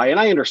critical eye. And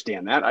I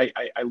understand that. I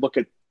look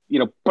at,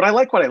 but I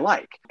like what I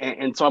like.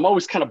 And so I'm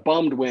always kind of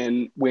bummed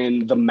when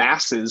the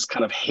masses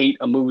kind of hate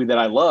a movie that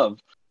I love.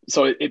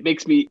 So it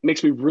makes me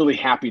really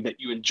happy that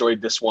you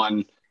enjoyed this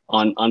one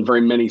on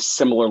very many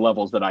similar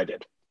levels that I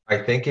did. I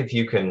think if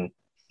you can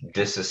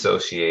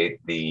disassociate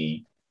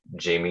the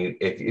Jamie,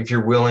 if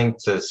you're willing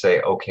to say,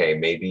 okay,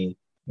 maybe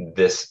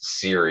this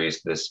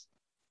series, this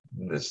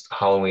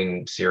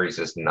Halloween series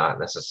is not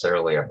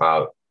necessarily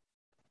about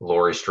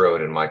Laurie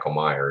Strode and Michael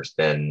Myers,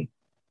 then,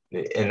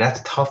 and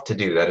that's tough to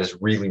do. That is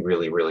really,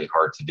 really, really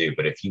hard to do.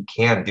 But if you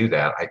can do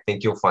that, I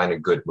think you'll find a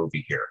good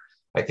movie here.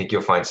 I think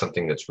you'll find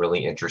something that's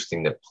really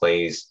interesting, that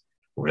plays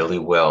really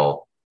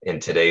well in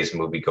today's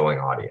movie-going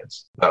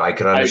audience. But I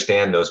can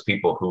understand those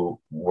people who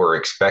were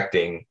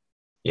expecting,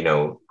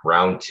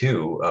 round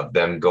two of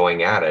them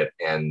going at it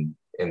and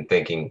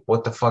thinking,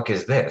 what the fuck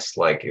is this?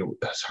 Like, it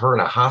was her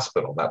in a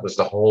hospital. That was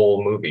the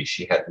whole movie.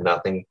 She had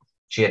nothing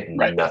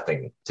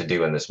to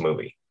do in this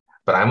movie.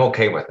 But I'm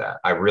okay with that.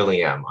 I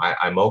really am.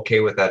 I'm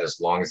okay with that, as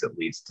long as it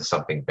leads to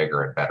something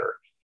bigger and better.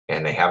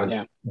 And they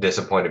haven't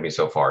disappointed me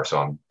so far. So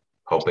I'm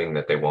hoping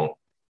that they won't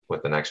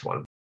with the next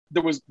one.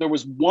 There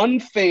was one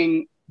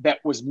thing that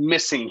was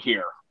missing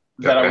here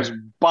that I was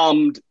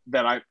bummed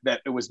that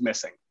it was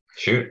missing.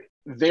 Shoot.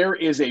 There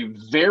is a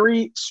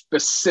very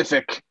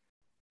specific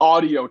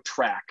audio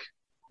track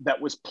that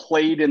was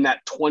played in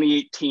that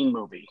 2018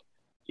 movie.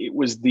 It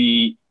was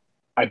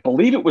I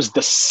believe it was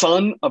the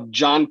son of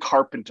John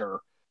Carpenter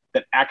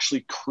that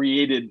actually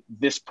created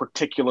this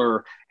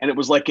particular, and it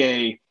was like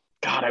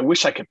God, I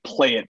wish I could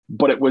play it,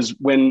 but it was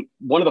when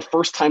one of the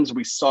first times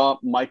we saw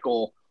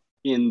Michael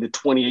in the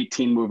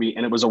 2018 movie,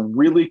 and it was a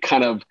really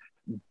kind of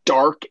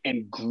dark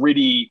and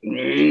gritty.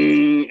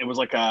 It was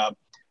like a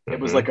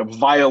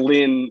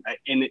violin,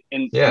 and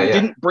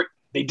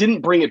they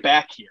didn't bring it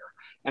back here,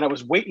 and I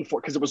was waiting for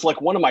it, because it was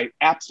like one of my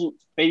absolute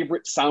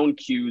favorite sound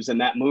cues in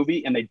that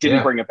movie, and they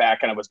didn't bring it back,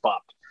 and I was bummed.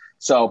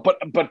 So,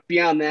 but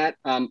beyond that,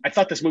 I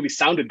thought this movie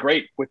sounded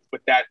great with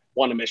that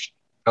one omission.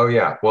 Oh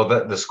yeah, well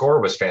the score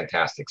was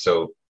fantastic.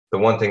 So the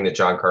one thing that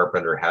John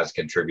Carpenter has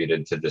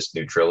contributed to this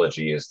new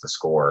trilogy is the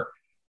score.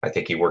 I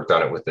think he worked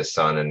on it with his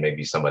son and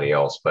maybe somebody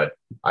else, but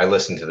I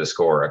listened to the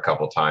score a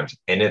couple times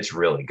and it's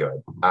really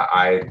good.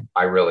 I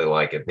really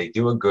like it. They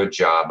do a good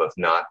job of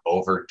not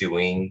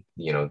overdoing,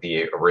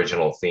 the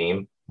original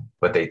theme,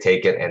 but they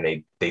take it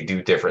and they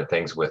do different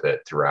things with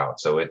it throughout.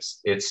 So it's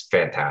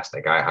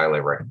fantastic. I highly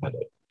recommend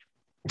it.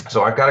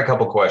 So I've got a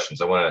couple questions.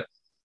 I want to,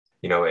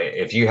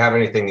 if you have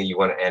anything that you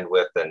want to end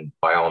with, then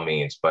by all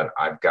means, but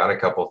I've got a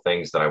couple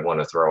things that I want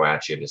to throw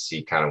at you to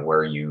see kind of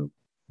where you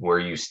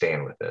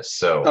stand with this.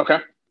 So, okay.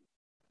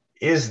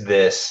 Is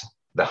this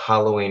the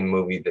Halloween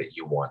movie that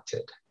you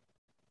wanted?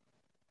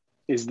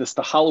 Is this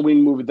the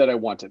Halloween movie that I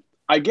wanted?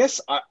 I guess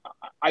I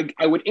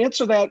would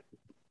answer that.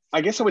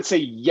 I guess I would say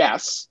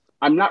yes.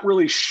 I'm not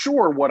really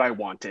sure what I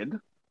wanted.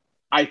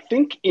 I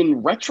think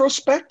in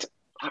retrospect,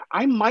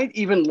 I might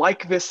even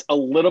like this a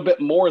little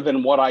bit more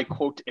than what I,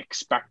 quote,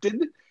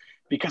 expected,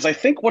 because I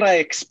think what I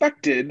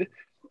expected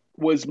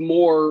was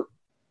more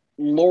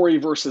Laurie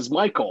versus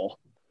Michael.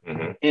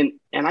 Mm-hmm.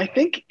 And I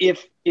think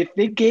if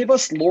they gave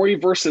us Laurie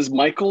versus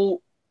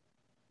Michael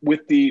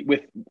with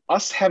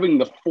us having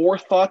the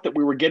forethought that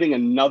we were getting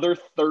another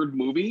third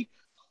movie,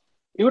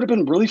 it would have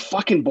been really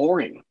fucking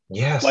boring.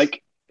 Yes.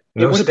 Like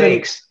no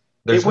stakes.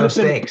 There's no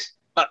stakes.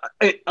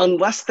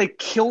 Unless they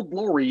killed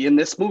Laurie in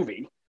this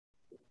movie.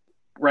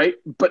 Right.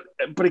 But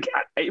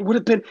it would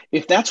have been,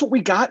 if that's what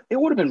we got, it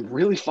would have been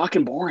really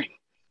fucking boring.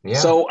 Yeah.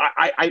 So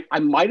I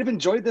might have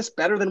enjoyed this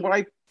better than what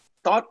I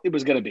thought it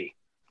was going to be.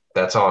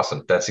 That's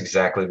awesome. That's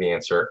exactly the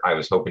answer I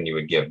was hoping you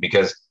would give,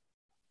 because,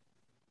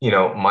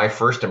 my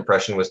first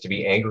impression was to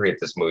be angry at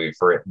this movie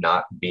for it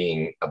not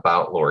being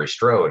about Laurie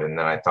Strode. And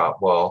then I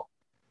thought, well,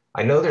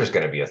 I know there's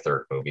going to be a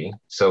third movie.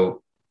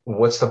 So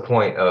what's the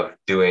point of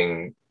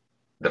doing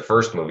the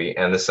first movie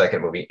and the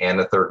second movie and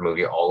the third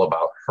movie all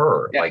about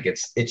her? Yeah. Like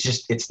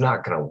it's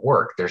not going to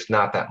work. There's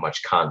not that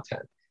much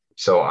content.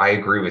 So I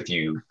agree with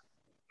you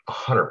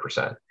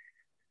 100%.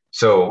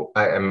 So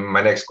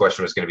my next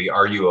question was going to be,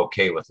 are you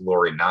okay with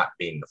Laurie not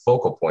being the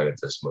focal point of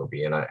this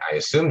movie? And I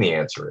assume the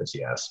answer is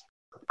yes.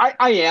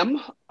 I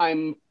am.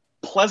 I'm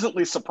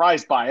pleasantly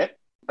surprised by it.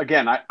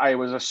 Again, I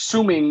was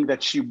assuming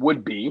that she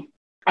would be.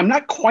 I'm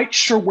not quite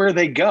sure where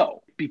they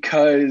go,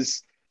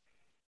 because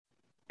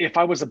if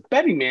I was a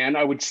betting man,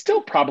 I would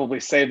still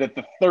probably say that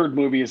the third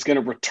movie is going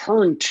to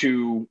return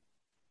to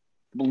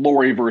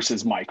Laurie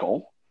versus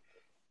Michael.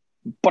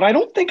 But I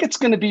don't think it's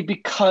going to be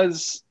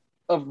because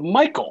of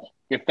Michael,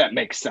 if that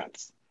makes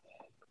sense.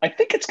 I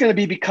think it's going to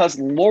be because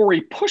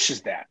Laurie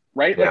pushes that,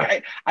 right? Yeah.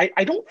 Like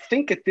I don't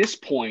think at this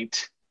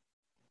point,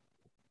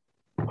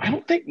 I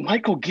don't think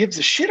Michael gives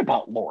a shit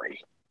about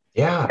Laurie.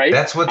 Yeah, right?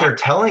 That's what they're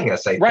telling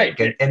us, I think.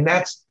 Right. And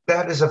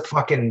that is a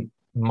fucking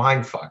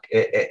mind fuck.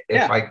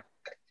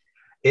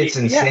 It's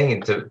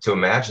insane to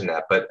imagine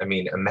that. But I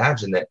mean,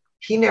 imagine that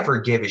he never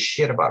gave a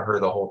shit about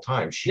her the whole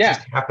time. She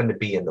just happened to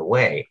be in the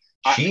way.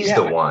 She's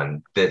the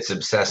one that's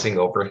obsessing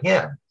over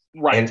him.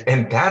 Right.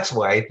 And that's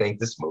why I think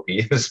this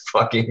movie is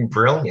fucking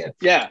brilliant.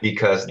 Yeah.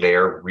 Because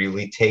they're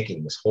really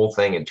taking this whole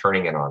thing and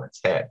turning it on its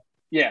head.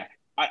 Yeah.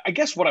 I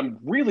guess what I'm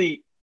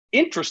really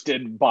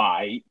interested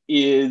by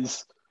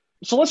is,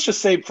 so let's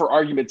just say for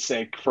argument's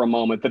sake for a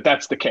moment that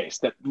that's the case,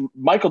 that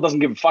Michael doesn't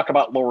give a fuck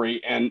about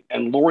Laurie and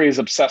Laurie is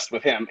obsessed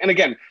with him. And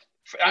again,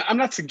 I'm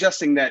not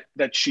suggesting that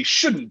she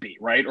shouldn't be,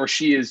 right? Or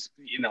she is,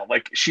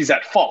 like she's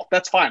at fault.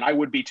 That's fine. I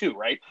would be too,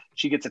 right?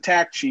 She gets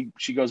attacked. She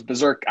goes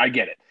berserk. I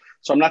get it.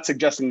 So I'm not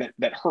suggesting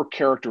that her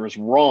character is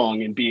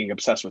wrong in being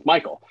obsessed with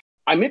Michael.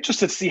 I'm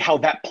interested to see how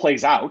that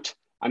plays out.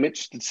 I'm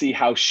interested to see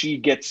how she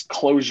gets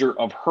closure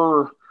of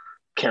her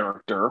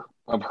character,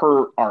 of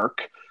her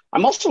arc.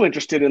 I'm also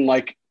interested in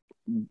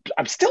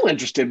I'm still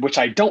interested, which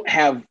I don't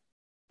have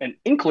an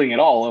inkling at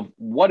all, of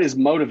what is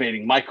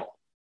motivating Michael.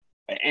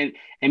 And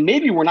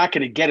maybe we're not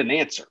going to get an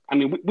answer. I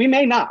mean, we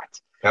may not.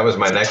 That was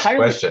my next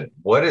question.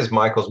 What is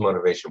Michael's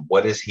motivation?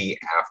 What is he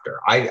after?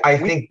 I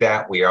think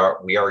that we are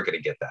going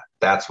to get that.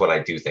 That's what I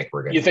do think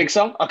we're going to. You think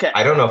so? Okay.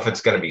 I don't know if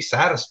it's going to be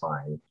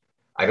satisfying.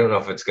 I don't know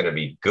if it's going to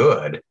be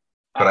good,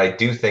 but I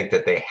do think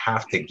that they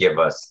have to give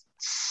us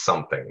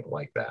something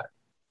like that.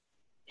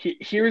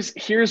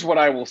 Here's what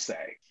I will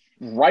say.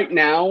 Right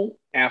now,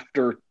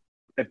 after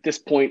at this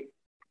point,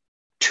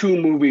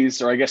 2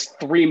 movies, or I guess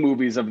 3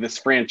 movies of this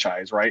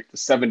franchise, right? The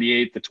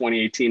 78, the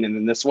 2018, and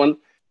then this one.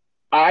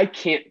 I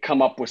can't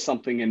come up with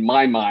something in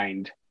my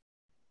mind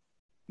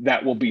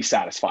that will be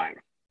satisfying.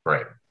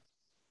 Right.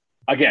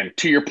 Again,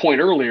 to your point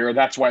earlier,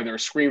 that's why there are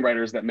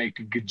screenwriters that make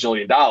a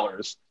gajillion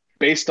dollars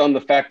based on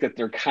the fact that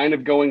they're kind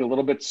of going a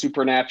little bit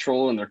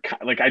supernatural, and they're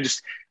like,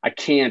 I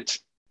can't.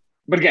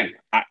 But again,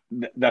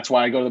 that's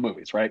why I go to the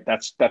movies, right?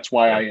 That's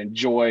why I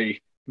enjoy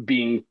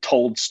being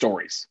told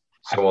stories.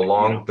 So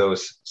along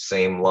those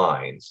same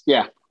lines,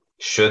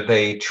 should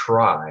they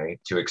try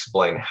to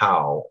explain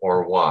how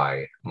or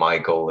why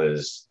Michael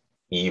is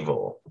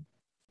evil?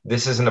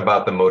 This isn't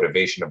about the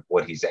motivation of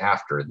what he's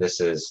after.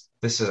 This is,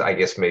 I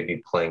guess,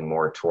 maybe playing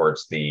more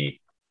towards the,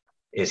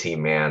 is he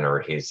man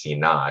or is he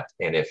not?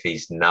 And if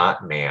he's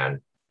not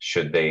man,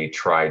 should they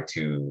try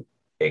to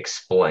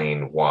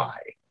explain why.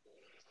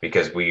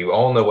 Because we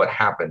all know what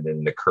happened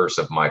in The Curse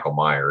of Michael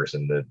Myers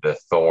and the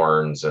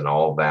thorns and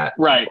all that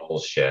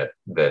bullshit.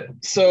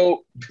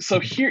 So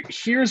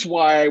here's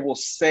why I will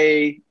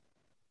say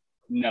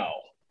no.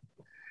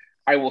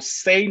 I will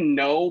say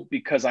no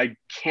because I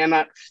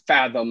cannot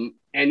fathom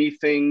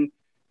anything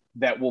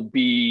that will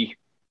be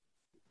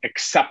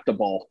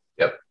acceptable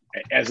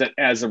as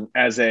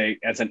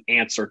an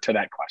answer to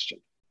that question.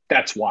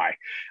 That's why.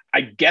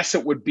 I guess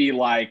it would be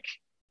like,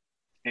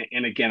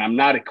 and again, I'm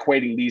not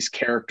equating these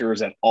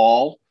characters at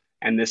all,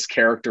 and this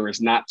character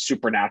is not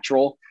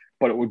supernatural,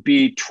 but it would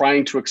be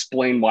trying to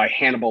explain why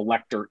Hannibal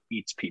Lecter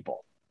eats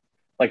people.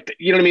 Like,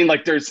 you know what I mean?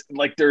 Like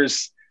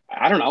there's,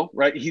 I don't know,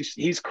 right?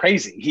 He's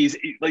crazy. He's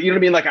like, you know what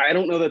I mean? Like, I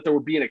don't know that there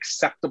would be an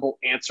acceptable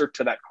answer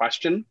to that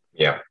question.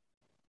 Yeah.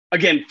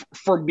 Again,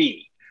 for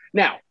me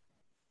now,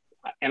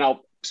 and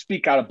I'll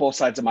speak out of both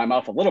sides of my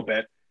mouth a little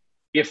bit.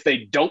 If they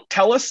don't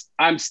tell us,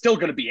 I'm still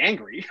going to be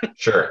angry.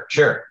 Sure.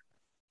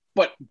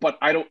 But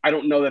I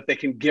don't know that they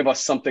can give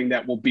us something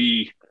that will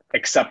be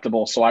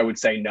acceptable. So I would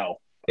say no.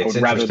 It's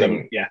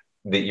interesting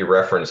that you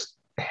referenced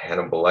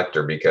Hannibal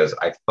Lecter, because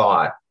I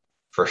thought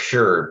for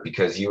sure,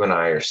 because you and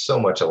I are so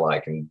much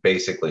alike and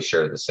basically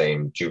share the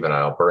same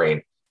juvenile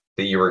brain,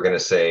 that you were going to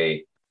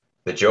say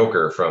the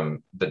Joker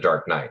from The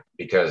Dark Knight,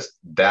 because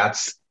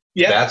that's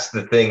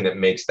the thing that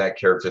makes that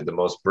character the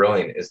most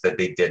brilliant, is that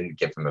they didn't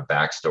give him a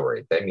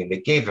backstory. I mean, they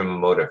gave him a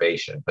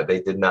motivation, but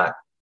they did not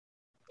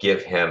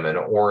give him an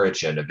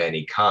origin of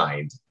any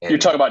kind. And you're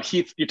talking about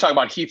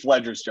Heath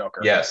Ledger's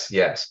Joker. Yes.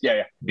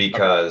 Yeah.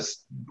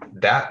 Because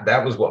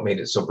that was what made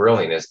it so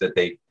brilliant, is that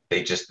they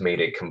just made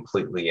it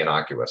completely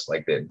innocuous.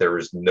 Like there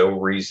was no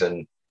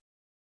reason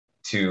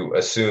to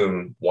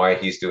assume why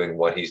he's doing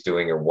what he's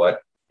doing or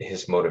what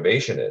his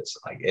motivation is.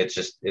 Like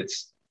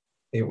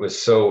it was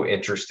so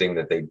interesting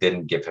that they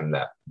didn't give him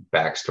that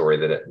backstory,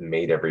 that it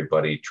made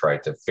everybody try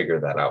to figure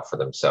that out for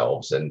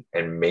themselves. And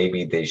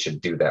maybe they should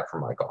do that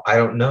for Michael. I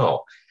don't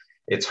know.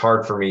 It's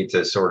hard for me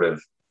to sort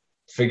of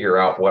figure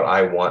out what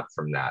I want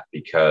from that,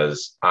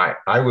 because I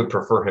would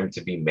prefer him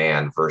to be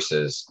man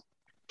versus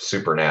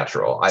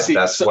supernatural.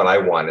 That's what I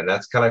want. And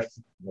that's kind of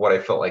what I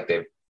felt like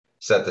they've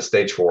set the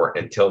stage for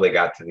until they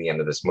got to the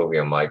end of this movie.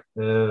 I'm like,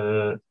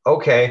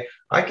 okay,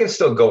 I can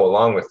still go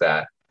along with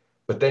that.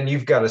 But then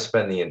you've got to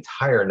spend the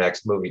entire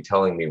next movie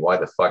telling me why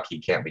the fuck he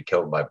can't be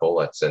killed by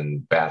bullets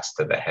and bats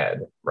to the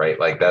head, right?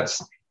 Like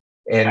that's,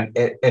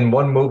 and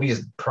one movie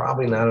is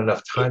probably not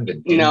enough time to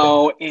do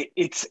that.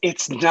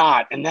 It's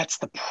not, and that's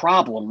the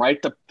problem,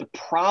 right? The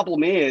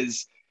problem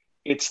is,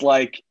 it's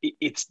like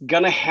it's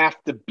gonna have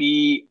to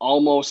be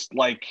almost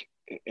like,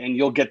 and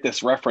you'll get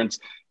this reference,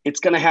 it's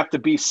gonna have to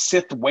be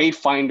Sith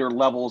Wayfinder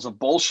levels of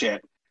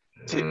bullshit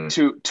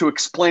to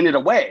explain it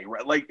away,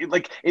 right?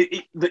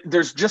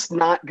 There's just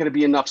not going to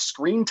be enough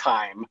screen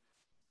time.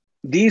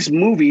 These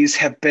movies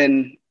have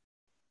been,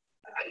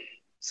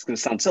 it's going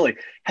to sound silly,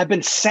 have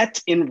been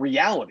set in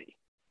reality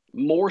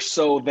more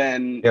so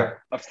than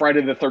a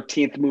Friday the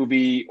 13th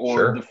movie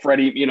or the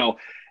Freddy,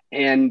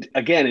 and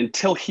again,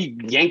 until he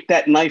yanked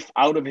that knife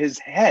out of his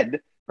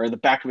head or the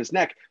back of his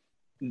neck,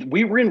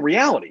 we were in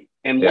reality.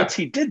 And once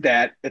he did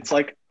that, it's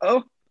like,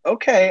 oh,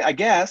 okay, I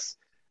guess.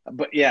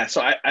 But yeah,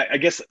 so I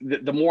guess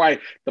the more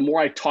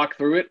I talk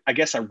through it, I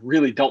guess I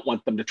really don't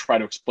want them to try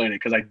to explain it,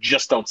 because I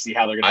just don't see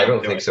how they're going to. I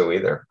don't think so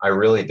either. I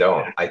really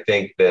don't. Yeah. I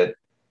think that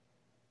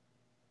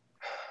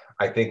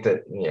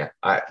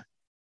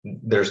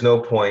there's no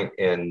point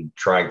in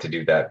trying to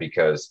do that,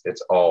 because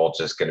it's all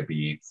just going to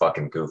be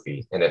fucking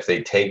goofy. And if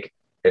they take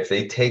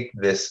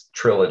this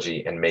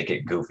trilogy and make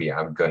it goofy,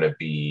 I'm going to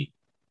be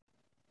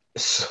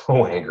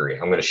so angry.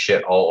 I'm going to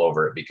shit all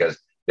over it, because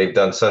they've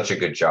done such a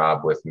good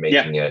job with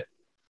making it.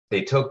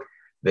 They took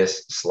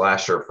this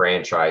slasher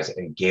franchise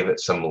and gave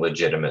it some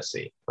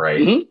legitimacy, right?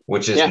 Mm-hmm.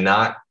 Which is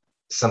not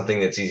something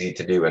that's easy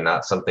to do, and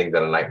not something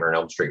that a Nightmare on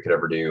Elm Street could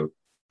ever do.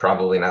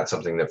 Probably not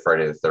something that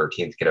Friday the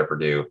 13th could ever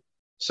do.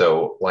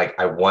 So like,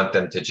 I want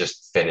them to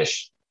just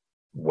finish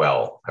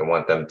well. I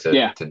want them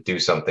to do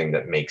something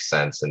that makes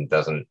sense and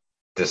doesn't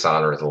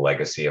dishonor the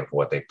legacy of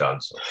what they've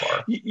done so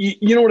far.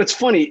 You know what? It's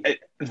funny.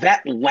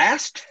 That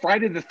last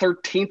Friday the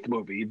 13th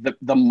movie,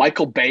 the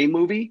Michael Bay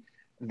movie,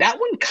 that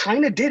one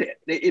kind of did it.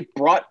 It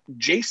brought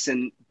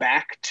Jason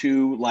back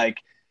to, like,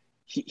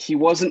 he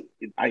wasn't,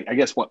 I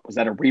guess, what was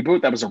that, a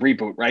reboot? That was a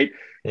reboot, right?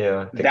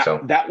 Yeah, I think so.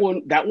 That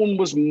one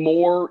was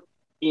more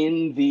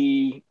in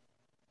the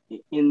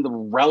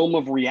realm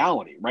of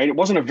reality, right? It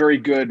wasn't a very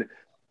good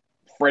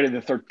Friday the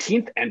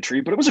 13th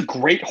entry, but it was a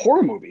great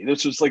horror movie.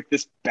 This was like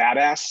this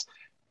badass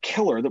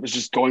killer that was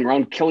just going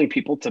around killing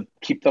people to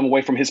keep them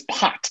away from his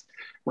pot,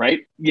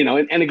 right?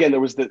 And again, there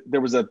was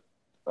a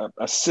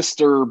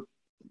sister,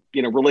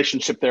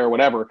 relationship there or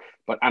whatever,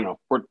 but I don't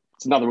know,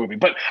 it's another movie.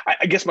 But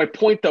I guess my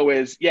point though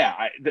is,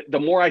 the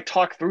more I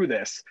talk through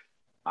this,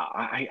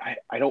 I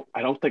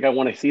don't think I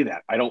want to see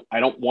that. I don't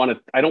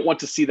want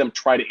to see them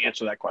try to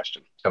answer that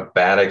question. A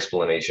bad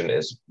explanation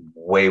is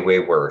way, way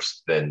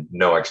worse than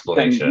no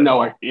explanation.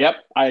 Yep.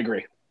 I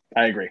agree.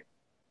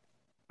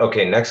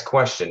 Okay. Next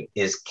question.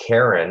 Is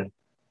Karen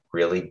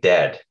really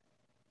dead?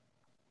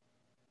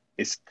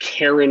 Is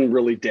Karen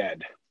really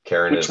dead?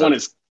 Karen Which one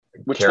is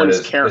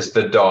Karen? Is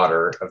the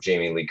daughter of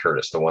Jamie Lee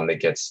Curtis, the one that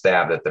gets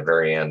stabbed at the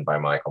very end by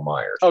Michael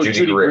Myers. Oh,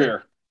 Judy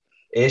Greer.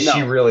 Is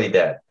she really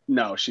dead?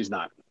 No, she's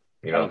not.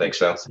 You don't think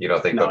so? You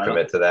don't think they'll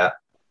commit to that?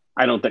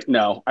 I don't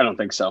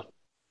think so.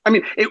 I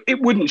mean, it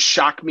wouldn't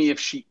shock me if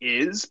she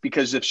is,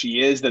 because if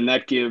she is, then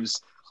that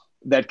gives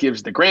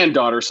the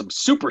granddaughter some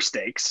super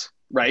stakes,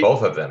 right?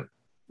 Both of them.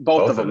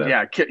 Both of them.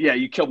 Yeah. Yeah.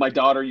 You killed my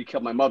daughter. You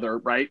killed my mother.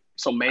 Right.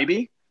 So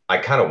maybe. I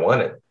kind of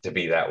want it to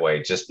be that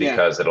way just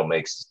because it'll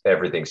make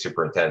everything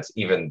super intense,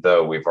 even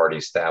though we've already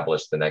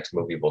established the next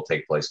movie will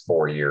take place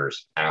 4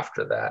 years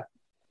after that.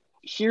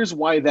 Here's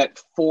why that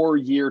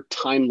 4-year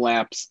time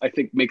lapse, I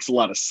think, makes a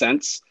lot of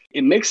sense.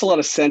 It makes a lot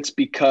of sense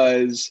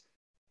because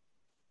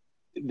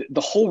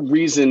the whole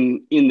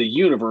reason in the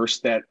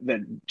universe that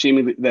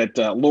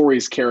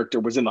Laurie's character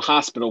was in the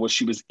hospital was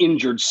she was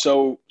injured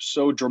so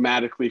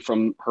dramatically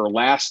from her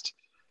last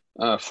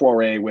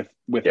foray with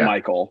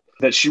Michael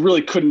that she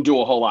really couldn't do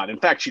a whole lot. In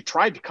fact, she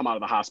tried to come out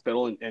of the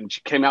hospital and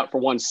she came out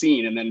for one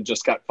scene and then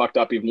just got fucked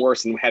up even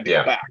worse and had to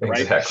go back. Right.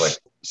 Exactly.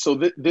 So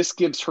this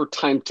gives her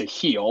time to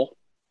heal.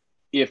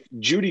 If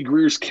Judy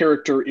Greer's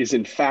character is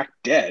in fact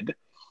dead,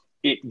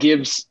 it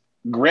gives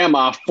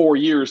grandma 4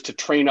 years to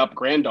train up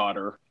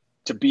granddaughter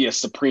to be a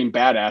supreme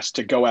badass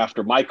to go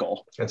after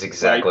Michael. That's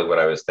exactly what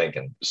I was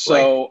thinking.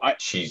 So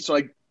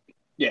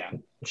yeah.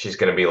 She's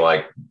going to be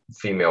like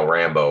female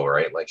Rambo,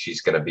 right? Like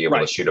she's going to be able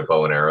to shoot a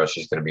bow and arrow.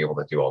 She's going to be able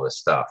to do all this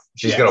stuff.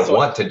 She's going to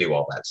want to do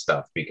all that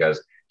stuff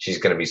because she's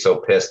going to be so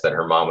pissed that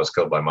her mom was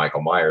killed by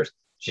Michael Myers.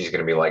 She's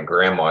going to be like,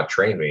 grandma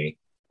trained me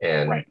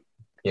and,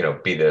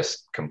 be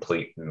this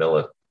complete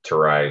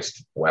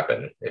militarized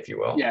weapon, if you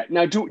will. Yeah.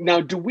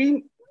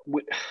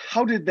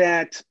 How did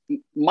that,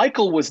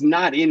 Michael was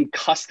not in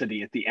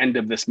custody at the end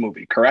of this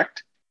movie,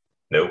 correct?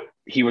 Nope.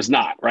 He was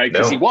not, right?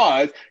 Because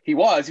he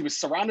was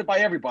surrounded by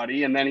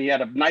everybody, and then he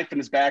had a knife in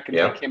his back, and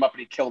then he came up and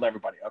he killed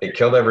everybody. Okay. He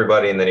killed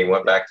everybody, and then he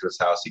went back to his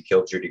house. He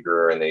killed Judy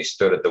Greer, and then he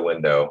stood at the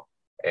window.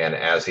 And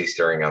as he's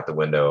staring out the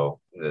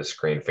window, the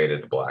screen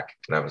faded to black,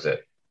 and that was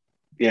it.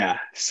 Yeah.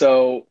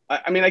 So,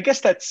 I mean, I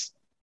guess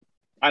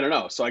I don't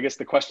know. So I guess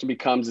the question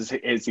becomes: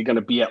 is he going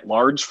to be at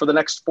large for the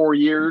next 4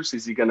 years?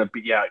 Is he going to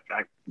be? Yeah,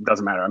 it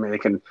doesn't matter. I mean, they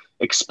can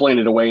explain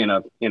it away in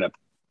a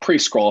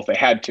pre-scroll if they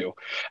had to.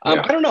 I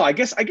don't know. I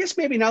guess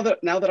maybe now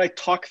that I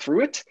talk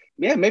through it,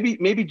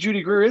 maybe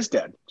Judy Greer is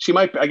dead. She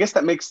might. I guess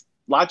that makes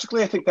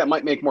logically. I think that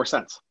might make more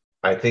sense.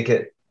 I think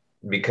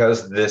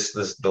because this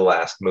is the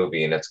last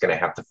movie and it's going to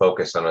have to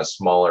focus on a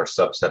smaller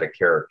subset of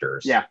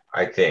characters. Yeah,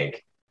 I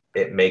think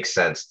it makes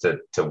sense to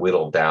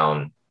whittle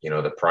down,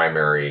 the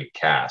primary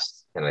cast.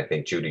 And I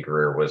think Judy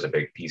Greer was a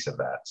big piece of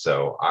that.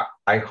 So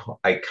I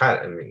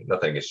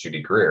nothing against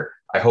Judy Greer.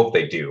 I hope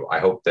they do. I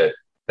hope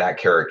that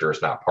character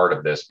is not part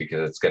of this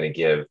because it's going to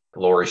give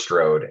Laurie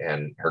Strode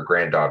and her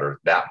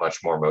granddaughter that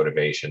much more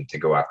motivation to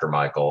go after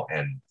Michael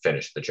and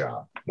finish the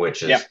job,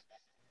 which is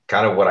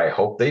kind of what I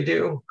hope they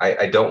do.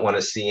 I don't want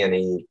to see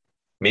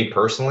me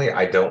personally,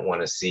 I don't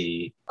want to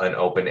see an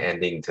open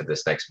ending to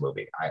this next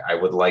movie. I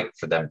would like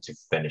for them to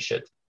finish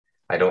it.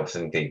 I don't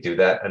think they do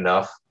that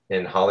enough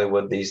in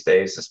Hollywood these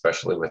days,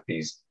 especially with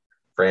these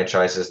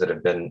franchises that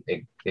have been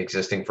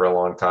existing for a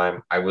long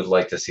time. I would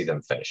like to see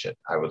them finish it.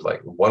 I would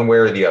like one way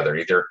or the other,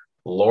 either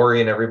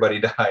Laurie and everybody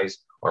dies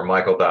or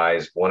Michael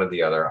dies, one or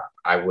the other.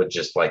 I would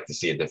just like to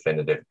see a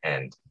definitive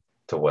end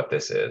to what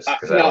this is,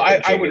 because I don't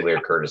think Jamie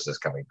Lee Curtis is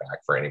coming back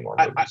for any more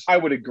movies. I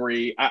would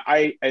agree.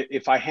 I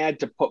if I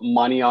had to put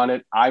money on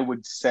it, I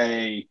would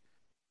say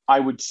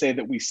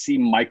that we see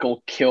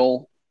Michael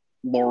kill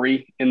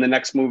Laurie in the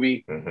next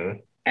movie,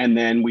 and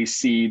then we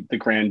see the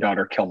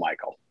granddaughter kill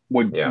Michael.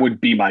 Would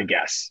be my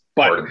guess.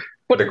 But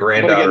the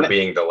granddaughter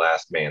being the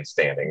last man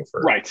standing,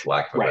 for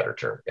lack of a better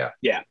term.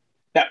 Yeah.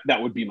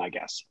 That would be my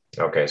guess.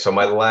 Okay, so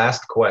my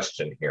last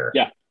question here.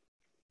 Yeah.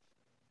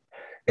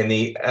 In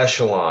the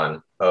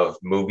echelon of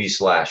movie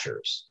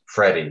slashers,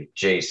 Freddy,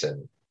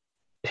 Jason,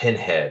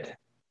 Pinhead,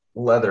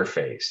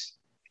 Leatherface,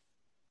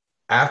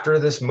 after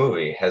this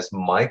movie, has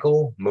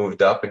Michael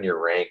moved up in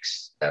your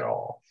ranks at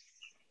all?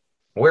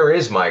 Where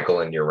is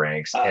Michael in your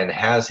ranks, and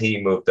has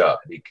he moved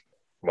up?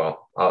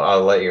 Well,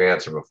 I'll let you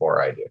answer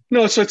before I do.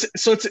 No, so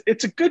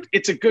it's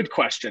a good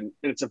question,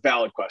 and it's a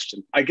valid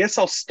question. I guess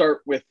I'll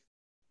start with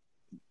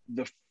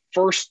the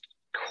first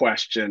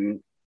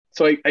question.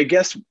 So I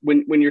guess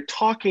when you're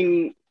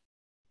talking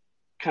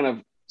kind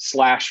of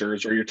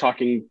slashers, or you're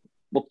talking,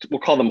 we'll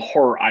call them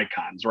horror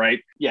icons,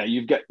 right? Yeah,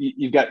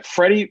 you've got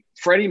Freddy,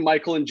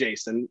 Michael, and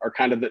Jason are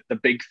kind of the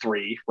big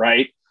three,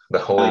 right? The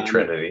Holy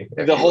Trinity.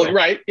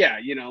 Right? Yeah,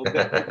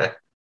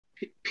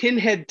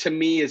 Pinhead to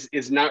me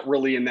is not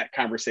really in that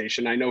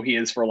conversation. I know he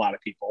is for a lot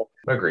of people.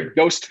 Agreed.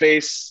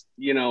 Ghostface,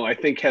 I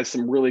think has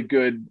some really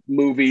good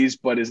movies,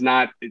 but is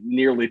not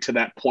nearly to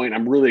that point.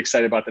 I'm really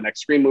excited about the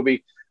next Scream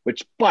movie,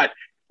 but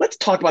let's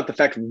talk about the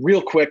fact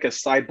real quick as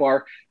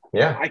sidebar.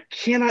 Yeah. I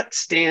cannot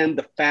stand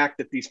the fact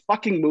that these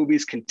fucking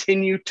movies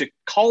continue to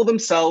call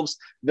themselves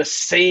the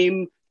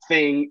same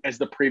thing as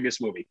the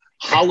previous movie.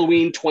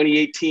 Halloween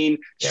 2018,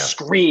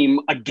 Scream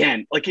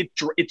again. Like it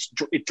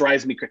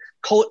drives me crazy.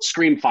 Call it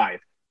Scream 5.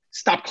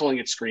 Stop calling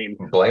it Scream.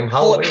 Blame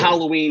Call Halloween. it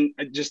Halloween.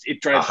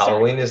 It drives.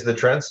 Halloween is the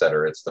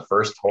trendsetter. It's the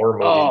first horror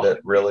movie that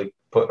really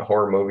put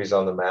horror movies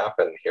on the map,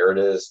 and here it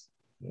is.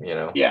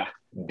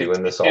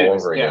 Doing this all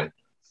over again.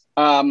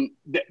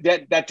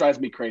 That drives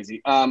me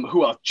crazy.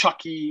 Who else?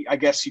 Chucky, I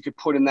guess you could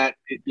put in that,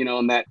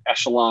 in that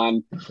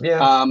echelon.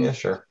 Yeah,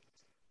 sure.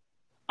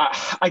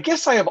 I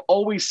guess I have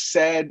always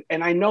said,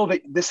 and I know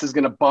that this is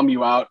going to bum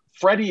you out,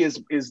 Freddy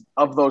is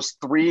of those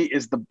three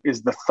is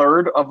the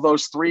third of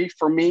those three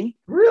for me.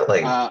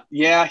 Really?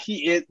 Yeah,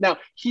 he is. Now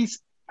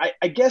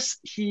I guess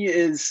he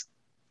is,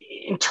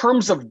 in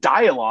terms of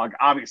dialogue,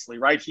 obviously,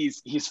 right?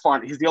 He's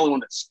fun. He's the only one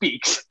that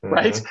speaks,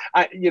 right?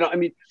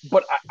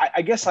 But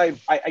I guess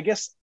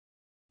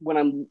when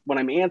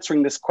I'm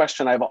answering this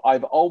question,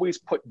 I've always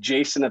put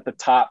Jason at the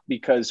top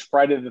because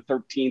Friday the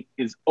 13th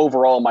is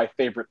overall my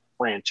favorite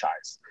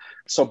franchise.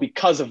 So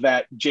because of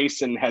that,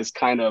 Jason has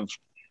kind of.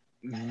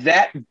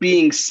 That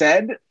being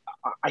said,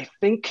 I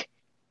think,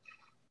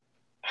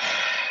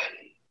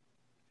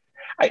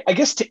 I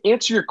guess to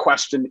answer your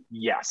question,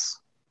 yes.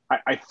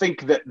 I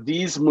think that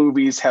these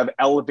movies have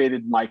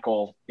elevated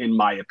Michael, in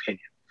my opinion,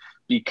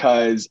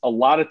 because a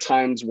lot of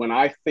times when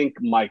I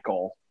think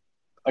Michael,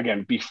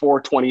 again,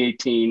 before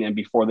 2018 and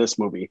before this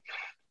movie,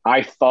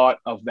 I thought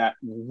of that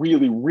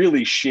really,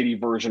 really shitty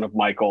version of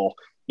Michael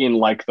in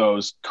like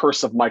those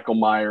Curse of Michael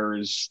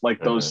Myers,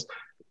 like those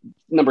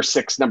number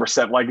 6, number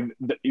 7, like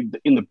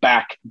in the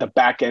back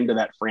end of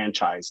that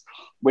franchise,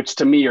 which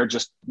to me are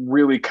just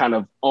really kind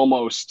of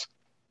almost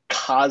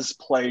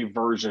cosplay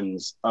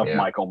versions of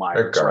Michael Myers.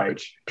 They're garbage,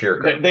 right? Pure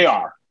garbage.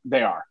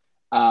 They are.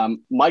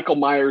 Michael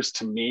Myers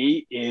to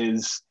me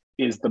is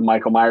the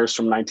Michael Myers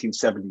from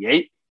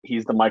 1978.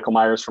 He's the Michael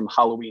Myers from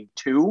Halloween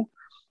 2.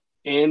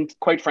 And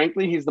quite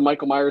frankly, he's the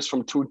Michael Myers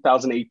from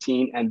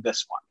 2018 and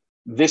this one.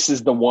 This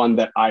is the one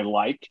that I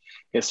like.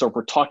 And so if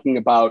we're talking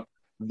about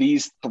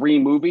these three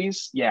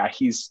movies, I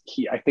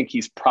think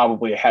he's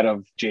probably ahead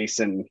of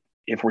Jason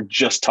if we're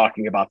just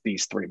talking about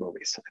these three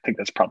movies. I think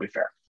that's probably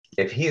fair.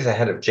 If he's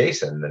ahead of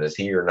Jason, then is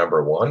he your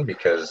number one?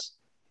 Because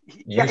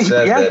you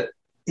said that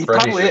he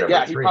Freddy's probably your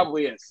number is. three. He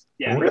probably is.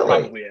 Yeah, really? He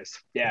probably is.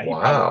 Yeah, he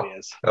probably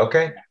is.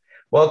 Okay. Yeah.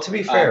 Well, to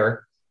be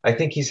fair, I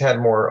think he's had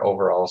more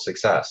overall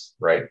success,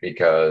 right?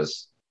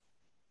 Because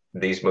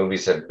these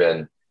movies have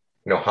been,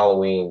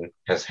 Halloween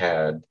has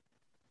had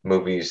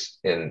movies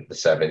in the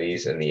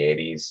 70s and the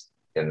 80s,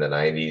 in the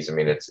 90s. I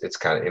mean, it's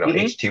kind of,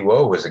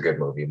 H2O was a good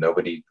movie.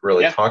 Nobody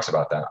really talks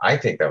about that. I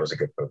think that was a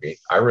good movie.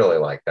 I really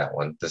liked that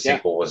one. The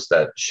sequel was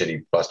that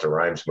shitty Busta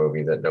Rhymes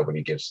movie that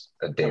nobody gives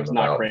a damn about.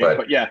 Not great,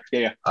 but yeah.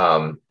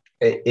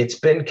 It's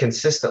been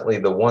consistently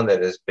the one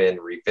that has been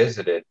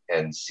revisited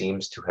and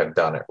seems to have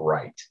done it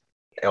right.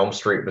 Elm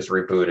Street was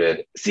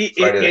rebooted.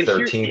 Friday the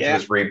 13th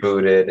was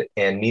rebooted,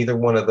 and neither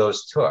one of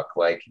those took.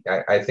 Like,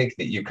 I think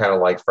that you kind of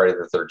like Friday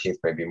the 13th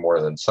maybe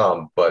more than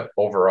some, but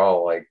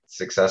overall, like,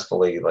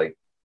 successfully, like,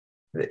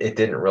 it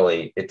didn't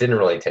really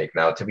take.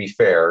 Now, to be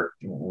fair,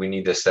 we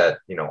need to set,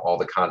 all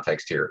the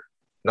context here.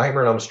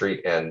 Nightmare on Elm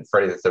Street and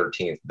Friday the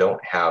 13th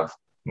don't have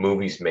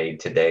movies made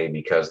today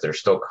because they're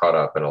still caught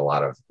up in a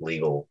lot of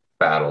legal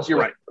battles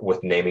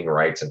with naming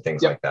rights and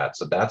things like that.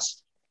 So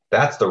that's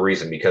the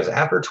reason, because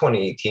after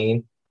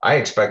 2018, I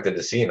expected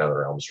to see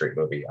another Elm Street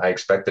movie. I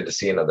expected to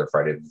see another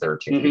Friday the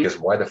 13th because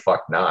why the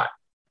fuck not?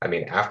 I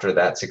mean, after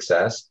that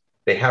success,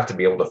 they have to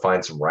be able to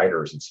find some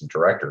writers and some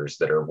directors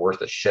that are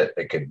worth a shit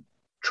that could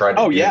try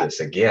to do this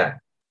again.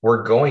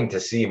 We're going to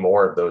see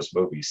more of those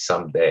movies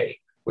someday.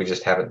 We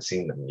just haven't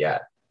seen them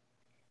yet.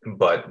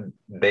 But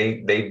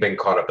they've been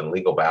caught up in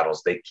legal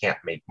battles. They can't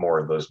make more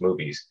of those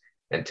movies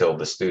until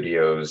the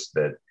studios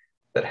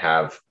that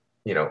have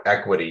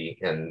equity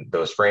in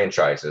those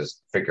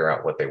franchises figure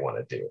out what they want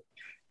to do.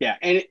 Yeah,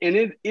 and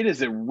it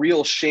is a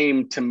real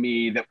shame to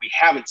me that we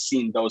haven't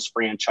seen those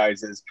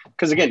franchises,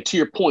 because again, to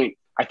your point,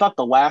 I thought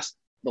the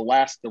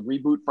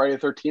reboot Friday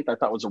the 13th I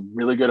thought was a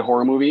really good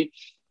horror movie.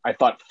 I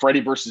thought Freddy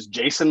versus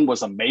Jason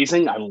was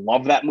amazing. I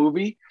love that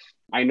movie.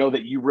 I know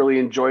that you really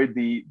enjoyed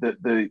the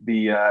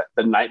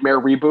Nightmare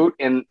reboot,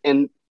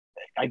 and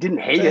I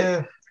didn't hate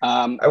it.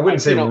 I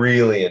wouldn't say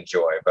really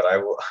enjoy, but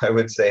I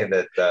would say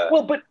that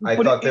I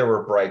thought there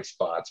were bright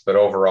spots, but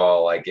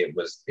overall, like, it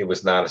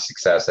was not a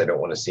success. I don't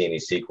want to see any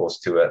sequels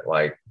to it.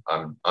 Like,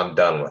 I'm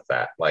done with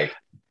that. Like,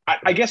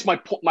 I guess my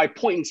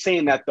point in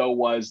saying that, though,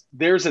 was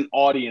there's an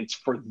audience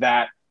for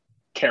that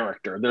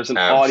character. There's an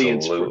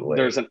audience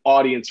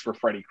for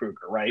Freddy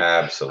Krueger, right?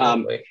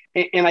 Absolutely.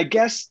 And I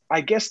guess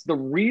the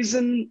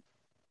reason,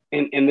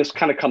 and this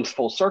kind of comes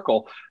full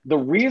circle, the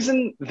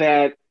reason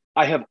that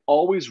I have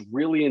always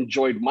really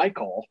enjoyed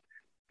Michael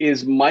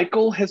is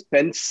Michael has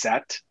been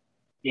set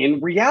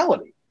in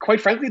reality. Quite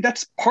frankly,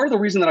 that's part of the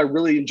reason that I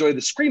really enjoy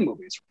the Scream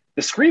movies.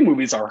 The Scream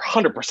movies are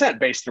 100%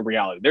 based in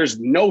reality. There's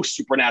no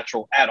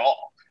supernatural at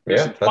all.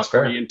 There's some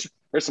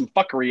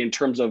fuckery in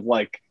terms of,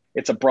 like,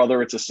 it's a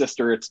brother, it's a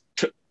sister, it's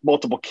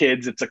multiple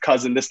kids, it's a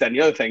cousin, this, that, and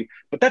the other thing.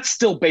 But that's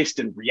still based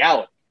in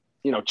reality.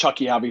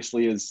 Chucky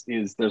obviously is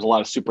there's a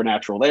lot of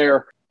supernatural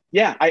there.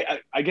 Yeah,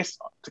 I guess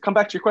to come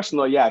back to your question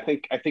though, yeah, I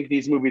think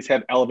these movies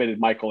have elevated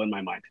Michael in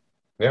my mind.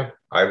 Yeah,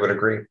 I would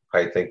agree.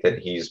 I think that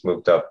he's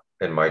moved up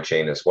in my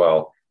chain as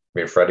well. I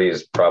mean, Freddy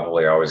is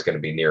probably always going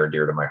to be near and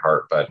dear to my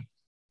heart, but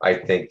I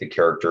think the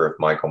character of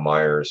Michael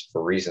Myers,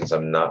 for reasons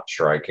I'm not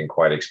sure I can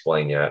quite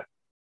explain yet,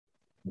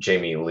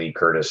 Jamie Lee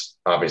Curtis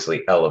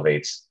obviously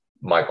elevates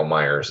Michael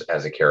Myers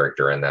as a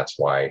character, and that's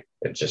why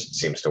it just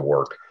seems to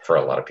work for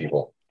a lot of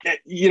people.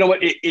 You know what?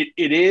 It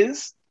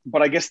is,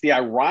 but I guess the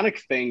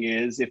ironic thing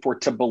is, if we're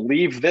to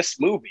believe this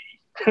movie,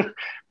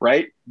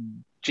 right?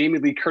 Jamie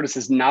Lee Curtis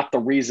is not the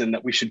reason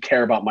that we should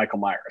care about Michael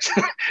Myers.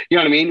 You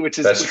know what I mean? Which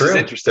is true.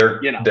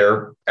 Interesting.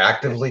 They're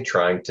actively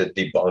trying to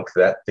debunk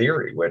that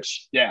theory,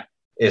 which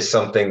is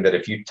something that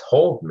if you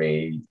told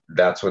me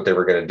that's what they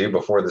were going to do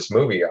before this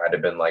movie, I'd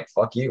have been like,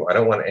 fuck you. I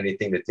don't want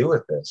anything to do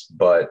with this.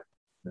 But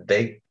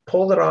they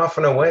pulled it off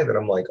in a way that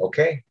I'm like,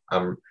 okay,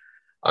 I'm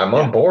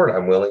on board.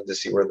 I'm willing to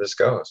see where this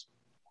goes,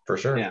 for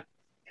sure. Yeah.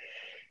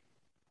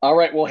 All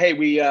right. Well,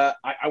 hey,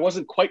 I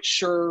wasn't quite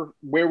sure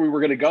where we were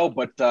going to go,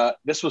 but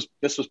this was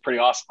pretty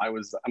awesome.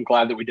 I'm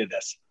glad that we did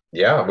this.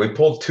 Yeah, we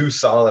pulled 2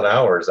 solid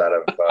hours out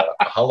of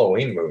a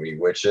Halloween movie,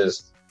 which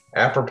is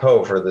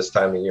apropos for this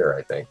time of year,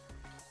 I think.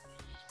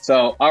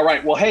 So, all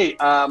right. Well, hey,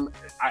 I'm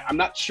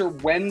not sure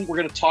when we're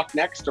going to talk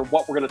next or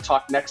what we're going to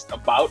talk next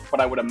about, but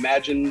I would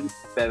imagine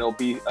that it'll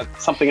be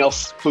something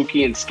else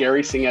spooky and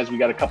scary, seeing as we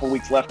got a couple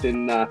weeks left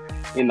in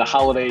the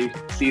holiday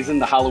season,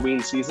 the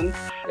Halloween season.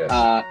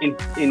 Yes.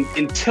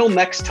 Until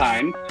next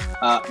time,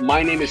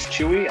 my name is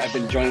Chewie. I've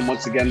been joined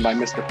once again by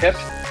Mr. Pip.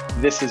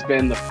 This has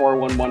been the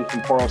 411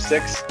 from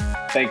 406.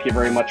 Thank you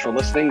very much for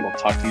listening. We'll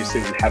talk to you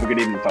soon. Have a good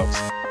evening, folks.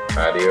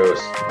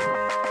 Adios.